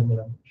in thermal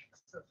evaporation.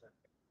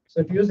 So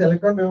if you use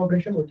electron beam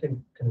operation, we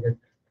can get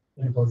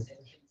uniformity.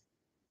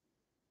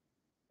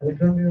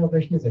 Electron beam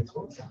operation is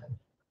expensive.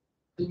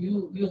 So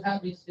you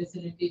have this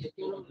facility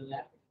in your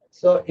lab.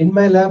 So in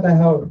my lab, I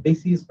have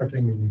DC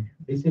sputtering unit,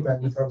 DC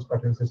magnetron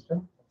sputtering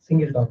system,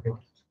 single target.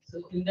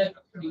 So in that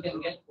you can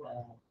get.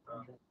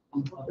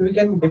 We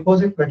can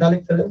deposit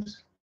metallic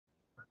films.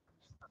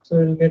 So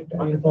you'll get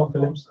uniform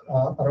films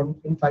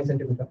around in 5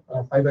 centimeter,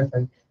 5 by 5.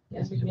 Can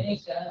we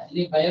make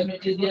the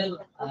biomaterial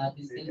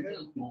this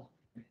thing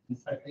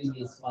sputtering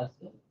is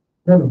possible?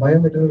 No,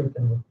 biomaterial we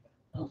can do.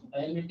 No,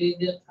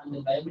 biomaterial and the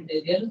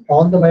biomaterial.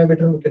 On the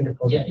biomaterial we can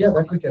deposit. Yeah,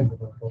 That we can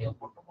do. Yeah.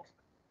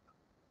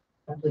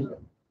 That we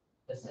can.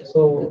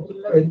 So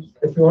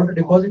if you want to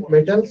deposit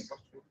metals,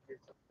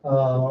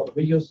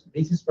 we use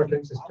DC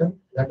sputtering system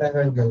that I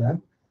have in the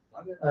lab,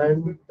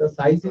 and the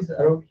size is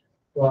around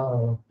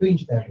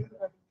 2-inch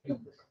diameter.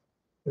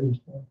 2-inch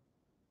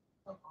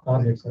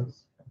target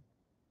size.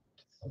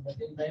 But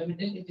in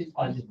biomaterial it is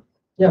possible.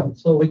 Yeah,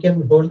 so we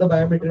can hold the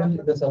biomaterial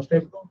in the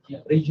substrate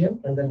region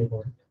and then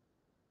deposit.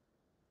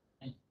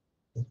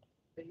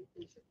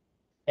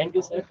 Thank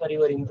you, sir, for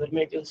your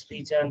informative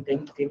speech on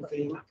thin film.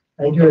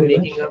 Thank you very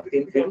much. Making of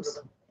thin films.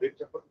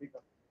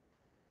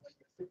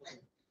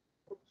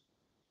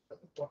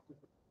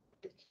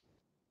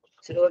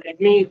 So let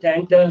me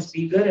thank the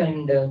speaker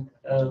and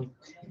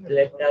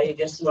I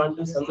just want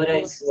to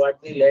summarize what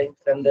we learned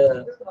from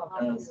the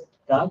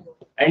talk.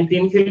 And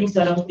thin films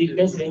are of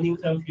thickness ranging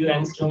from few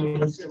angstrom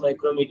units to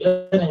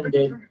micrometer, and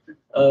their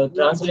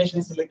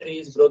translation symmetry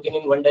is broken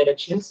in one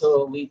direction.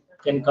 So we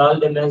can call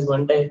them as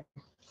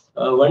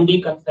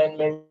 1D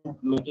confinement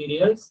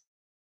materials.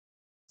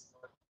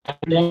 And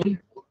then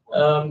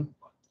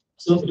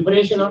so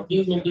preparation of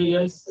these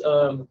materials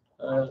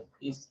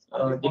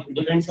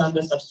depends on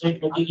the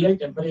substrate material,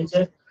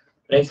 temperature,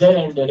 pressure,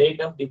 and the rate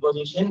of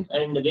deposition.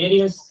 And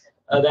various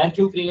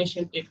vacuum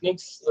creation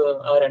techniques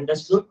are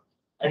understood.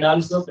 And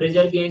also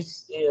pressure gauge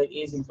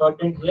is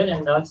important here.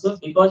 And also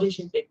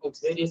deposition techniques,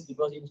 various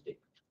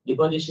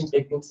deposition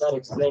techniques are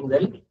explained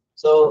well.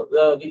 So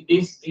with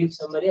this brief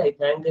summary, I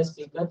thank the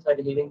speaker for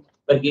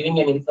giving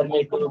an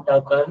informative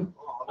talk on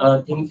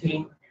thin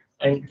film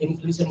and thin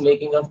films and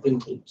making of thin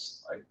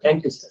films.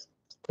 Thank you, sir.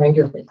 Thank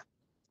you.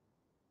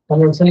 And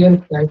once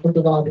again, thankful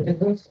to the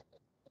auditors.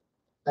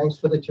 Thanks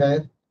to the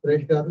chair,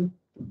 Suresh Garu,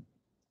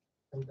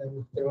 and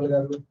then Deval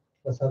Garu,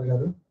 Prasad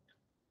Garu.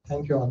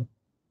 Thank you all.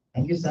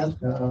 Thank you, sir,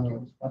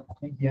 for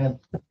coming here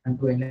and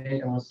to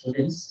enlighten our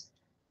students.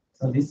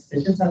 So these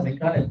sessions are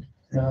recorded.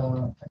 I don't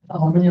know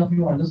how many of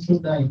you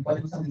understood the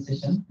importance of this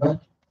session,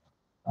 but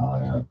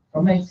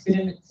from my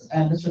experience, I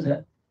understood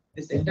that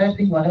this entire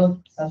thing, whatever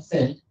sir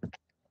said,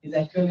 is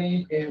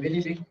actually a very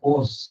big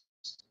course.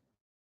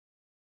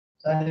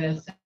 So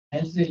as I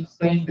nicely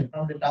explained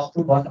from the top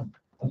to bottom.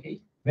 Okay,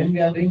 when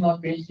we are doing our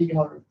PhD, we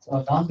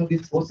have gone through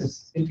these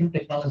courses in film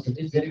technology. It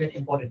is very, very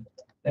important.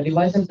 The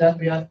devices that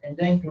we are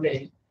enjoying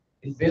today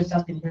is based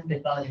on thin film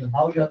technology,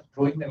 how you are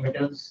growing the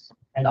metals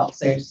and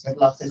oxides,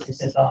 metal oxides,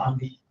 etc. on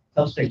the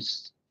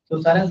substrates. So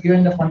sir has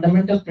given the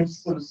fundamental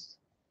principles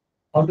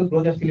how to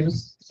grow the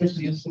films,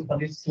 especially useful for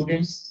the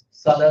students,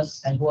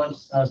 scholars, and who are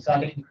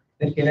starting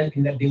their career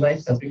in the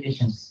device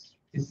applications.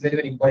 This is very,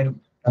 very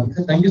important.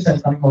 So thank you, sir,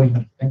 for coming over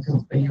here. Thank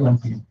you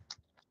once again.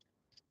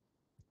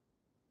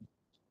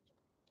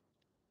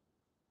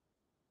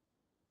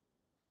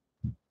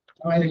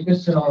 Now I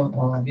request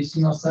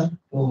Vishnu sir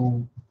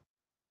to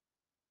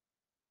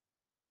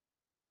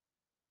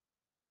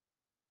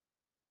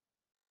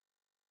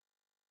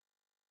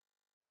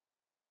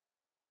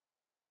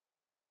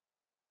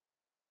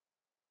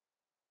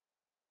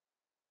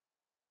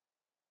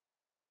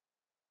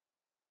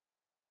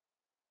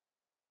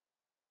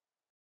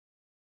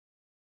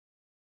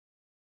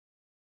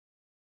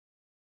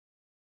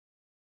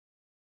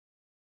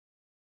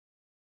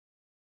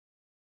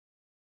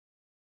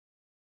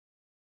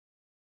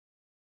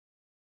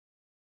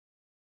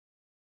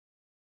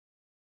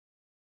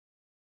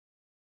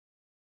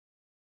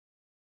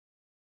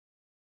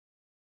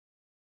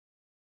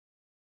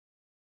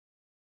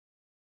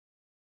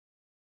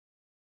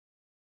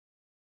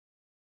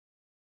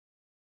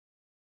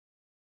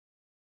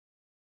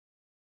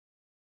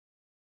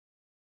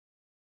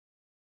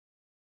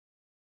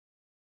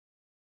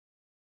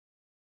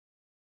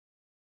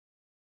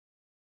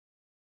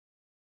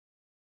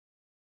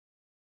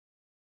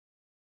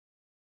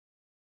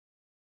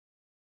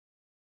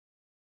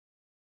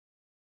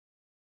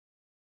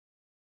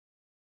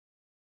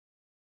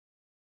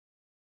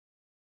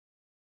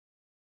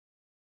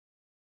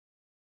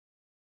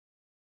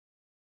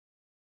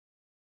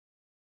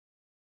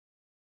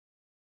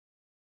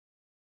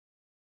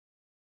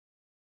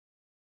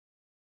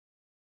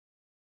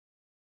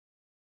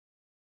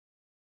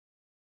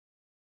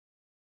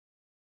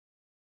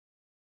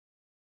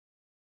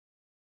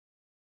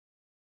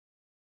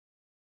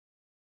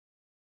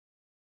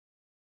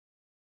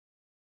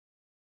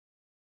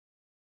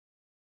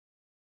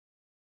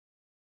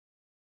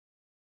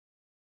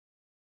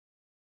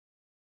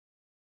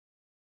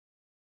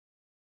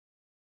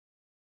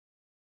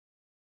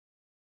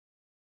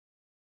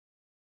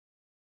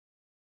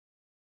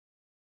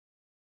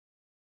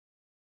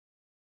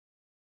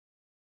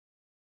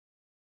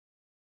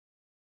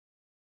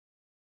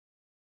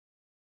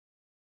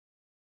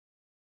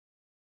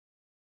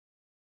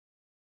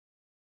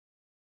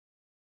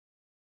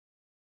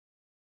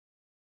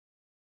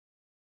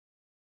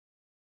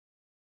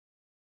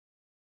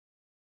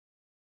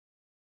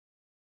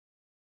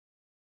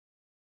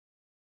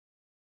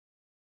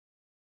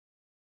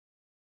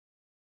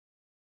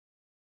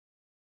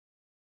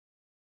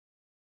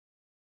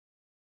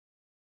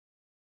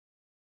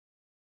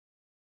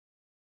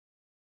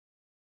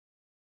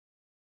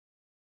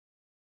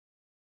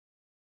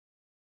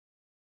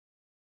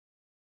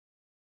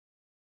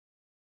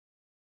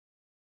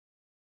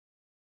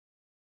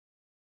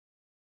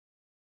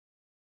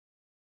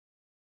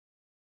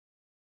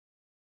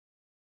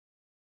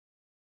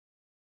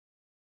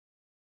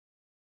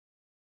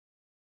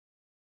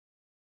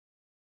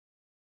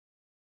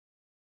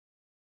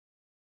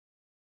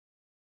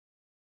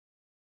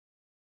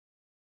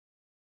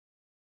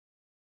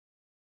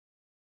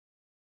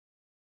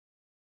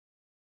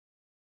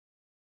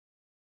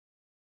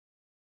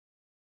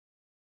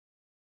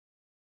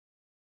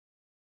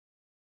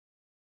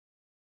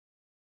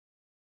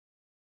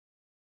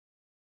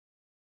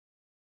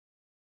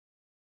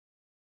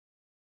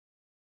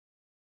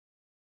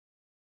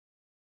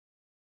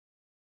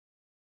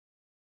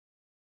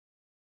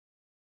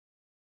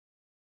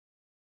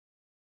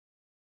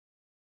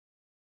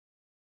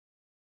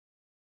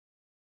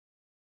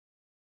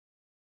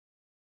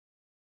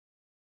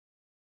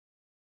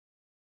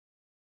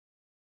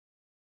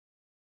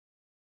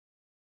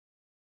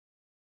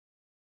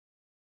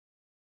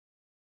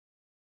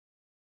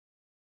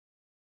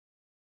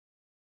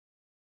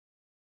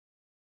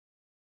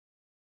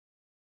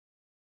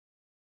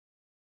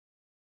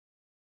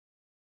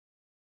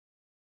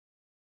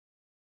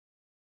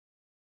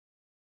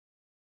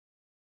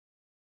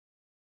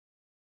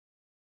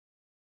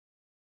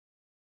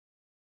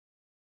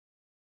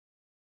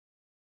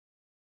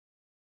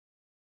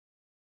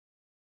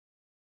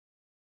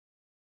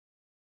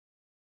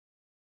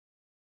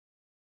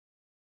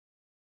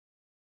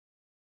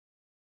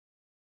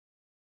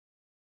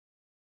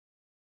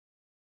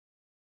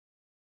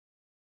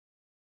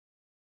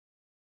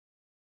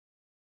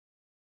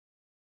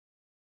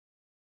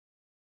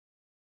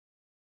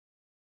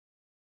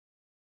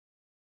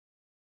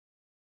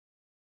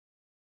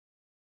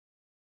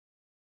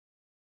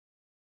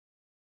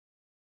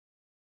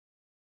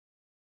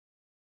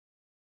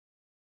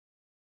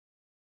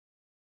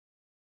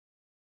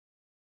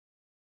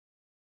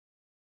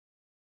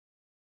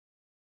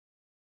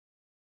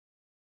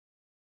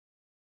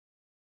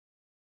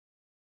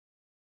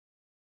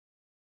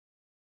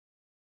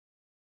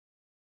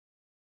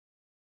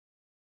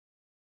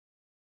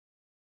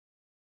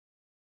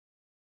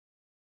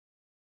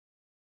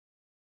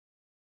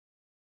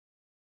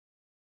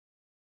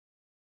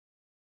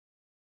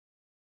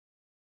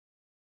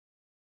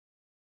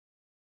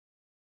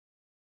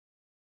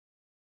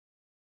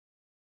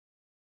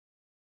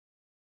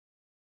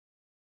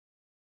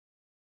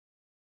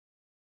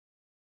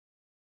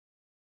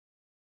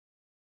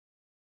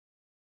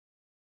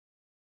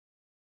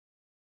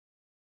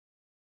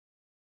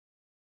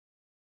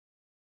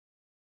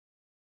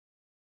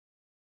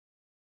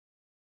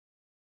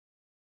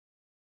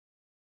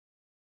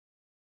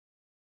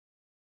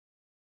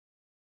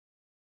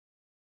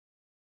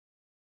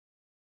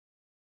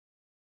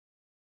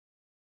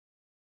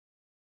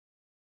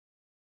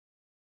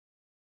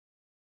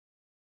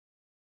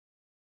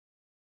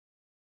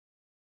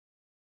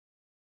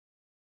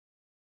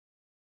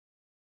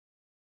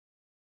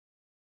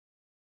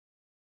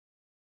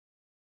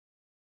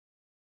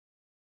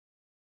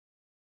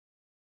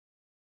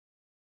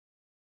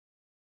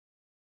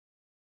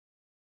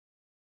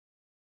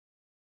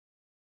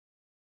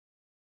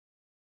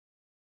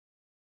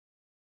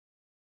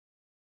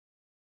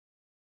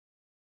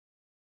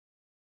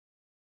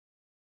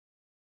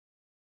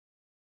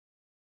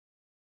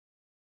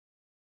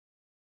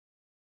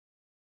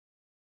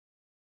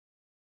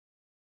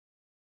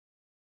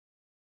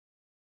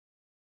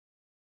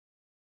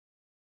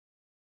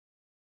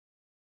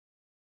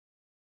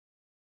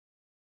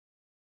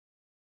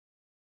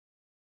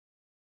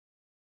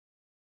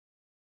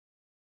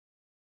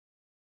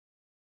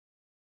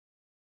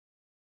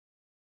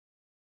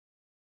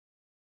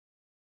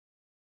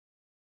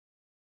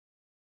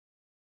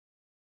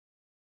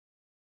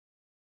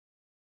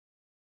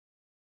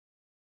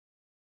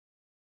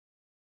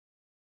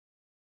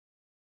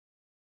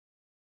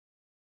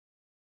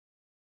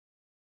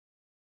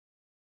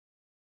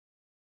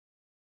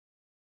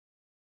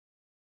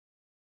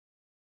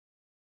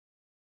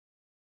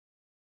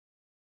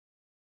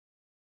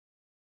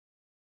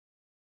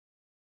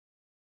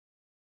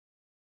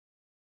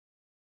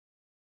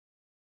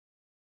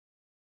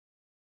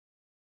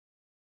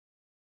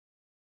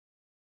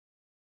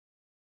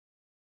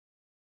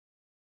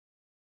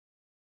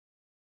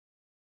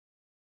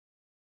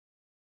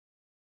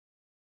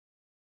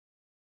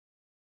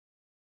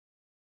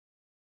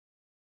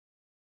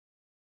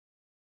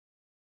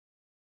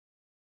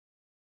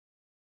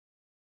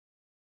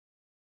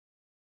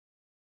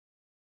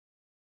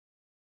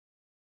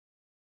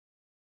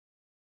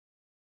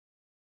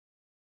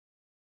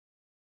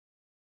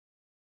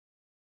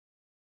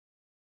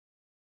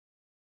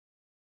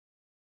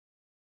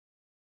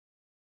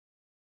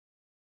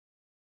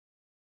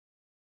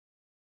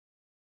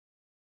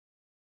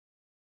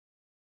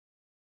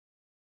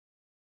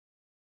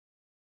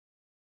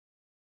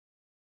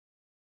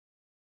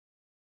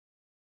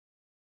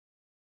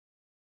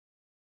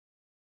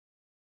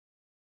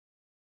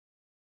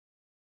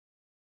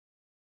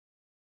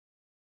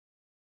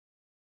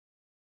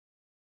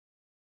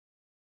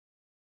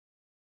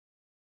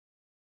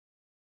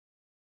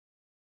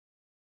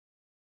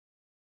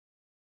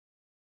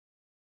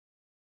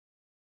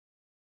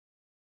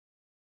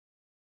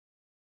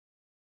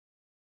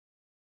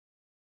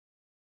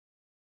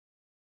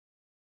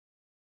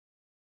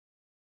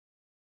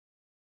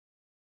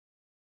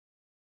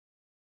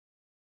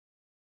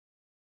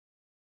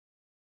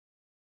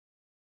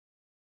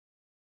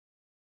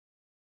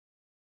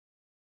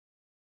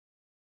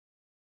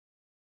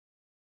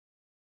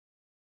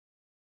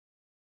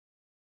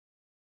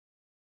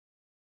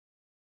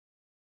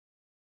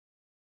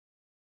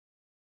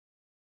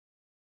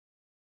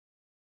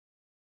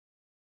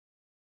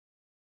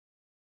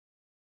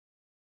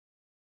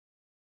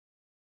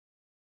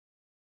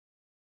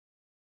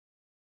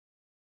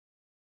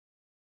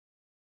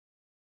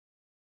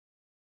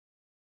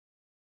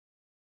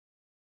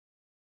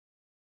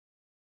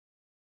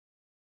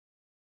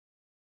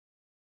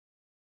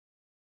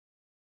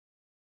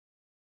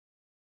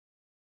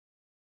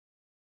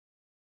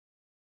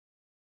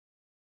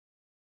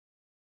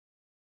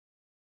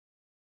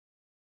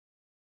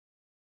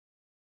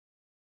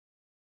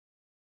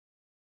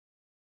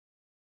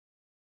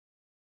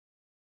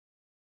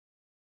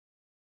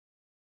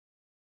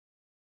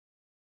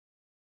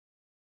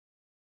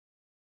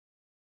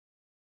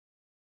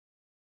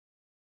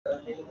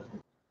Welcome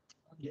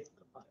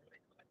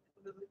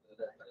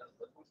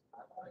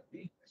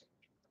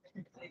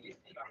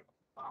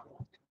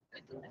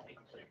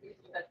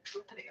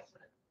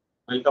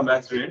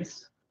back,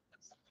 students.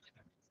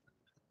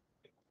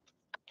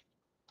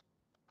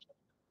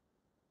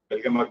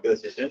 Welcome back to the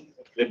session.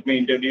 Let me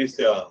introduce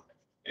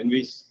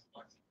NV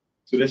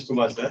Suresh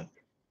Kumar sir.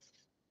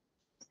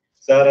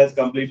 Sir has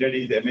completed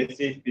his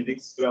MSc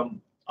Physics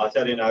from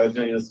Acharya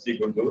Nagarjuna University,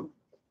 Guntur,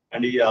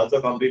 and he also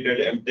completed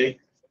MTech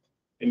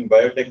in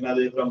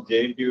Biotechnology from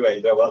JNTU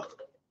Hyderabad,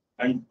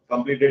 and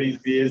completed his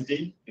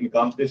PhD in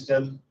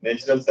Computational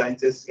Natural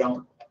Sciences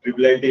from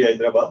IIIT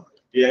Hyderabad.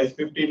 He has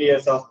 15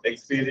 years of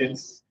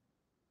experience.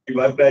 He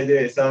worked as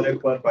a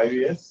SRF for 5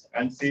 years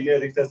and senior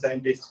research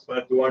scientist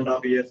for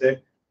 2.5 years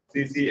at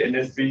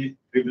CCNSP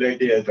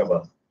IIIT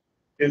Hyderabad.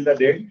 Till the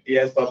date, he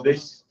has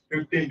published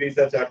 15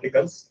 research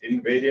articles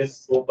in various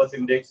Scopus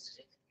Index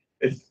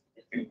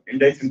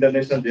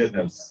international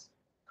journals.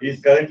 He is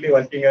currently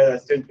working as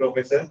assistant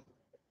professor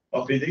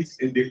of physics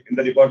in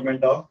the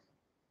Department of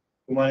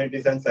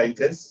Humanities and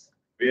Sciences,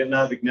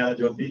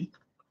 VNRVJIET,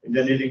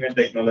 Engineering and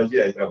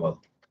Technology, Hyderabad.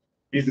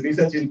 His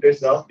research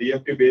interests are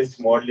DFT-based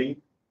modeling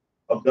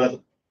of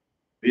the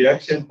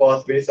reaction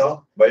pathways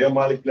of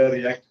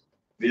biomolecular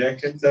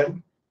reactions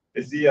and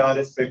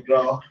SERS spectra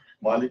of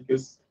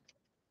molecules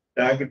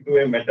tagged to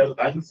a metal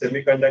and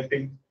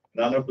semiconducting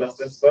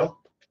nanoclusters for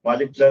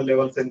molecular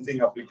level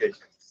sensing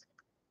applications.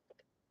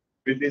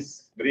 With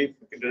this brief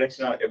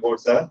introduction about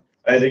sir,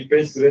 I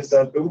request Suresh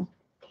sir to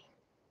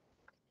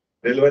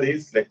deliver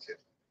his lecture.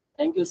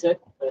 Thank you, sir,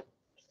 for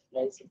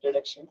nice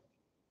introduction.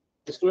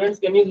 Students,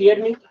 can you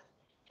hear me?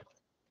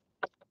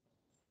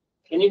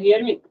 Can you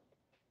hear me?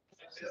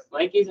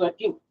 Mic is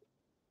working.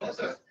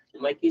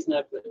 Mic is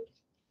not working.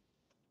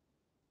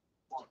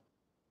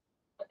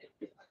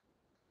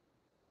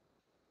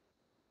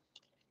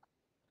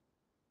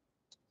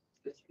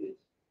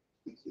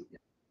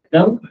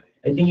 Now,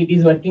 I think it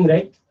is working,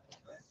 right?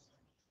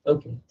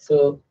 Okay,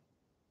 so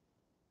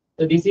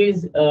this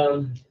is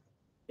a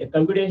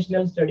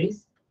computational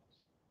studies.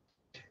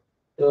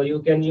 So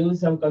you can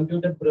use some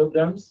computer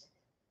programs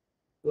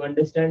to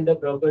understand the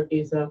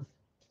properties of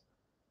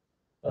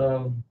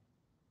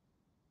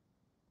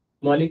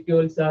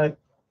molecules or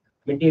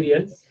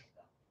materials.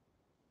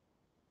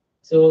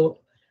 So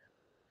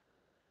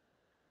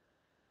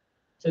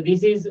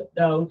this is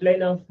the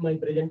outline of my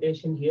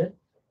presentation here.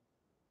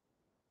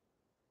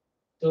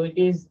 So it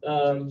is,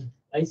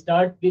 I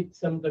start with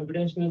some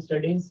computational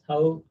studies,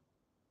 how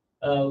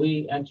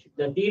we actually,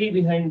 the theory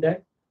behind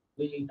that,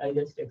 I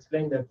just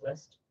explained that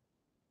first.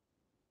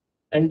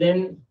 And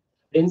then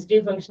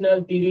density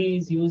functional theory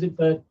is used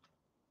for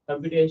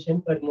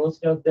computation for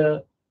most of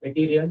the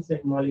materials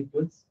and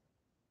molecules.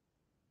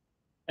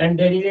 And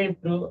there is a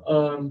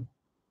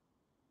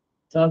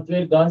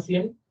software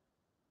Gaussian.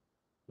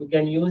 We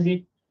can use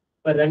it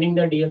for running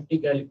the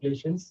DFT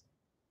calculations.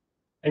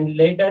 And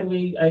later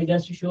I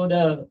just show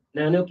the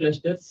nano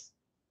clusters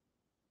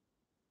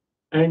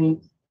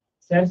and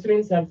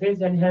surface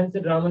enhanced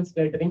Raman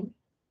scattering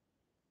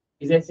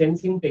is a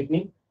sensing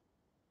technique.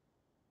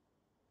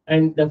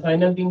 And the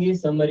final thing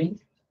is summary.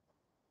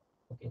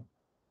 Okay.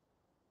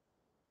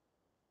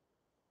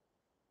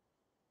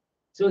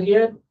 So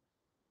here,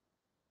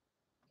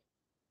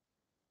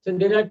 so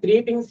there are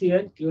three things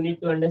here. You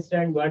need to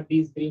understand what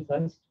these three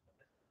first.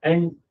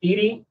 And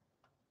theory,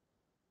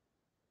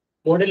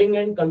 modeling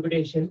and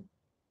computation.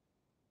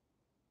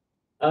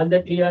 All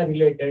the three are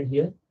related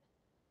here.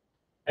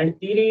 And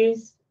theory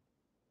is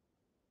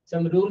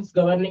some rules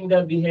governing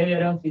the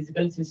behavior of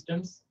physical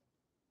systems,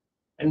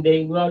 and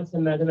they involve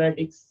some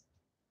mathematics.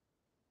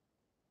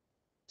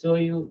 So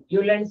you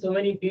learn so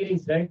many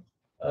theories, right?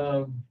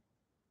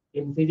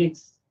 In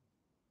physics.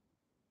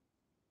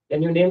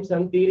 Can you name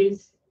some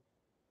theories?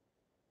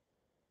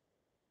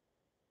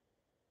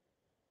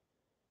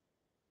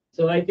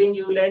 So I think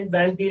you learned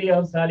band theory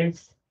of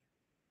solids,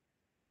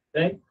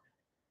 right?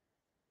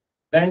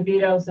 Band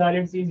theory of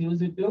solids is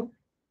used to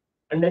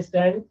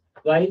understand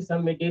why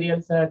some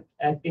materials are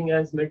acting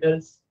as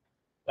metals,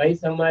 why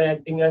some are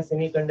acting as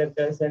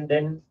semiconductors and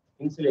then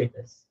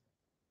insulators.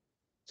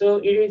 So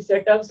it is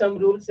set up some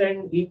rules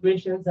and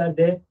equations are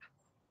there.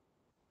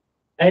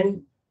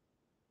 And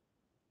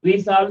we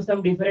solve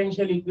some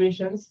differential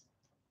equations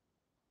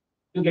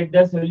to get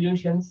the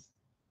solutions,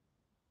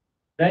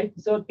 right?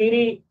 So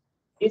theory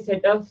is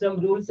set up some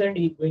rules and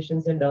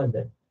equations and all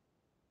that.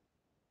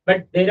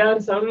 But there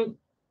are some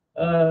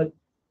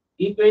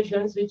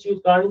equations which you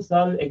can't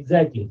solve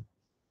exactly.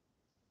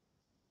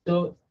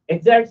 So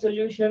exact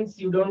solutions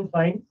you don't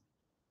find.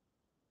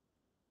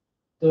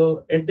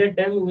 So at that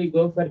time we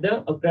go for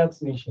the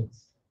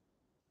approximations.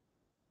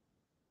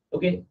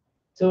 Okay,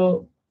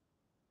 so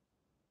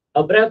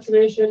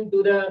approximation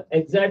to the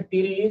exact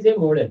theory is a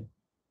model.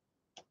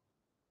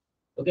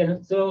 Okay,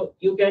 so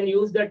you can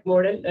use that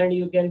model and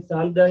you can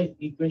solve the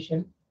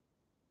equation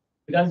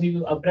because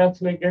you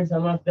approximated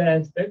some of the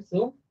aspects.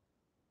 So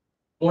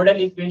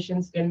model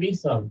equations can be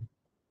solved.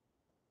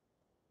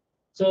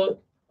 So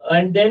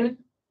and then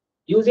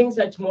Using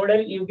such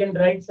model, you can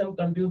write some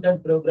computer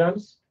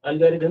programs,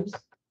 algorithms.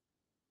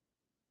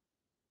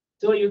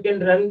 So you can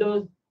run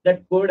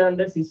that code on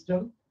the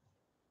system,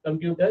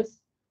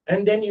 computers,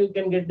 and then you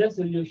can get the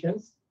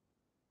solutions.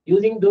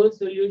 Using those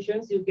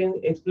solutions, you can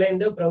explain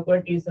the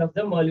properties of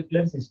the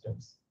molecular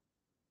systems.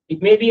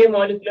 It may be a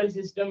molecular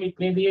system, it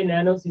may be a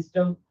nano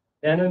system,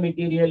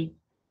 nanomaterial,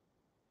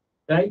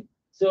 right?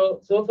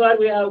 So far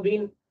we have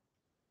been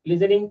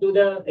listening to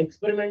the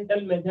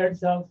experimental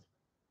methods of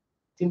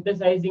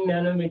synthesizing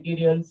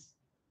nanomaterials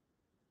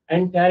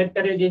and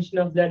characterization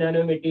of the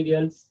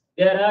nanomaterials.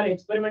 There are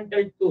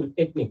experimental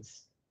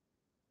techniques.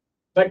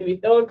 But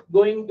without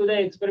going to the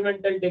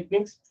experimental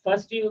techniques,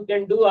 first you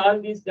can do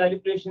all these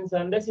calculations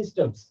on the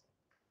systems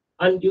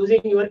and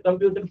using your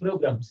computer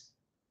programs.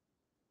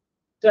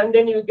 So and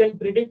then you can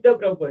predict the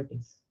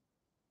properties.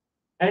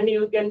 And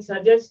you can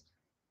suggest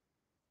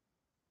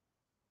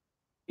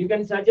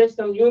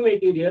some new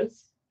materials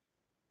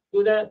to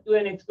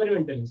an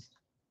experimentalist.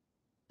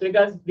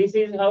 Because this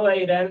is how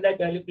I ran the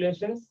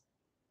calculations,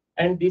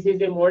 and this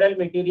is a model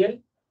material.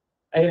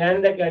 I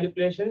ran the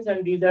calculations,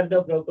 and these are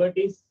the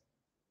properties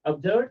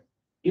observed.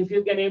 If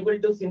you can able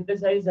to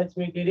synthesize such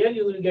material,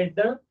 you will get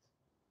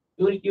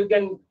you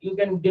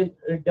can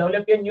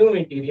develop a new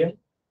material.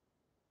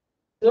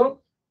 So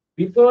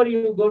before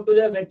you go to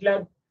the wet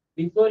lab,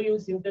 before you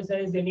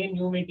synthesize any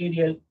new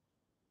material,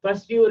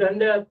 first you run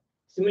the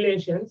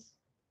simulations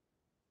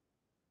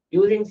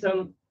using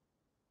some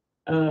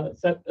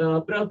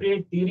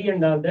appropriate theory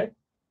and all that.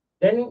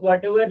 Then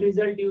whatever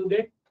result you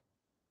get,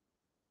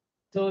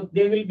 so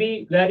they will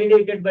be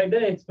validated by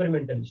the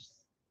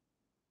experimentalists.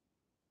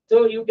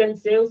 So you can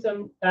save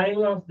some time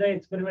of the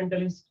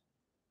experimentalist,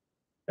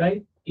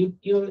 right?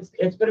 You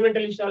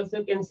experimentalist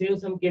also can save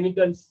some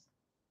chemicals.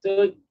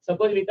 So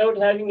suppose without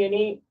having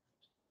any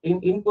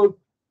input,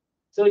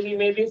 so he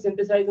may be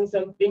synthesizing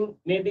something,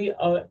 maybe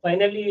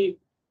finally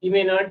he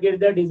may not get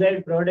the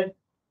desired product.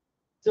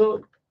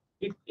 So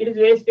it is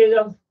wastage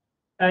of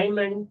time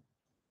and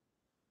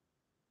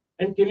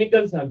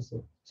chemicals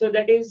also. So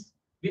that is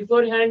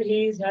beforehand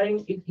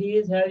if he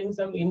is having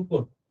some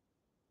input,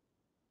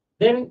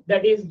 then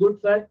that is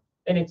good for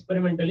an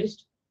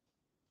experimentalist.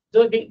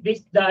 So the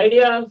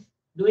idea of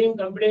doing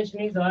computation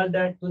is all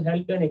that to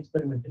help an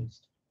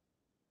experimentalist.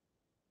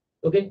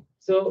 Okay,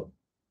 so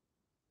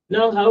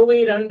now how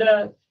we run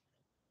the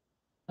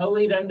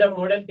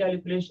model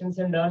calculations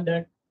and all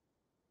that,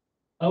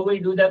 how we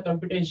do the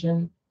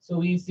computation. So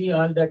we see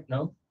all that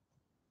now.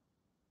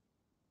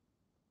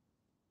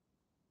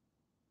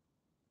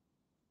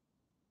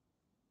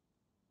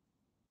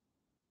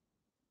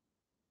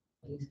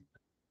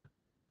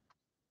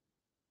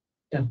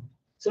 Yeah.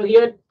 So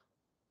here,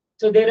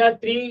 so there are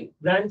three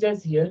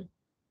branches here.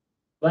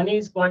 One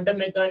is quantum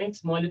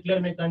mechanics,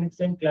 molecular mechanics,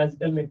 and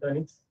classical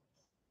mechanics.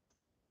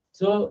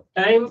 So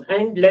time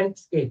and length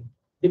scale.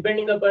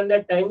 Depending upon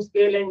the time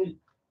scale and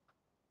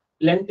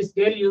length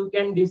scale, you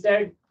can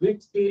decide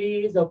which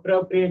theory is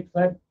appropriate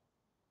for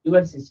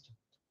your system.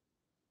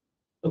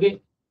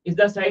 Okay. If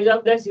the size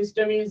of the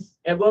system is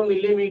above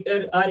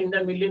millimeter or in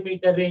the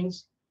millimeter range,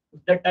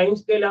 if the time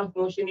scale of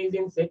motion is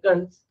in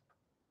seconds,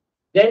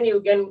 then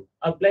you can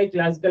apply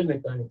classical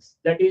mechanics.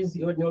 That is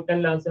your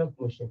Newton laws of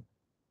motion.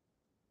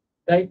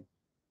 Right?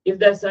 If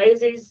the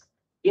size is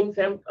in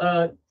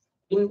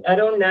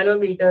around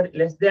nanometer,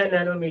 less than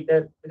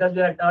nanometer, because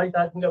we are all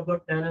talking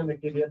about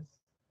nanomaterials.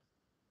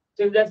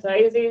 So if the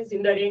size is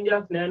in the range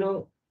of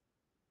nano,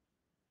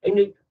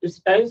 and its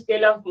time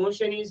scale of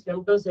motion is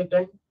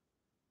femtosecond,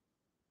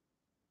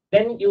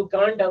 then you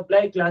can't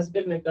apply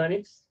classical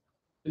mechanics,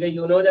 because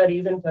you know the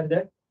reason for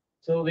that.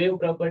 So wave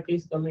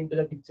properties come into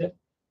the picture.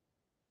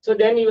 So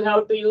then you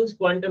have to use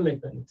quantum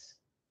mechanics.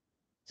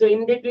 So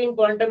in between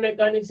quantum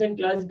mechanics and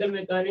classical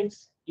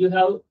mechanics, you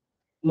have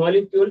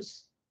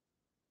molecules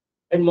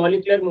and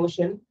molecular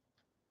motion.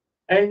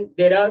 And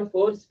there are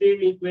force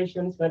field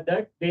equations for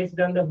that based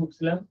on the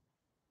Hooke's law.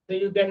 So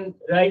you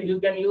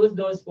can use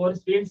those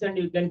force fields and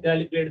you can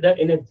calculate the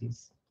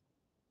energies.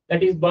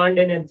 That is bond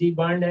energy,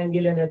 bond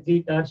angle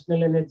energy,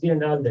 torsional energy,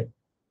 and all that.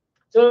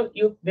 So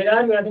there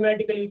are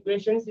mathematical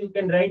equations. You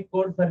can write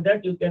code for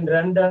that. You can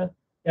run the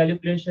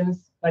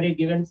calculations for a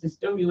given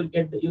system. You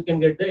can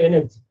get the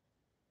energy.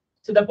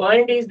 So the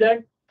point is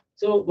that,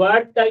 so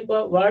what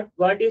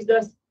is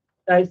the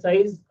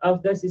size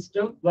of the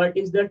system? What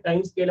is the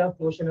time scale of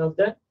motion of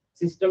the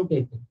system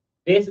taken?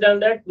 Based on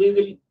that, we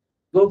will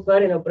go for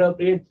an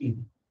appropriate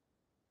theory.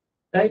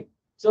 Right?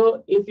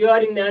 So if you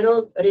are in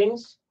nano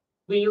range,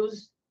 we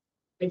use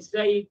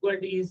Xi equal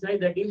to Eψ,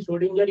 that is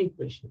Schrodinger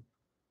equation.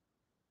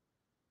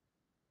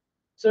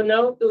 So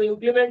now to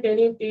implement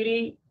any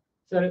theory,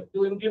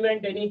 to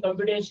implement any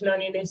computation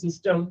on in a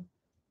system,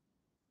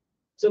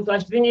 so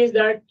first thing is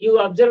that you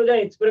observe the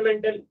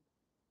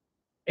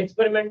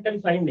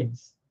experimental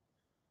findings.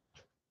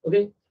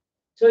 Okay,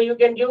 so you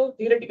can give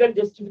theoretical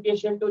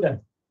justification to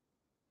that.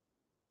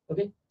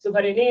 Okay, so for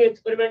any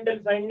experimental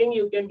finding,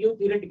 you can give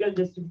theoretical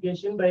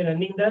justification by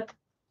running the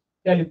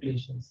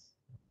calculations.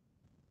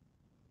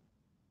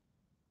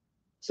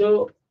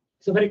 So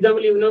So, for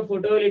example, you know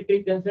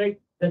photoelectric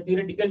effect, the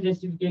theoretical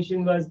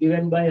justification was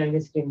given by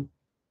Einstein.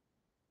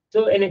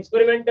 So, an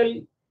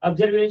experimental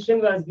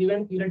observation was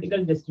given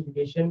theoretical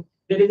justification.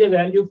 There is a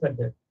value for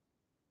that.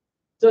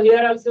 So,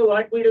 here also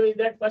what we do is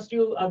that first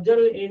you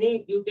observe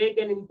you take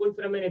an input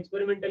from an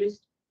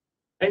experimentalist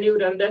and you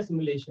run the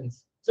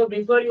simulations. So,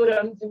 before you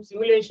run some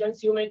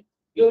simulations, you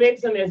make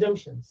some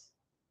assumptions,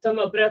 some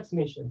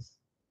approximations,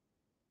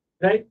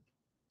 right?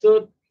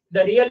 So,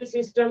 the real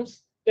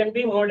systems can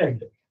be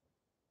modeled.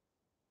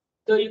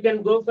 So you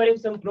can go for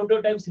some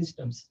prototype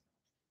systems.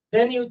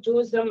 Then you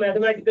choose some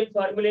mathematical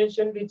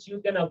formulation which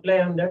you can apply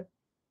on that.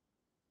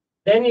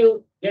 Then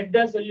you get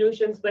the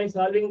solutions by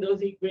solving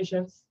those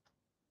equations.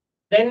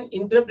 Then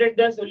interpret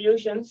the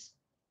solutions.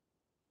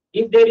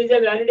 If there is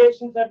a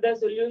validation for the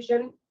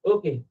solution,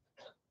 okay.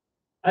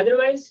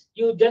 Otherwise,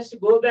 you just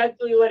go back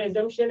to your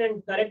assumption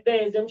and correct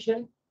the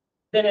assumption.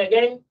 Then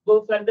again,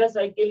 go for the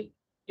cycle.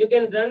 You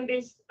can run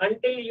this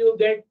until you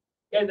get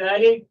a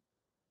valid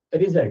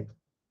result.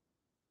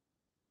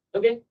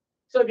 Okay,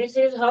 so this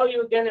is how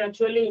you can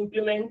actually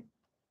implement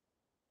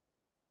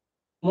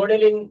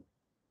modeling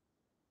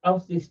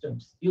of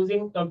systems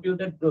using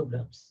computer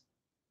programs.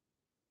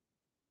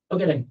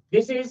 Okay, then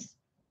this is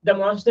the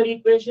master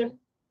equation,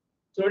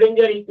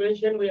 Schrodinger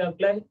equation we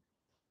apply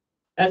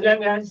as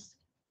long as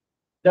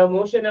the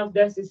motion of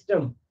the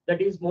system,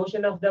 that is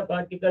motion of the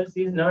particles,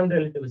 is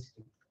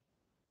non-relativistic.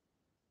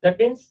 That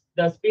means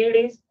the speed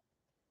is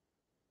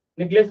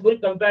negligible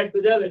compared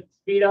to the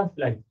speed of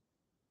light,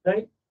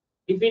 right?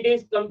 If it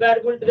is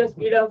comparable to the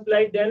speed of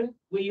light, then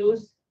we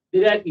use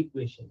Dirac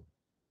equation.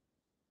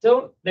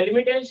 So the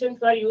limitation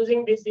for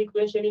using this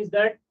equation is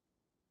that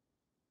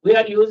we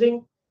are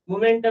using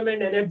momentum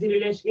and energy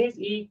relation is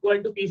E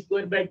equal to P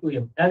square by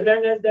 2m. As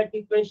long as that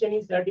equation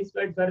is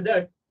satisfied for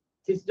that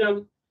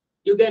system,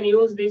 you can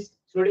use this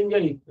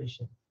Schrodinger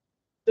equation.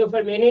 So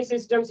for many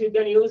systems, you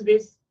can use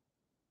this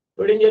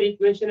Schrodinger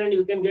equation and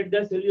you can get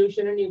the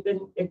solution and you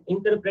can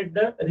interpret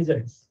the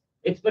results,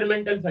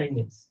 experimental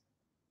findings.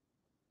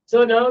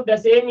 So now the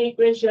same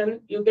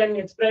equation you can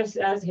express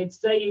as H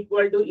psi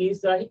equal to E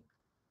psi.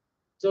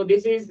 So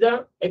this is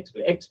the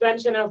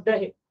expansion of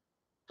the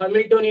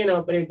Hamiltonian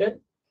operator.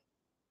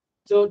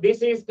 So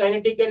this is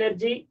kinetic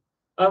energy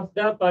of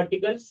the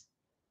particles,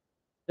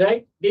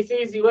 right? This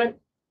is your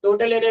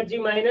total energy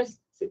minus.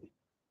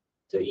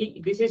 So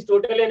this is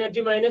total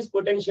energy minus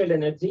potential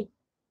energy,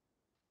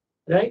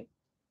 right?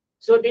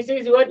 So this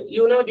is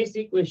your, this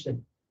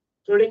equation.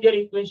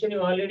 Schrodinger equation,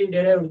 you already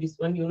derived this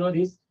one,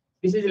 this.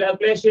 This is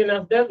Laplacian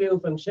of the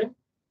wave function.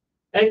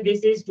 And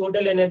this is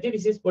total energy,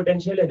 this is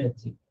potential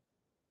energy.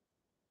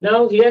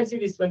 Now here see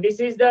this one.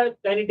 This is the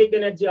kinetic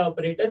energy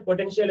operator,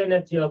 potential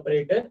energy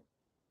operator.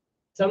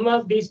 Sum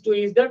of these two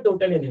is the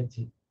total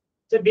energy.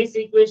 So this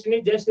equation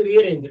is just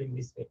rearranged in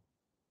this way.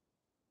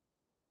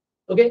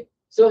 Okay.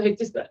 So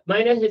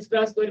minus h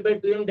cross square by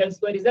 2m del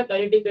square is the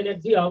kinetic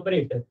energy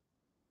operator.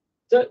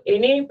 So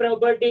any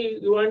property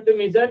you want to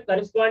measure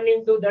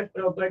corresponding to that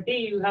property,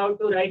 you have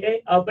to write an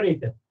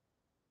operator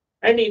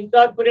and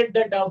incorporate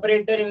that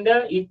operator in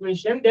the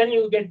equation. Then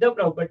you get the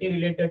property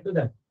related to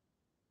that.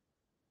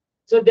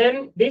 So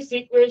then this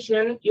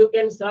equation you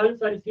can solve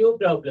for few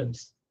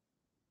problems.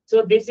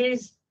 So this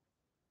is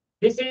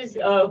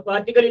a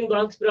particle in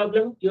box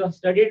problem. You have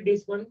studied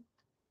this one,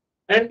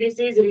 and this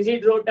is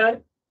rigid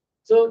rotor.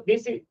 So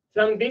this is,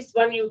 from this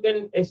one you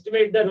can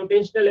estimate the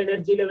rotational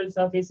energy levels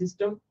of a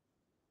system.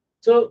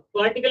 So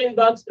particle in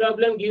box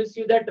problem gives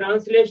you the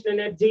translation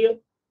energy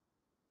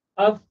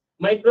of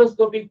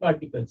microscopic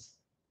particles.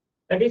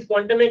 That is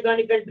quantum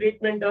mechanical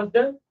treatment of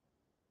the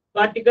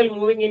particle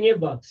moving in a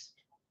box.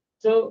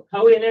 So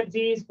how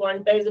energy is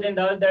quantized and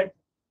all that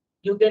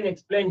you can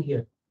explain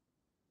here.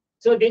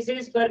 So this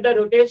is for the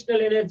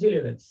rotational energy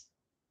levels.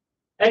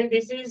 And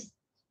this is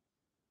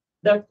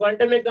the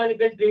quantum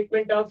mechanical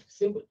treatment of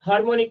simple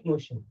harmonic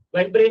motion.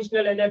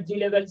 Vibrational energy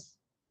levels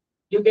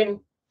you can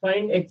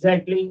find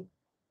exactly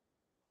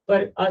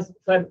for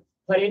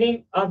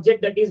any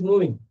object that is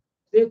moving.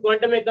 This is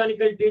quantum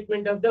mechanical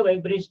treatment of the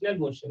vibrational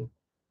motion.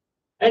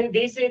 And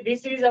this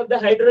is of the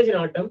hydrogen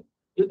atom.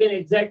 You can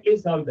exactly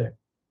solve that.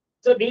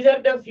 So these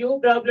are the few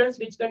problems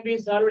which can be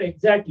solved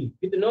exactly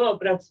with no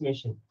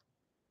approximation.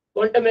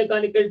 Quantum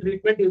mechanical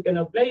treatment you can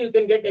apply, you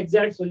can get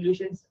exact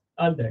solutions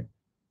on that.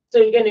 So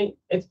you can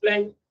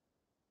explain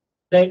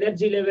the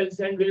energy levels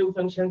and wave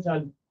functions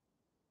all.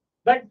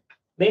 But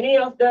many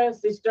of the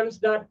systems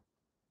that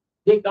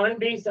they can't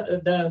be,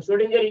 the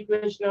Schrodinger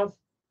equation of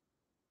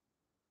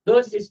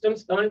those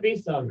systems can't be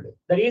solved.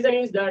 The reason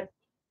is that,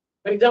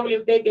 for example,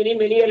 you take any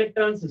many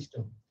electron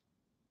system.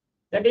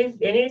 That is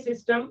any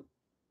system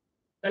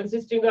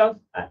consisting of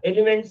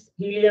elements,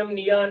 helium,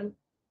 neon.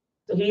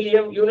 So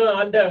helium,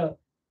 all the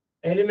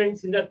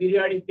elements in the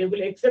periodic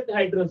table except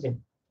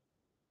hydrogen.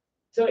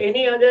 So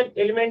any other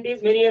element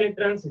is many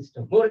electron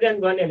system, more than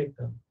one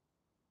electron.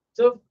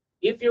 So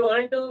if you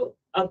want to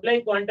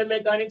apply quantum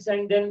mechanics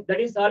and then that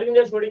is solving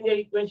the Schrodinger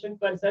equation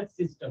for such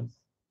systems,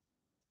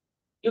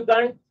 you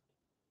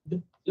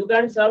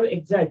can't solve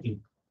exactly.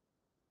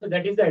 So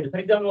that is the, for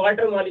example,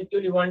 water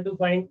molecule, you want to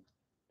find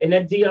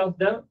energy of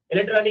the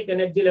electronic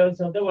energy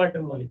levels of the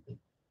water molecule.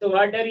 So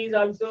water is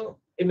also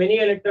a many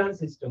electron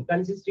system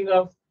consisting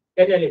of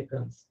 10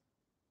 electrons.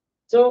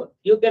 So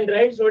you can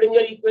write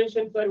Schrodinger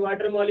equation for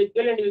water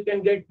molecule and you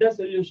can get the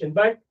solution,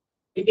 but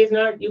it is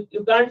not, you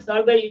can't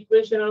solve the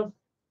equation of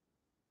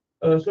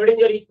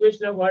Schrodinger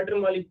equation of water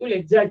molecule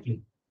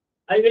exactly.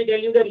 I will tell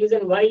you the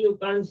reason why you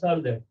can't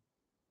solve that.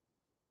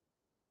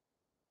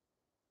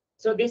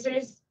 So this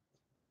is,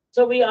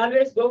 so we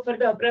always go for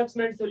the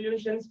approximate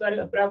solutions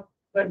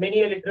for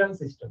many electron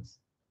systems.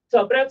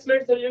 So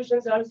approximate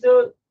solutions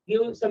also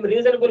give some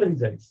reasonable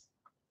results.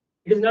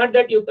 It is not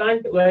that you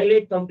can't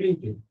violate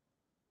completely.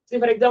 See,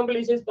 for example,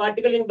 this is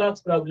particle in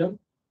box problem.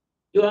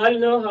 You all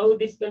know how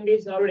this can be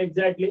solved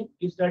exactly.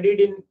 You studied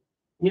in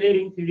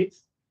engineering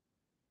physics.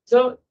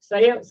 So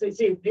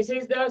see, this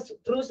is the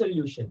true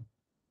solution.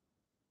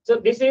 So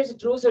this is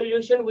true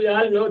solution. We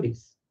all know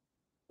this.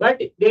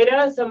 But there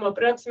are some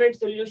approximate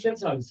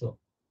solutions also.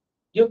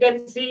 You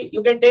can see,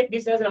 you can take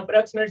this as an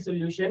approximate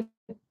solution,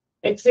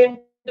 x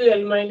into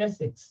L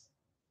minus x.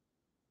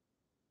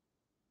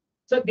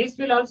 So this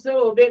will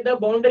also obey the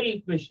boundary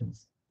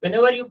equations.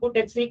 Whenever you put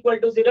x equal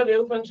to 0,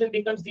 wave function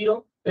becomes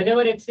 0.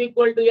 Whenever x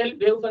equal to L,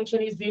 wave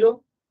function is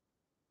 0.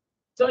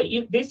 So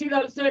if this is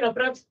also an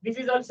approx,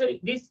 this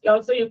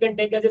also you can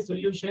take as a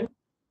solution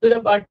to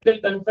the particle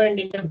confined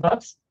in a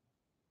box.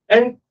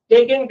 And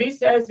taking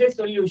this as a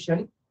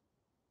solution,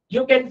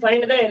 you can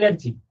find the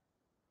energy.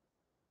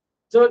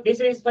 So this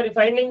is for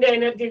finding the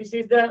energy. This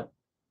is the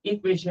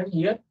equation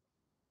here.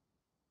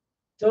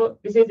 So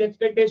this is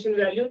expectation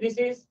value. This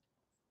is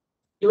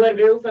your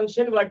wave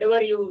function,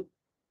 whatever you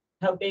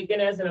have taken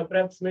as an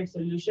approximate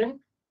solution.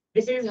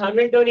 This is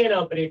Hamiltonian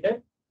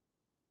operator.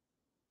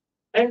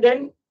 And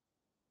then,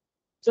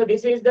 so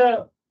this is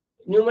the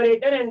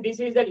numerator and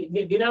this is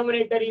the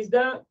denominator is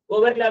the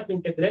overlap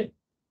integral.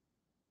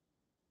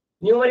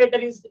 Numerator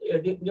is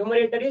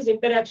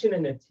interaction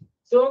energy.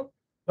 So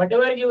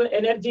whatever your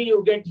energy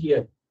you get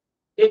here,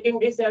 taking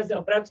this as the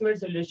approximate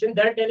solution,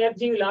 that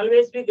energy will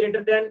always be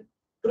greater than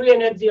true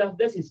energy of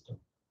the system.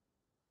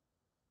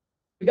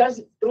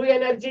 Because true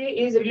energy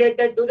is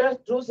related to the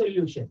true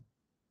solution.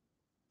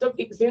 So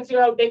since you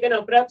have taken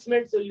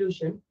approximate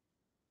solution,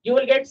 you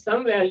will get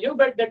some value,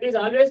 but that is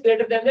always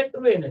greater than the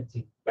true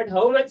energy. But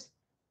how much?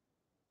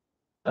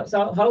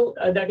 So how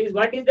that is,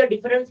 what is the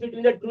difference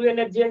between the true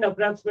energy and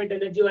approximate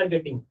energy you are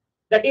getting?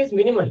 That is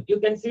minimal. You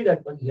can see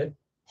that one here.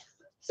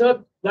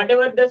 So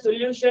whatever the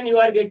solution you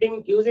are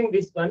getting using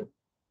this one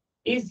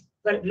is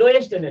for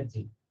lowest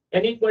energy,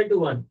 n equal to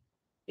 1.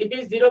 It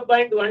is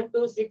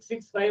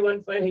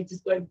 0.1266515 h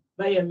square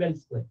by ml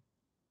square.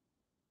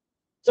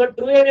 So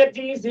true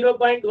energy is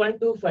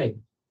 0.125.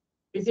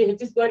 This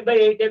is h square by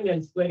 8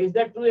 ml square is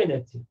the true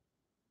energy,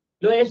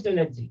 lowest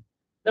energy.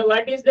 Now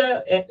what is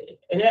the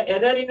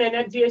error in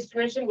energy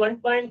estimation?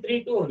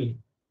 1.32 only.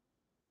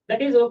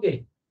 That is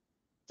okay.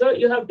 So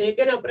you have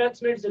taken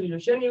approximate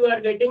solution, you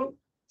are getting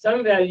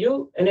some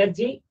value,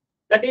 energy,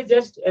 that is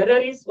just error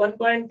is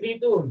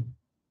 1.32 only.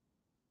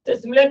 So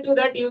similar to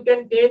that, you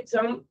can take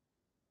some,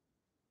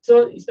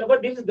 so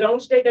suppose this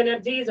ground state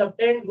energy is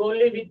obtained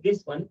only with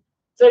this one.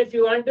 So if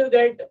you want to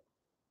get,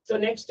 so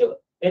next to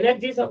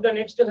energies of the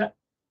next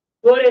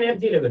 4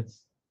 energy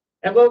levels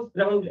above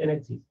ground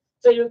energy.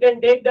 So you can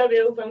take the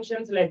wave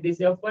functions like this,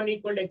 f1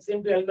 equal to x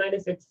into L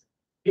minus x.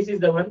 This is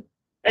the one.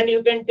 And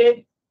you can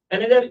take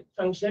another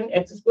function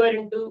x square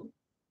into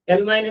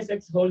L minus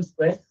x whole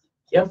square,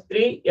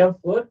 f3,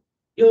 f4.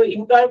 You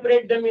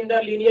incorporate them in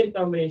the linear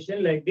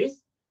combination like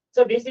this.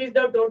 So this is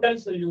the total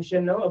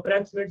solution now,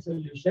 approximate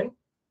solution.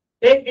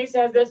 Take this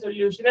as the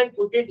solution and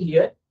put it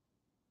here.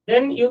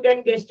 Then you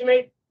can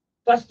estimate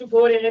first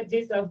 4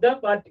 energies of the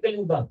particle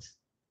in box.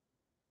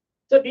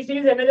 So this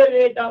is another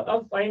way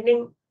of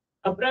finding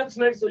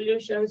approximate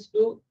solutions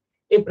to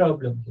a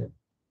problem here.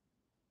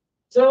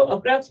 So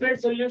approximate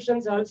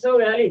solutions also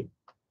valid.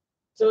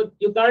 So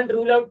you can't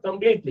rule out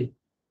completely.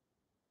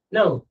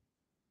 Now,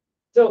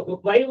 so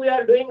why we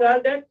are doing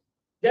all that?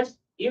 Just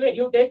even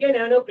you take a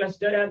nano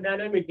cluster or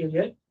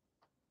nanomaterial,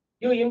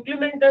 you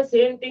implement the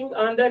same thing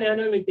on the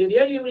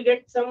nanomaterial, you will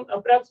get some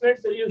approximate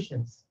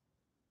solutions.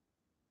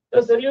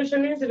 The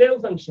solution is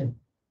wave function.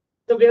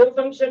 So wave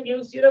function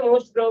gives you the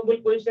most probable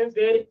positions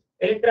where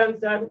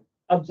electrons are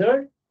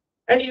observed,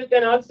 and you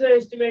can also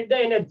estimate the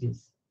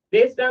energies.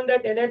 Based on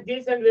that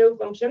energies and wave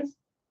functions,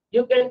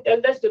 you can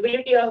tell the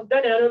stability of the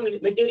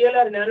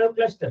nanomaterial or nano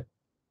cluster.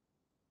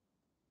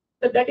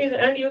 So that is,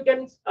 and you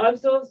can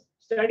also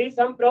study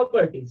some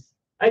properties.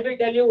 I will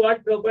tell you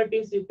what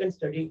properties you can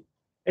study.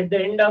 At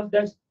the end of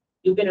that,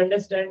 you can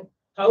understand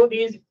how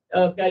these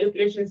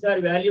calculations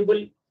are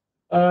valuable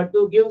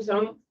to give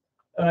some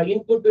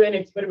input to an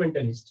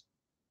experimentalist.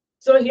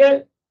 So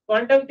here,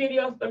 quantum theory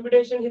of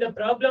computation, the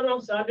problem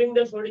of solving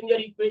the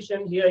Schrodinger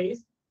equation here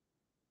is,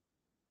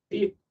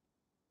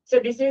 so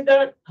this is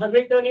the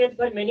Hamiltonian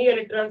for many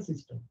electron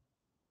system.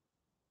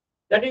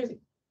 That is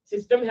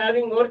system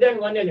having more than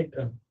one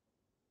electron.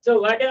 So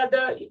what are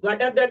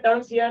the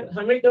terms here?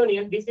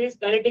 Hamiltonian. This is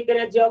kinetic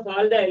energy of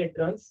all the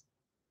electrons.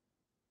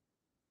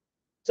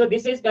 So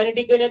this is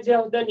kinetic energy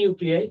of the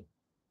nuclei,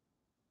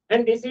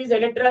 and this is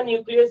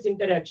electron-nucleus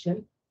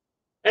interaction,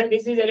 and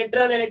this is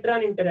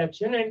electron-electron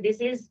interaction, and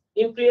this is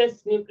nuclear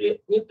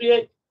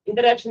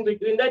interaction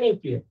between the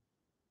nuclei.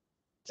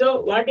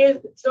 So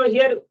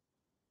here?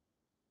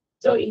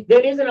 So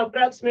there is an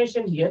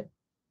approximation here.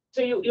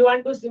 So you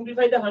want to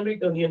simplify the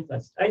Hamiltonian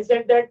first. I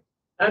said that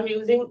I'm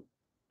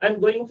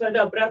going for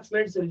the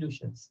approximate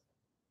solutions.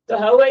 So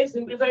how I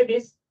simplify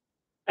this?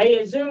 I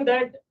assume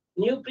that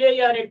nuclei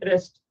are at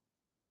rest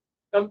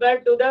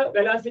compared to the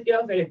velocity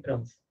of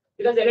electrons.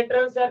 Because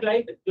electrons are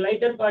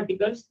lighter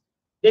particles,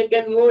 they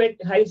can move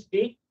at high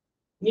speed.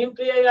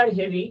 Nuclei are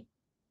heavy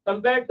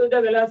compared to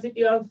the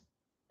velocity of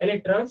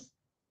electrons.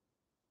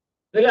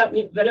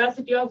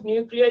 Velocity of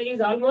nuclei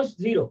is almost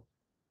zero.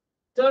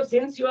 So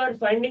since you are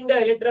finding the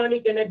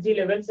electronic energy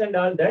levels and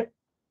all that,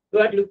 you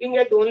are looking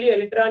at only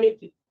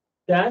electronic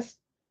gas.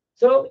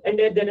 So, and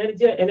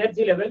the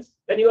energy levels,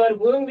 when you are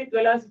moving with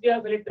velocity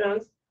of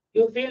electrons,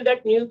 you feel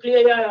that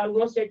nuclei are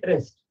almost at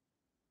rest.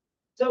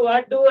 So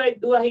what do I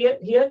do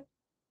here?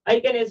 I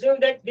can assume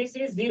that this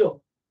is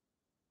zero.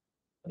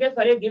 Okay,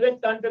 for a given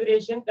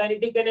configuration,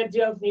 kinetic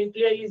energy of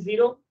nuclei is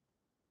zero,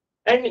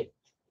 and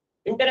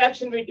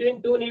interaction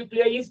between two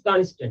nuclei is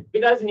constant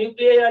because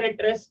nuclei are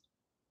at rest.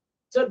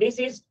 So this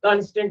is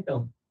constant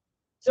term.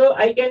 So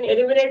I can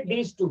eliminate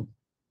these two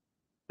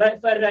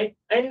right,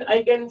 and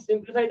I can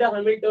simplify the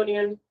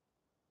Hamiltonian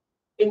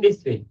in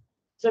this way.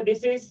 So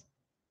this is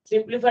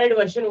simplified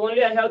version.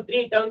 Only I have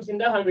three terms in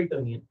the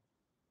Hamiltonian.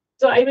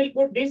 So I will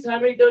put this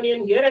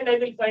Hamiltonian here and I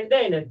will find the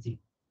energy.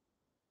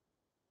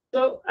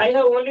 So I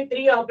have only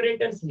three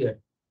operators here.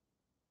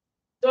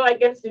 So I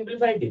can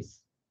simplify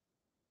this.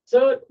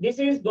 So this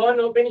is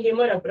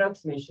Born-Oppenheimer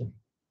approximation.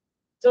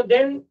 So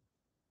then,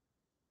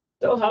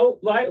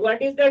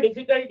 what is the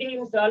difficulty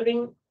in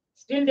solving?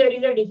 Still there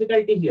is a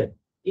difficulty here.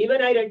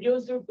 Even I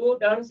reduced to two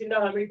terms in the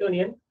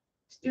Hamiltonian,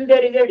 still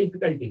there is a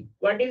difficulty.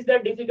 What is the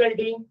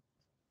difficulty?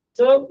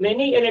 So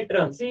many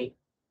electrons, see,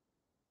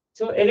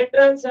 so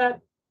electrons are,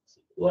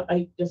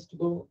 I just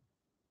go,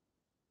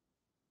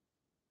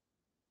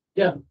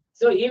 yeah.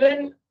 So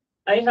even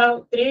I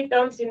have three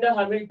terms in the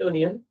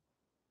Hamiltonian.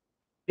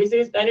 This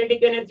is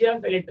kinetic energy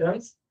of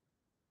electrons,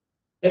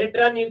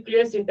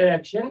 electron-nucleus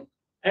interaction,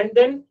 and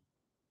then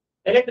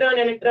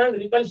electron-electron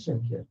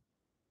repulsion here.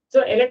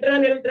 So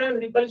electron-electron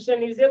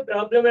repulsion is a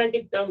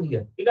problematic term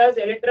here because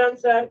electron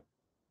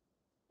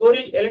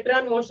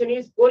motion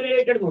is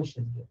correlated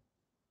motion here.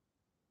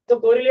 So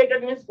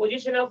correlated means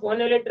position of one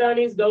electron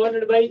is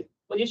governed by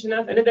position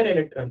of another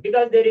electron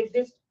because there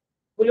exist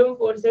Coulomb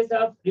forces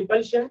of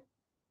repulsion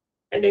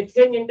and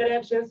exchange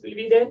interactions will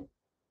be there.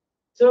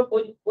 So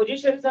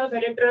positions of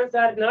electrons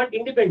are not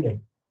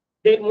independent.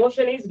 Their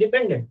motion is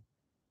dependent.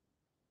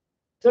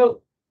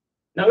 So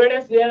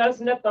nowadays we are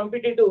also in a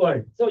competitive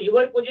world. So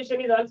your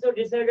position is also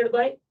decided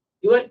by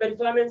your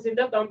performance in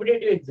the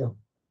competitive exam.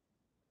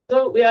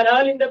 So we are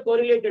all in the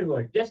correlated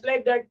world. Just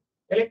like that,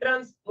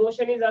 electrons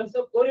motion is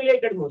also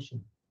correlated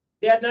motion.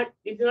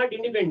 It's not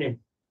independent.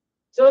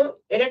 So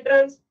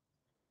electrons,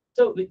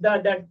 so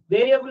the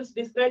variables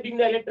describing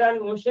the electron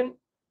motion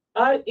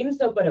are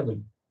inseparable.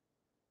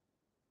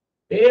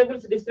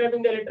 Variables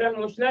describing the electron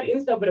motion are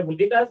inseparable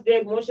because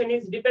their motion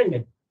is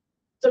dependent.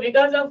 So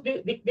because of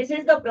this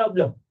is the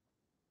problem.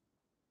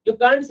 You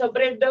can't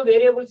separate the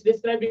variables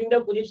describing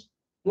the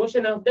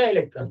motion of the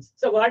electrons.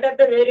 So what are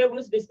the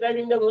variables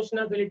describing the motion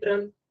of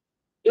electrons?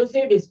 You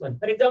see this one.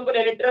 For example,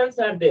 electrons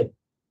are there.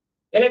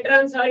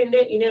 Electrons are in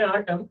an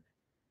atom.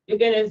 You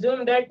can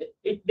assume that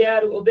they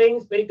are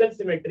obeying spherical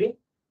symmetry.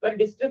 For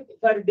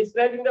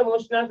describing the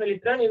motion of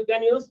electron, you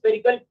can use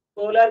spherical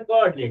polar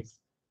coordinates.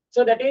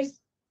 So that is,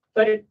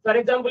 for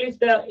example,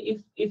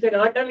 if an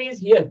atom is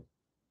here,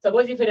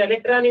 suppose if an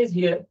electron is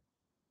here,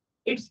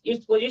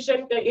 its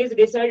position is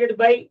decided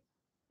by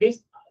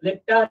this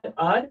vector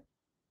r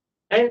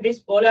and this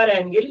polar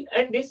angle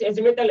and this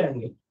azimuthal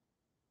angle.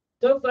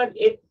 So for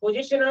a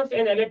position of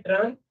an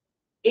electron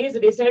is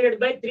decided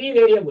by three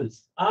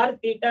variables, r,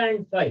 theta,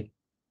 and phi.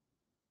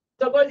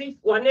 Suppose if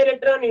one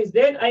electron is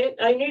there,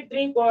 I need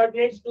three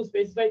coordinates to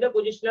specify the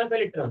position of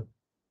electron,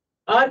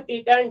 r,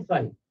 theta, and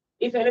phi.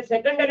 If a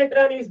second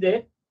electron is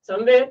there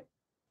somewhere,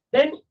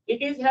 then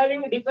it is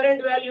having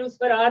different values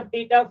for r,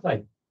 theta,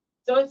 phi.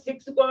 So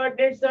 6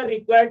 coordinates are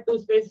required to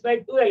specify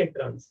two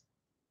electrons.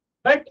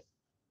 But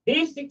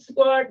these 6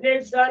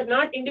 coordinates are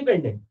not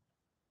independent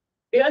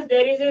because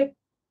there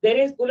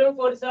is Coulomb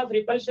force of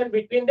repulsion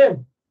between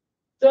them.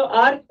 So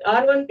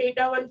r1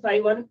 theta 1 phi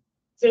 1,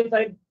 say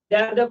they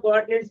are the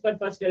coordinates for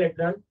first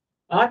electron.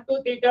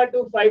 R2 theta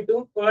 2 phi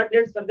 2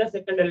 coordinates for the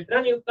second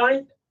electron. You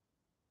can't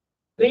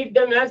treat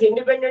them as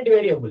independent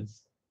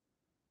variables.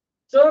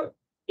 So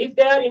if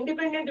they are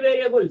independent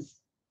variables,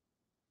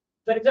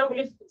 for example,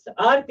 if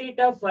r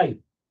theta phi,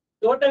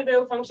 total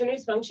wave function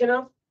is function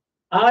of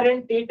r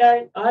and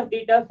theta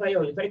phi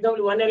only. For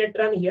example, one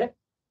electron here,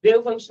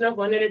 wave function of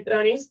one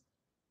electron is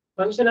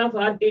function of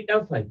r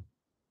theta phi.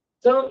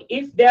 So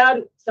if they are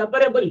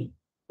separable,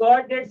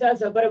 coordinates are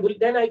separable,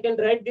 then I can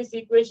write this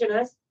equation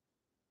as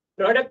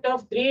product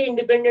of three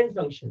independent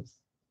functions.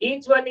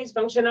 Each one is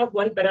function of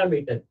one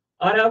parameter,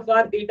 r of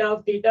r, theta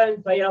of theta,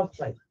 and phi of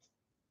phi.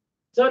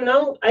 So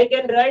now I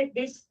can write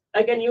this,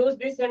 I can use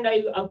this and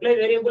I apply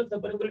variable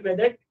separable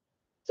method.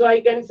 So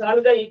I can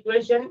solve the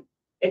equation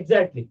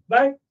exactly.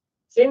 But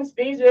since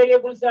these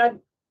variables are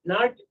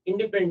not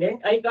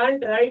independent, I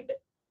can't write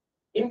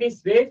in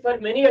this way for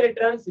many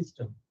electron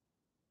system.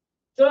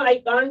 So I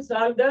can't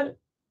solve the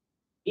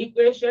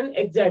equation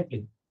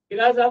exactly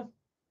because of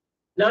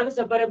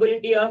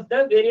non-separability of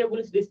the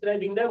variables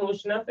describing the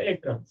motion of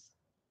electrons.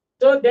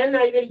 So then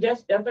I will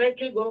just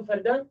definitely go for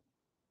the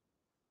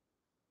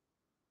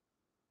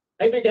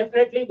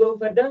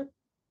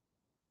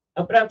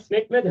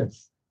approximate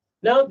methods.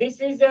 Now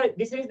this is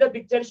the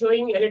picture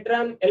showing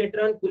electron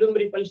Coulomb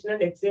repulsion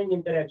and exchange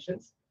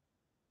interactions.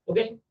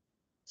 Okay,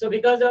 so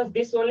because of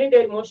this only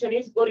their motion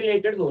is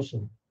correlated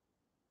motion.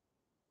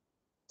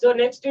 So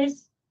next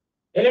is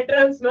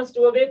electrons must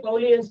obey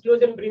Pauli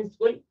exclusion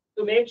principle.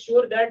 To make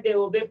sure that they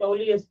obey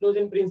Pauli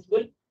exclusion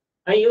principle,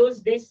 I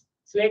use this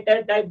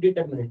Slater type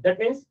determinant. That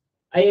means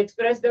I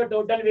express the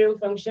total wave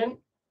function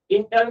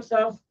in terms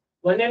of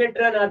one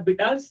electron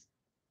orbitals,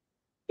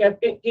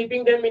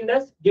 keeping them in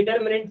the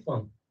determinant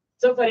form.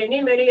 So for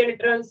any many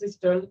electron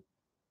system,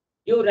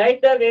 you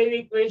write the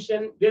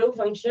wave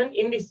function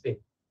in this way.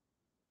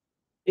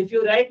 If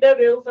you write the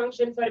wave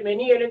function for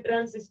many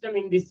electron system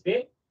in this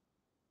way,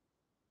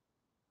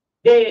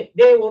 they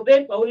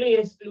obey Pauli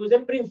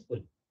exclusion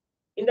principle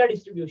in the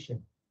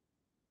distribution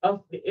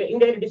in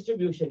their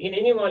distribution in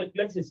any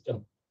molecular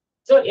system.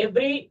 So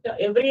every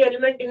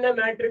element in the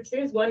matrix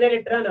is one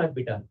electron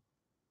orbital.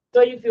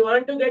 So if you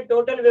want to get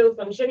total wave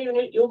function,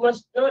 you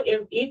must know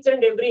each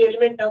and every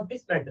element of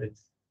this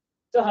matrix.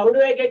 So how do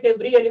I get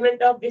every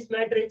element of this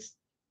matrix?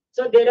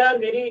 So there are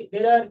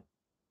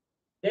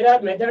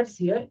methods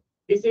here.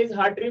 This is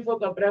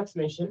Hartree-Fock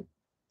approximation.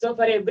 So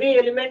for every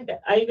element,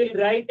 I will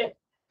write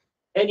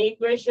an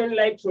equation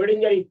like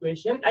Schrodinger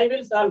equation. I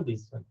will solve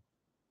this one.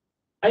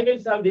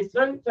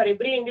 For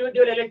every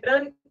individual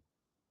electron.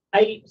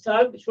 I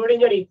solve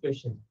Schrodinger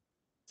equation.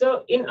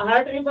 So in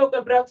Hartree-Fock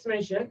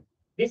approximation,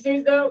 this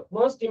is the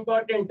most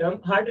important term,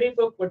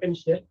 Hartree-Fock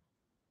potential.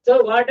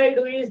 So what I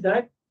do is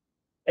that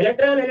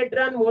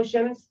electron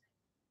motions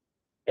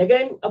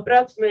again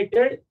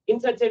approximated in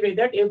such a way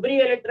that every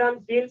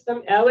electron feels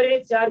some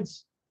average charge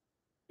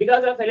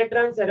because of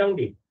electrons around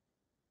it.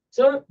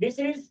 So this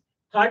is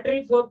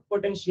Hartree-Fock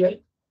potential.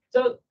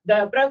 So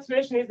the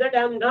approximation is that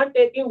I am not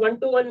taking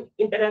one-to-one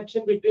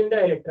interaction between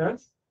the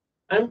electrons.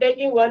 I am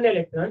taking one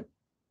electron.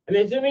 I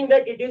am assuming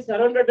that it is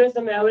surrounded by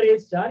some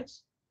average charge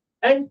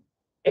and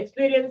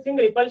experiencing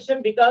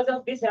repulsion because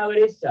of this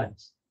average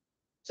charge.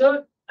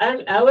 So I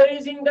am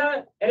averaging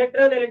the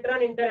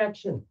electron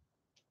interaction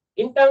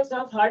in terms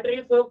of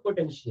Hartree-Fock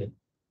potential.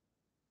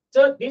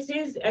 So this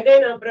is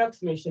again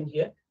approximation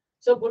here.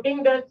 So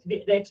putting the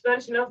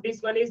expansion of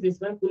this one is this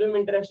one, Coulomb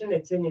interaction,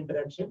 exchange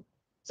interaction.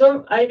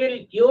 So I will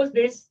use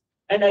this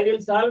and I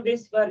will solve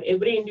this for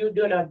every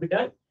individual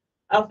orbital.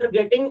 After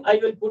getting, I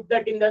will put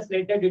that in the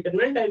Slater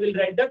determinant. I will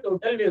write the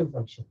total wave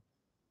function.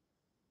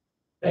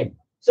 Right.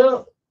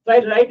 So by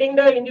writing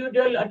the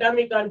individual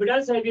atomic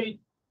orbitals, I will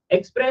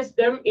express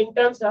them in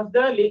terms of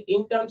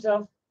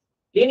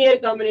linear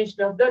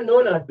combination of the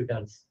known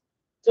orbitals.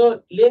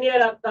 So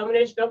linear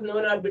combination of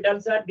known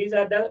orbitals these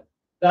are the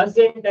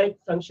Gaussian type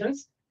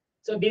functions.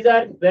 So these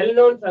are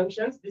well-known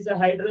functions. These are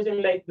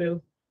hydrogen-like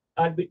wave,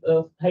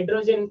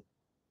 hydrogen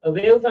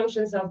wave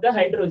functions of the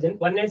hydrogen.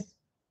 1s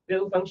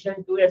wave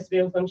function, 2s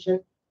wave function.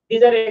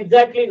 These are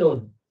exactly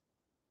known.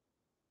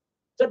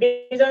 So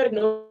these are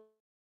known,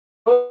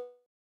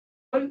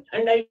 and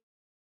I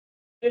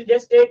will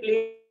just take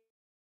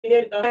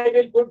linear. I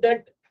will put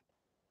that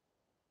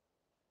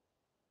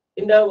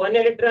in the one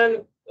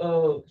electron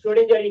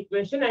Schrodinger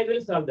equation. I will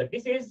solve that.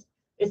 This is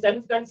a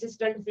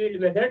self-consistent field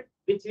method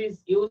which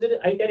is used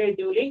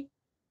iteratively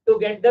to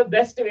get the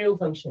best wave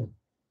function.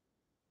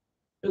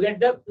 To get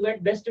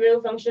best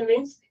wave function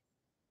means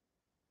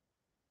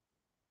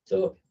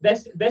so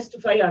best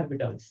phi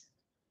orbitals.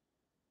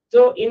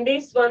 So in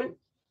this one,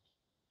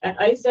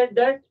 I said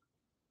that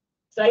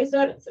size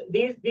are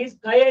these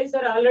chi's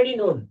are already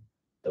known.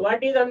 So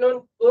what is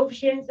unknown?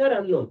 Coefficients are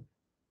unknown.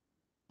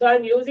 So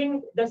I'm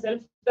using the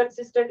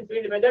self-consistent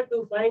field method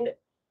to find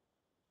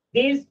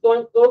these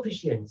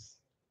coefficients.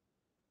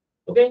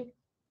 Okay,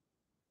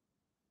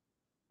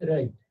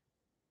 right.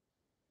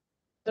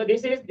 So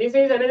this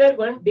is another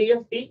one,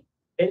 DFT,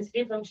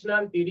 density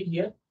functional theory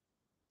here.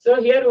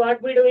 So here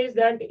what we do is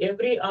that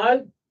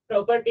all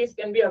properties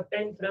can be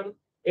obtained from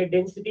a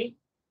density.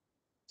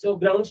 So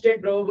ground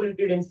state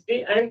probability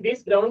density, and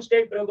this ground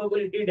state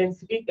probability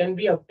density can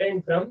be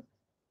obtained from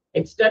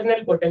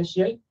external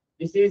potential.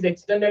 This is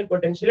external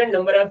potential and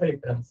number of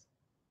electrons.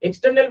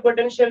 External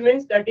potential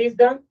means that is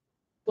the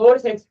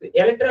force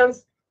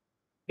electrons,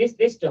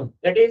 this term,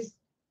 that is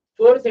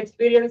force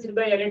experienced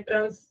by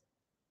electrons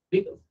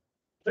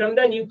from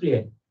the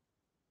nuclei.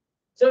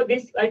 So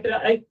this I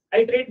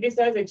treat this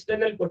as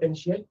external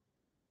potential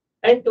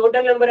and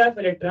total number of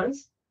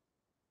electrons.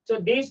 So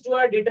these two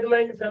are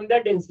determined from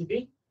the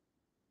density.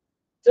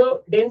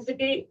 So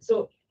density,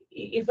 so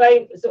if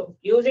I, so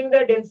using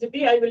the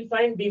density, I will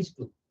find these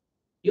two.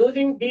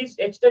 Using these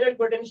external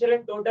potential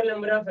and total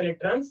number of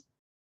electrons,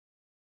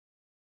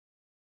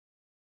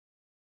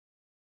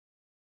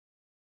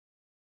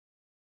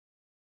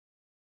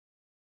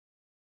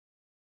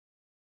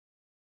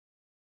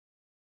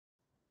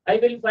 I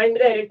will find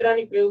the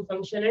electronic wave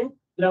function and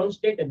ground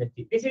state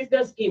energy. This is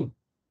the scheme.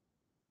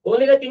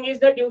 Only the thing is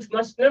that you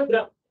must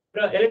know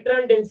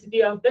electron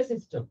density of the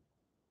system.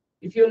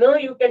 If you know,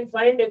 you can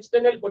find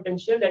external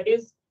potential, that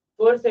is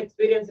force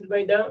experienced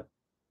by the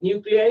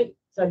nuclei,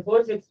 so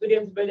force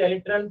experienced by the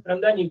electron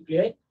from the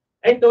nuclei,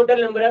 and total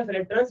number of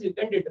electrons you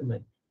can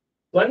determine.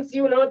 Once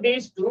you know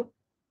these two,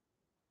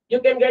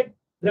 you can get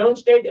ground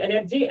state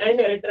energy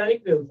and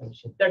electronic wave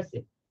function. That's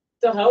it.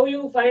 So how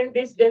you find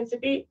this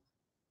density?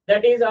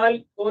 That is all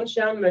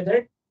Kohn-Sham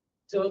method.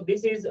 So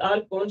this is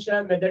all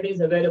Kohn-Sham method is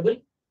available.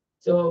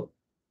 So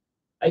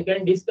I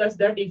can discuss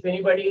that if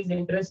anybody is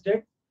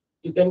interested.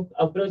 You can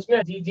approach me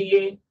at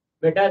GGA,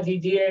 meta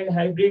GGA, and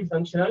hybrid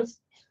functionals.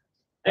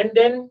 And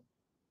then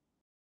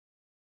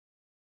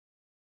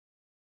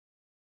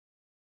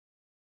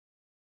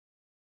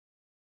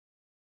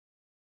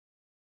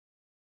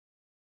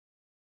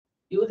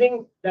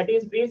using that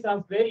is free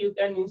software, you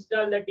can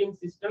install that in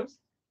systems.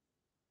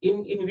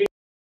 In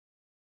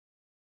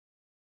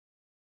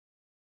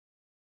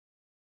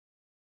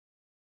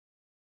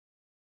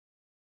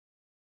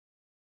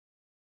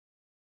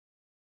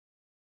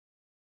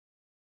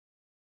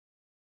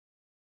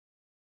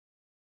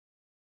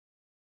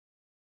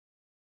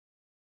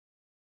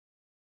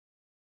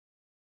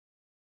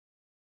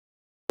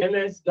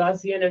MS,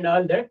 Gaussian, and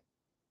all that.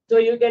 So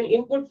you can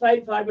input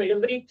file format.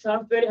 Every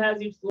software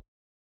has its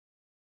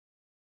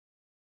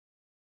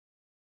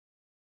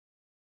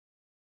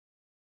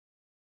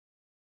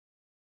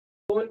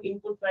own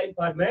input file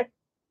format.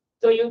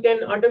 So you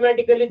can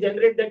automatically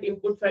generate that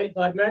input file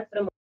format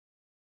from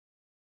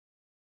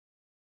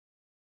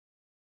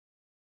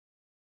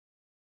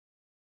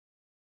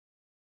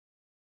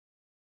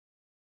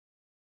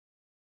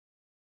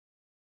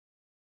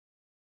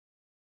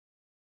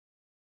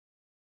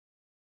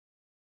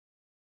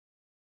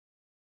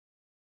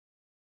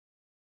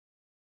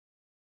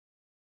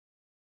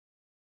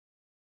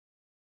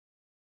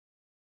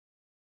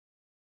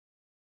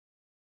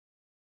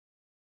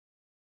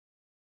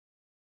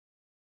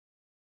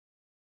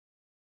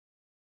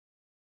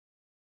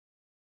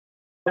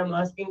I'm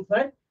asking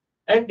for,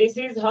 and this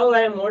is how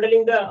I am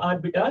modeling the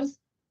orbitals,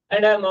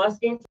 and I'm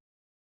asking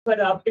for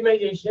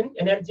optimization,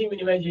 energy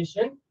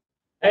minimization,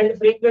 and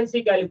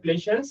frequency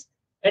calculations,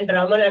 and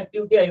Raman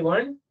activity I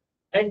want,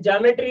 and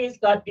geometry is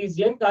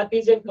Cartesian.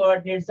 Cartesian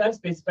coordinates are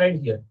specified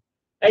here,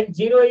 and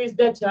 0 is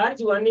the charge,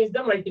 1 is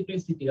the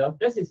multiplicity of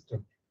the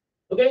system.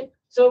 Okay,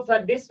 so for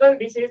this one,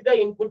 this is the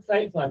input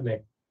file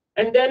format,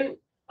 and then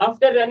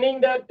after running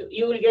that,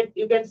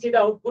 you can see the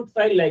output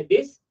file like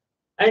this,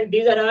 and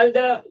these are all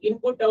the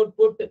input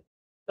output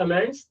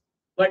commands.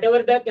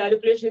 Whatever the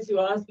calculations you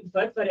asked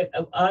for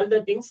all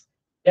the things,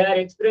 they are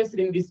expressed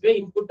in this way,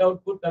 input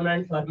output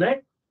command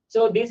format.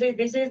 So these are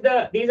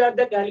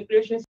the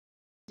calculations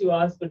you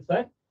asked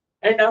for,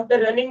 and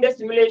after running the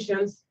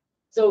simulations,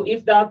 so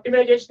if the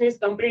optimization is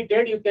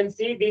completed, you can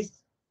see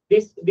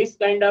this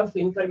kind of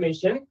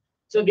information.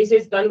 So this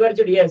is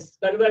converged, yes,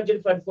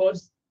 converged for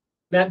force,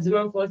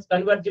 maximum force,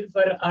 converged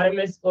for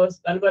RMS force,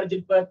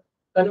 converged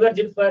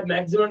for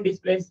maximum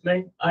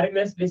displacement,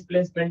 RMS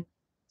displacement.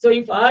 So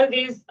if all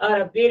these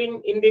are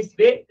appearing in this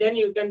way, then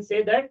you can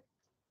say that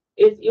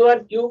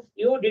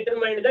you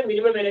determined the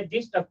minimum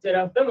energy structure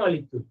of the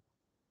molecule.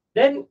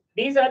 Then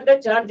these are the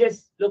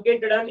charges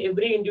located on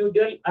every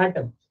individual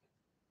atom.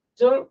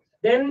 So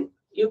then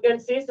you can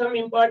see some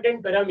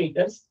important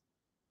parameters.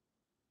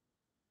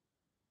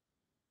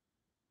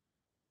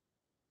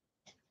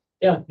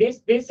 Yeah, these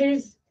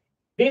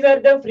are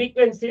the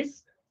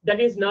frequencies, that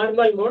is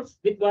normal modes,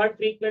 with what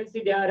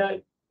frequency they are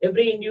all,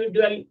 every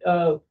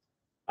individual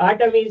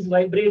atom is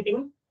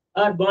vibrating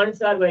or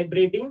bonds are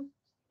vibrating,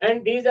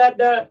 and these are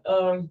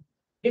the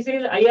this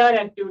is IR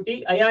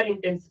activity, IR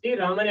intensity,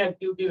 Raman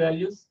activity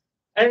values,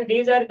 and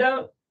these are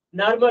the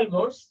normal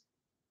modes.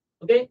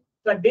 Okay,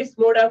 for this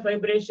mode of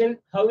vibration,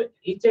 how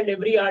each and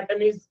every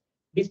atom is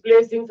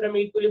displacing from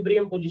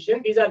equilibrium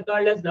position, these are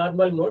called as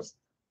normal modes.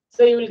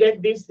 So you will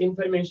get this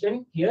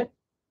information here,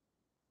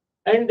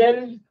 and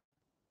then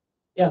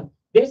yeah,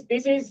 these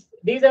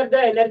are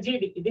the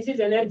energy. This is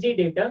energy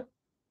data.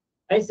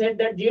 I said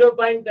that 0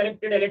 point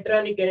corrected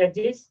electronic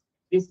energies.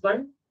 This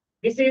one.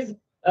 This is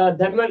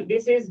thermal.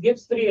 This is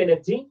Gibbs free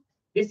energy.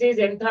 This is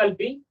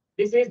enthalpy.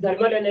 This is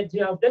thermal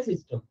energy of the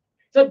system.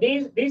 So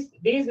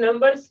these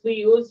numbers we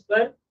use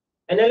for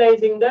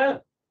analyzing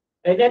the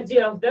energy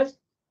of the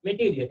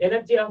material,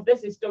 energy of the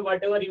system,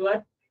 whatever you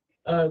are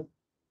uh,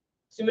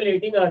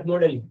 simulating or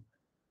modeling.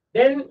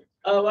 Then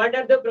what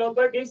are the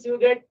properties you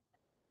get?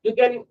 You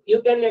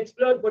can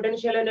explore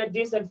potential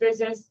energy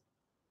surfaces,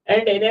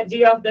 and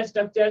energy of the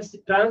structures,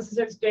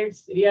 transition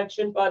states,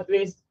 reaction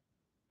pathways,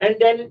 and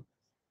then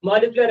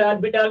molecular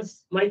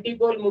orbitals,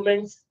 multipole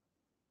moments,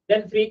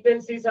 then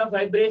frequencies of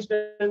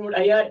vibrational mode,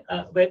 IR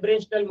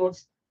vibrational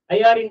modes,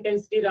 IR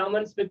intensity,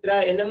 Raman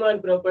spectra,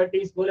 NMR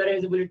properties,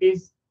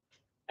 polarizabilities,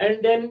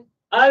 and then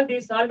all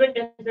these solvent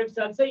effects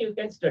also you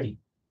can study.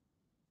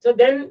 So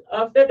then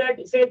after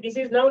that, say this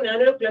is now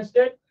nano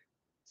cluster.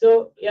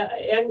 So yeah,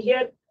 and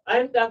here I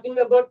am talking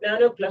about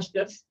nano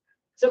clusters.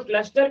 So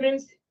cluster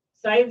means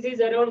size is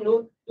around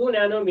 2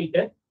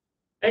 nanometer,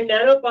 and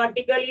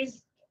nanoparticle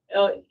is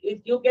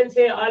you can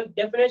say all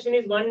definition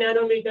is 1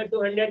 nanometer to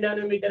 100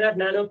 nanometer are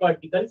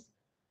nanoparticles.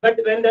 But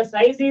when the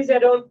size is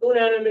around 2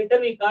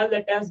 nanometer, we call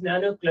that as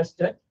nano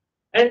cluster.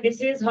 And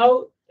this is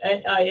how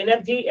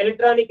energy,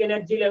 electronic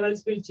energy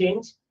levels will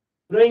change,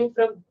 going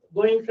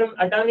from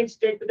atomic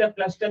state to the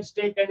cluster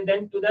state and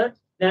then to the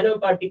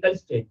nanoparticle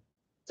state.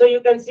 So you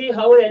can see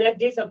how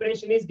energy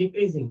separation is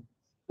decreasing,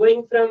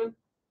 going from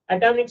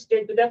atomic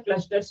state to the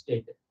cluster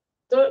state.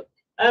 So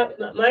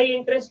my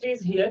interest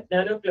is here,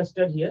 nano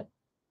cluster here.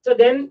 So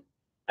then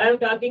I am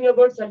talking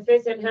about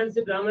surface enhanced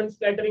Raman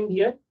scattering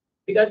here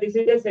because this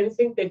is a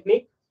sensing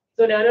technique.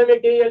 So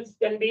nanomaterials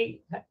can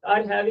be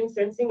are having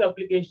sensing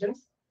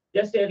applications.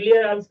 Just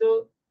earlier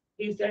also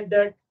he said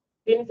that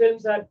thin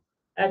films are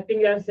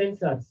acting as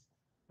sensors.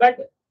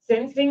 But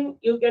sensing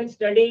you can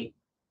study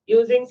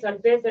using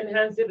surface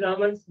enhanced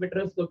Raman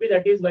spectroscopy,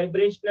 that is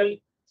vibrational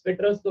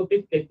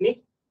spectroscopic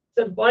technique.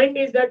 So the point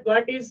is that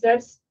what is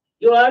that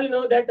you all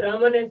know that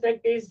Raman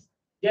effect is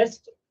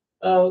just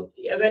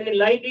when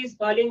light is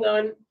falling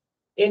on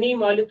any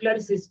molecular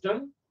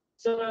system,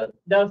 so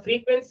the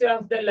frequency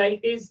of the light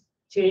is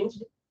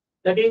changed.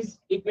 That is,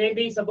 it may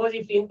be, suppose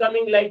if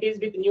incoming light is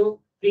with new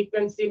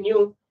frequency,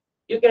 new,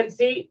 you can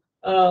see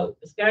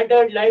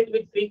scattered light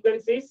with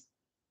frequencies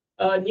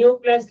nu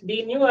plus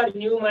d nu or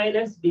nu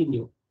minus d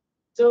nu.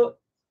 So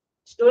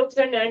Stokes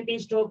and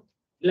anti-Stokes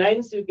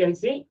lines you can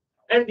see,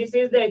 and this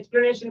is the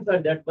explanation for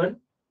that one.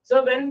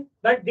 So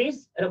but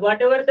this,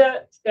 whatever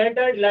the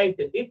scattered light,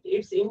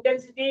 its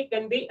intensity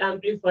can be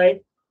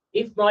amplified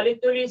if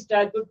molecule is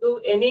tagged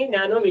to any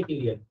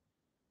nanomaterial.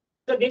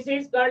 So this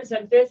is called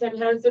surface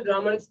enhanced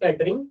Raman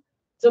scattering.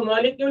 So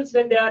molecules,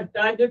 when they are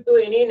tagged to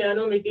any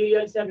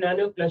nanomaterials or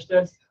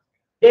nanoclusters,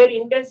 their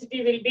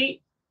intensity will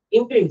be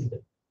increased.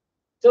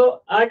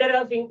 So order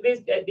of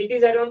increase, it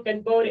is around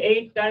 10 power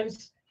 8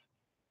 times.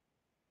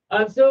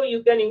 Also,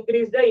 you can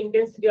increase the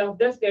intensity of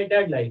the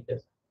scattered light.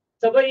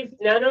 Suppose if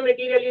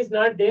nanomaterial is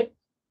not there,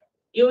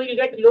 you will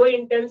get low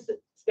intense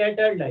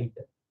scattered light.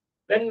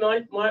 When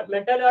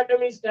metal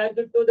atom is tagged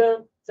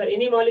to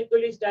any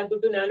molecule is tagged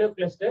to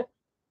nanocluster,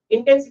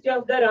 intensity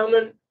of the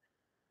Raman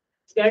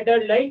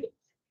scattered light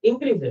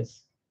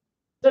increases.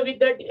 So with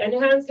that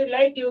enhanced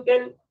light, you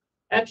can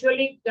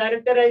actually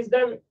characterize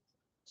the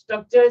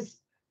structures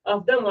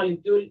of the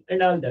molecule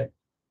and all that.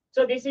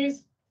 So this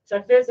is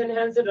surface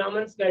enhanced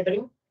Raman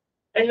scattering.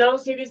 And now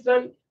see this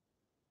one.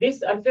 This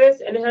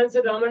surface enhanced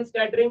Raman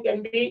scattering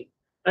can be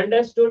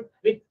understood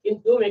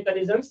in two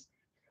mechanisms: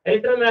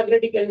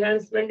 electromagnetic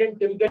enhancement and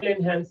chemical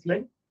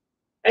enhancement.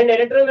 And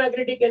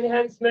electromagnetic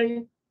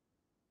enhancement,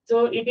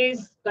 so it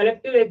is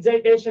collective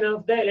excitation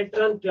of the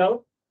electron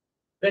cloud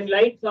when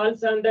light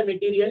falls on the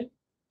material.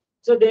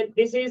 So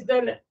this is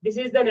the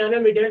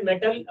nanomaterial,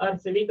 metal or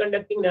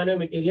semiconducting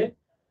nanomaterial,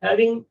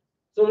 having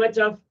so much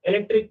of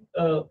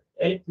so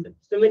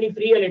many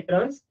free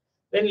electrons.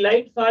 When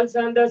light falls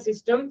on the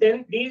system,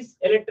 then these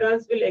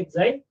electrons will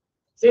excite.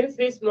 Since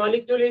this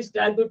molecule is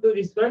tagged to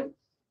this one,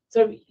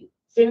 so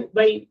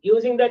by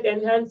using that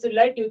enhanced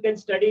light, you can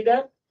study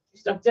the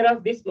structure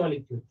of this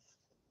molecule.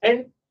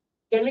 And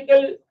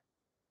chemical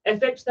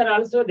effects are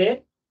also there.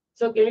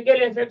 So chemical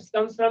effects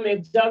comes from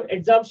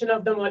absorption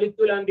of the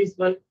molecule on this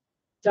one,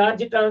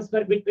 charge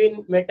transfer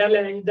between metal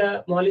and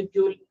the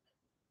molecule.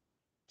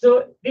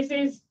 So this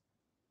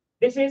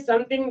is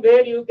something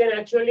where you can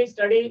actually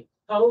study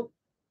how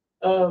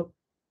uh,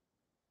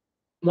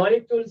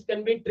 molecules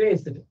can be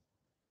traced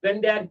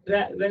when they are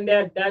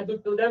tagged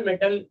to the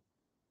metal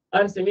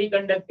or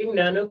semiconducting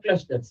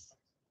nanoclusters.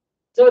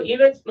 So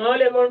even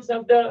small amounts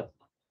of the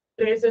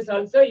traces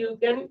also you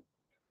can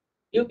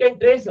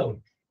trace out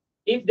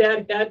if they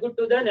are tagged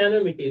to the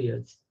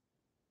nanomaterials.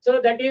 So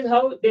that is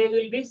how they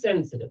will be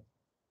sensed.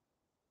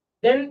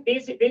 Then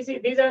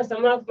these are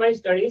some of my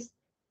studies.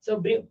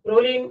 So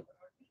proline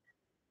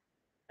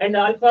and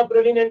alpha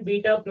proline and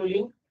beta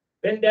proline,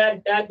 when they are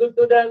tagged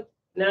to the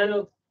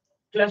nano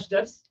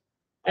clusters,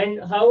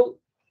 and how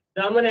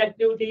Raman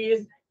activity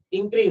is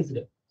increased,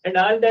 and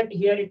all that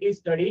here it is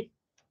studied.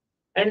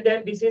 And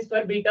then this is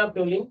for beta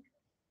proline,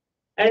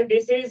 and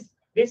this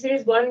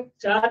is one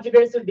charge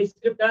based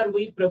descriptor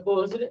we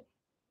proposed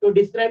to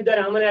describe the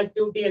Raman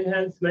activity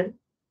enhancement.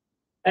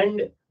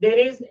 And there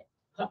is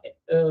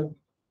uh,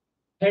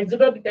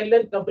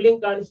 Herzberg-Teller coupling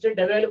constant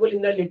available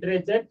in the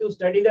literature to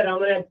study the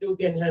Raman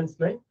activity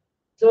enhancement.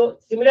 So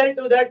similar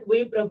to that,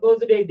 we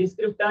proposed a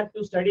descriptor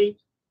to study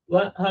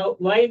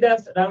why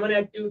the Raman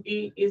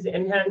activity is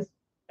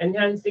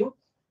enhancing.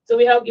 So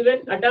we have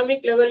given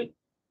atomic level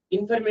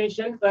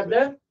information for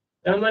the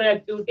thermal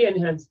activity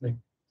enhancement.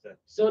 Sir.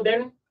 So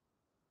then,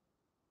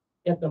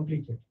 yeah,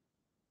 completed.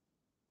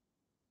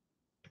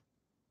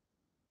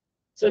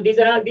 So these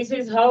are all, this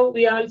is how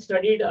we all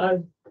studied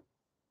our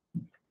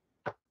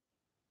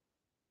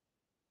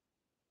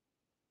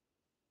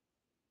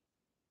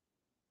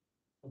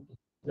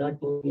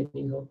not moving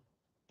anyhow.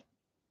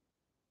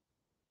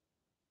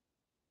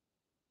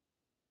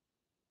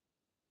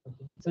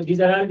 Okay. So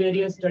these are all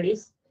various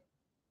studies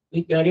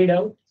we carried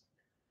out.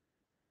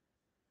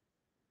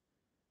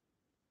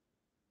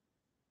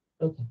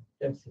 Okay,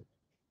 that's it.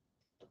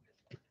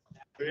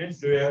 Students,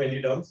 do you have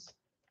any doubts?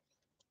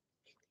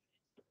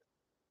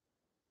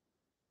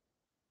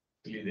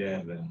 Actually, they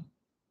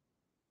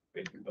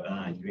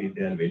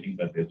are waiting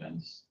for their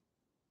lunch.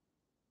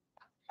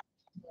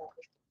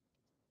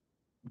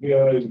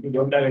 If you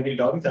don't have any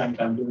doubts, I'm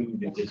concluding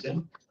the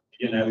session.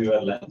 You can have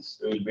your lunch.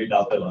 We will meet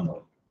after 1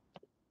 hour.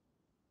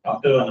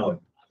 After 1 hour.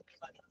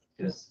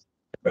 Yes.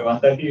 By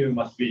 1:30, you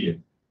must be here.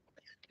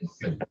 Yes.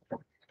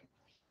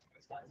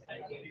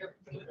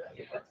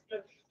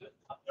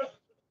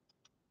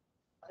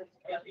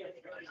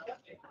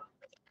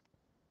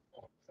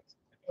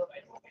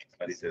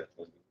 Sorry, sir.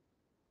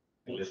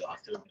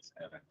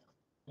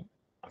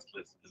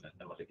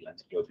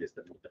 Lunch close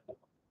చేస్తారు.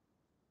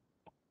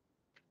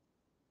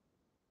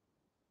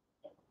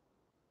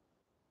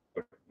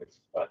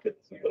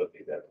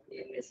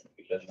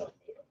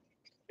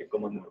 ఎక్కువ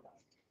మంది ఉన్నారు.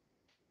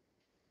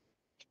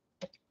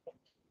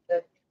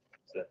 Sir.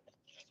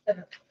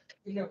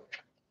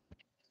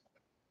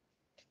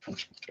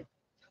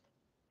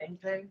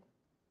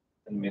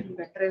 మీరు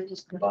బాగా train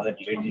చేసి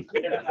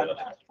పెట్టారు.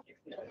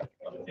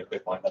 మనం చెప్పే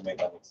క్వాంటమ్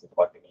మెకానిక్స్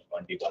పార్టికల్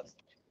క్వాంటిటీస్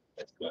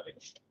తెచ్చుకోవాలి.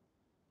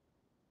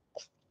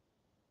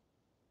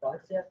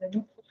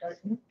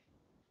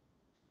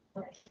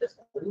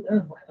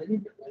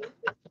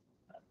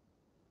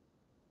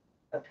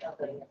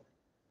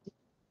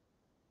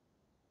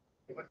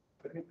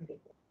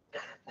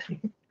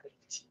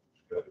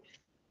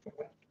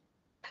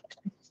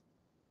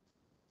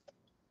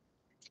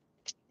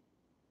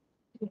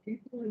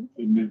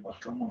 మీరు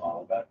మొత్తం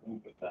అవగాహన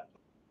పెట్టాలి.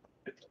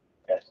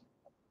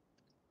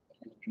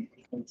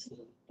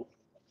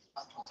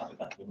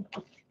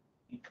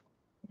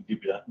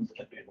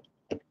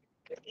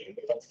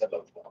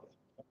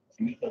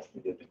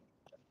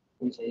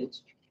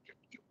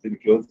 దీన్ని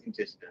క్లోజింగ్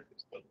చేసి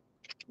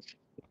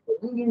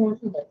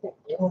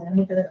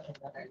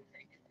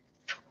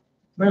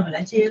మనం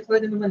లంచ్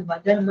చేయకపోతే మిమ్మల్ని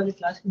మధ్యాహ్నం మళ్ళీ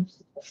క్లాస్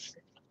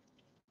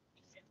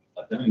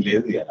అర్థం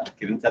లేదు కదా.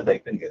 కిరణ్ సార్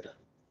అయిపోయింది కదా.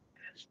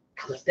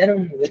 మధ్యాహ్నం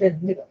వేరే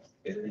ఉంది కదా.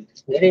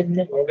 వేరే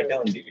ఒకటే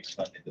ఉంది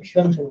విశ్వాన్ని.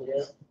 విశ్వం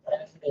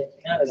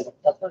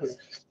తప్పదు.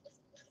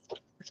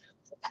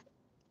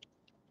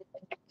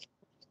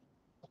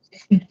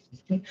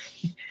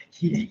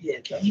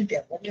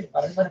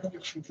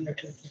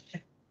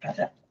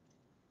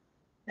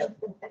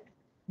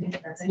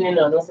 నేను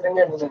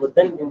అనవసరంగా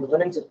నేను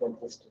ఇవ్వనని చెప్పాను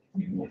ఫస్ట్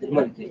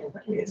తిరుమలకి.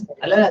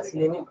 అలా అసలు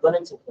నేను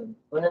ఇవ్వనని చెప్పాను.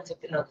 ఇవ్వనని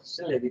చెప్పి నాకు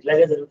ఇష్టం లేదు,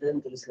 ఇట్లాగే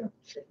జరుగుతుందని తెలుసు.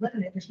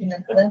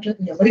 దాంట్లో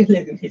ఎవరికి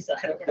లేదు మీ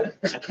సార్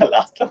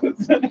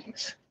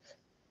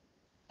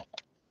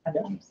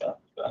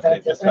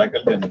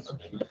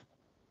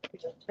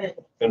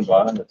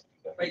బాగా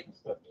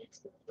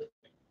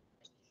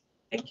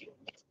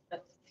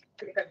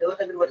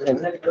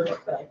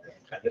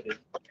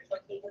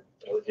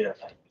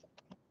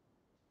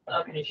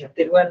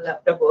తిరుమల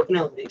ల్యాప్టాప్ ఓపెన్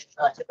ఉంది.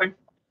 చెప్పండి.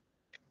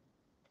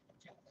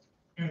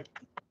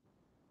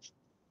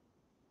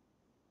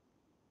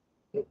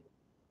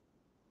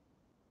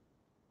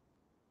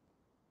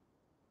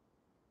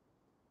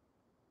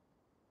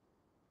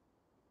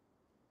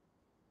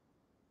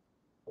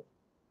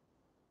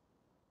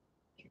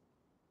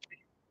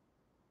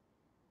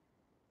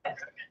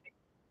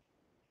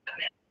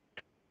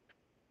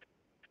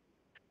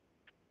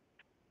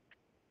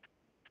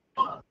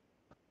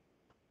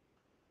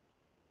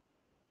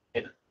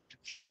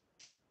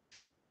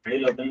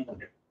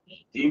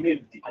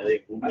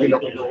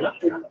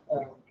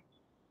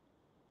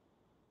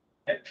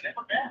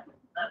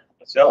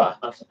 వచ్చావా?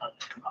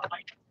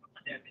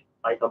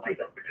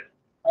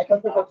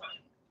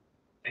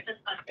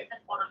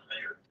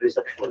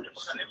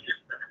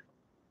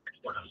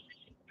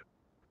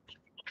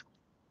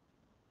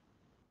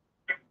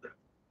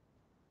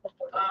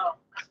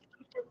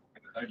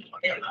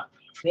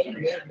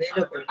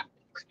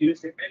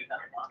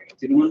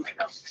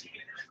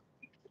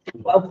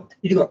 బాబు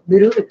ఇదిగో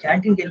మీరు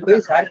క్యాంటీన్కి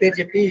వెళ్ళిపోయి సార్ పేరు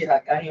చెప్పి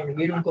కానీ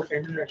మీరు ఇంకో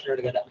ఫ్రెండ్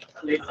ఉన్నట్టున్నాడు కదా.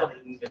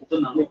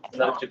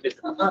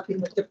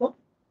 చెప్పు.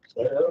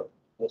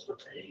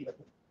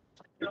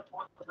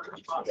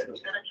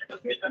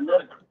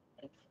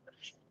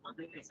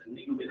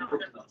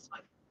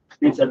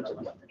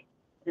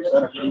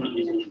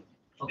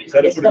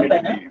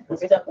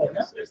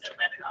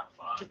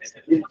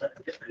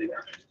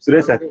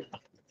 సురేష్ సార్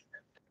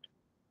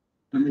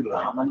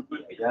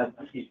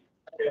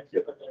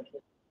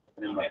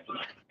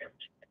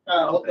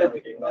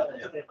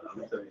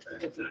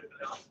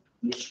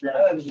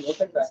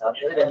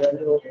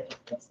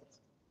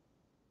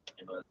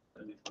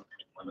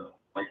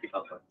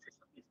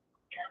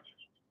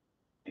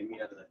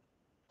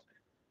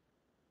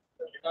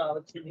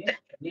వచ్చింది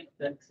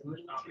దానికి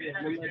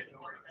సంబంధించి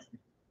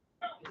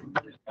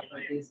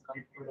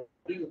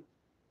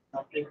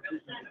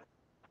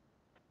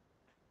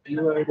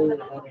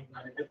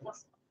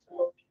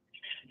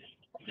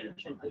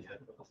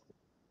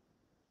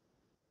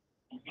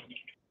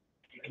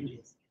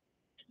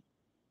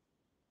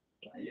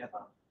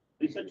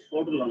రీసెర్చ్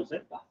ఫోటోలో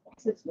సార్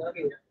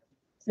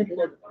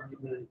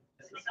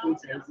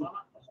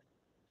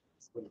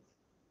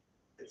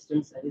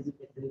సిస్టమ్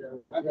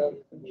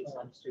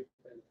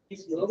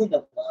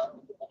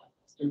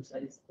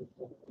సైజ్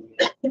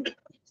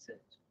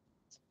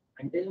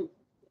అంటే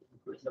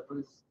ఇప్పుడు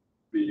సపోజ్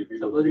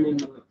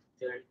నేను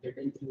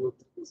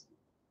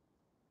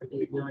అంటే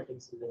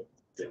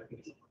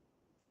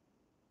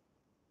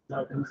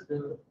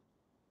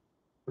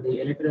ఇప్పుడు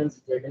ఎలక్ట్రాన్స్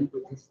జెడ్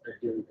వచ్చేసి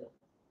 30 ఉంటాయి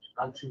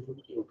ఆక్సిజన్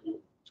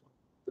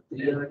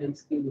 3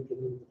 ఆటమ్స్ కి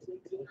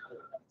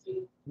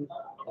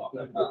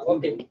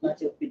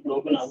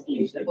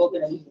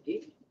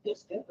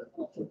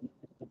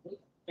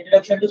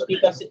introduction to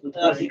speakers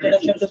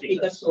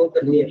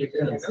open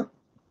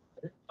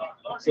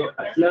so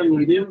అట్లా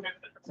మీరు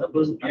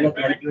సపోజ్ అలా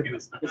క్యాలిక్యులేట్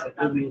చేసుకుంటే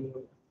సపోజ్ నేను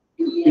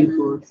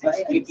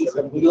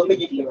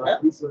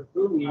 64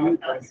 వరకు నేను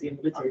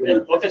కాన్సెప్ట్ లో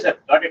చేయగలను. Okay sir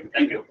got it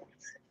thank you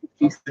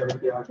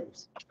 70 atoms.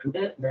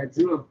 అంటే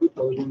మాక్సిమం అప్ టు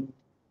 1000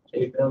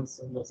 electrons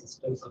ఉన్న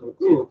సిస్టమ్స్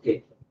వరకు ఓకే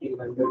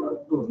 300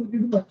 వరకు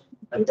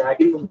అది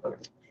దాటింది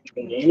అనుకోండి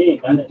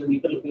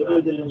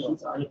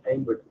చాలా టైం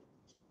పడుతుంది.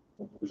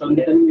 సో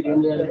అందుకని మీరు ఏం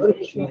చేయాలంటే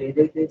మీరు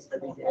ఏదైతే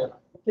స్టడీ చేయాలో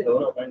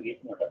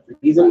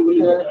రీజనబుల్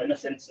గా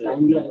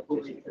టైంలో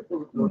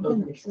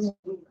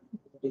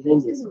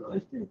డిజైన్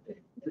చేసుకోవాలి.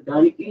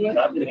 దానికి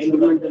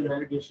ఎక్స్పెరిమెంటల్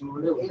వాలిడేషన్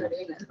కూడా ఉండాలి.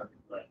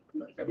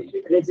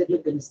 లిటరేచర్ లో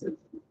తెలుస్తుంది.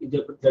 ఇది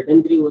ఇప్పుడు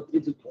ZN3O3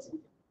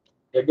 చూపిస్తుంది.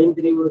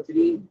 ZN3O3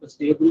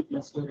 స్టేబుల్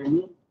క్లస్టర్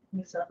అని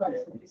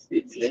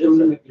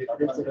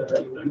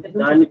అంటే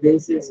దాన్ని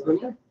బేస్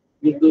చేసుకొని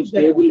మీకు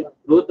స్టేబుల్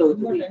గ్రోత్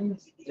అవుతుంది.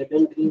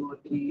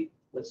 ZN3O3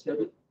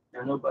 cluster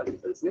nano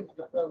particles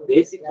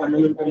basic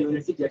fundamental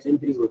unit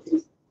ZN3O3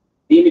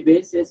 దీన్ని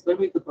బేస్ చేసుకొని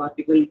మీకు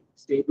పార్టికల్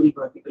స్టేబుల్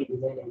పార్టికల్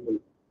డిజైన్ అయింది.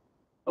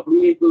 అప్పుడు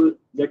మీకు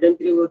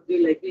ZN3O3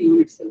 like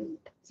units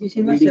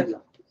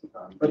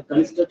for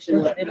construction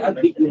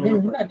కాబట్టి మీరు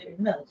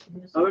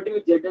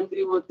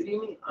ZN3O3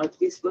 ని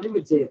తీసుకొని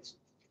మీరు చేయొచ్చు.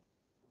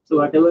 So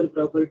what ever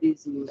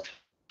properties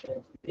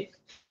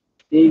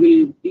they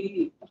will be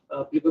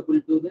applicable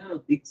to the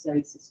big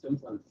size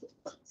systems also.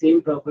 Same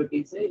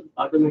properties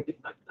automatic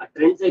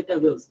trends అయితే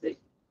అవే వస్తాయి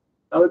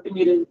కాబట్టి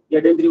మీరు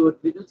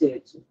ZN3O3 తో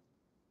చేయొచ్చు.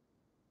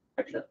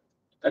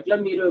 అట్లా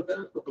మీరు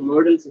ఒక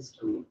model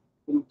system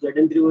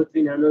ZN3O3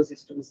 nano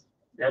systems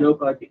nano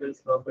particles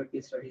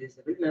properties study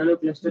చేసేటప్పుడు నానో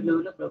క్లస్టర్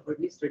లెవెల్ లో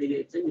ప్రాపర్టీస్ స్టడీ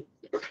చేయొచ్చు అని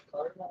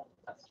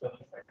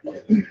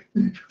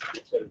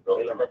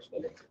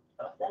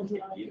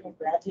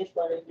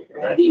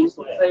అది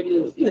ఇన్పుట్ సైడ్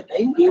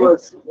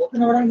కీవర్డ్స్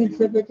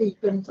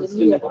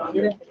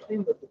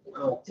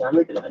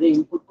జామెట్రీ అదే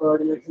ఇన్పుట్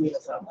కోఆర్డినేట్స్ మీరు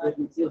సాఫ్ట్వేర్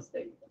నుంచి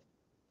వస్తాయి.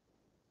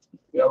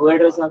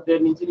 అవగాడ్రో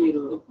సాఫ్ట్వేర్ నుంచి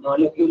మీరు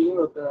మాలిక్యూల్ ని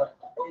ఒక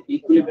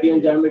ఈక్విలిబ్రియం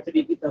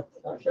జామెట్రీకి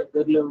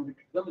దగ్గరలో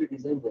ఉండేట్టుగా మీరు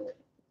డిజైన్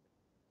చేయాలి.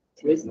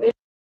 చేస్తే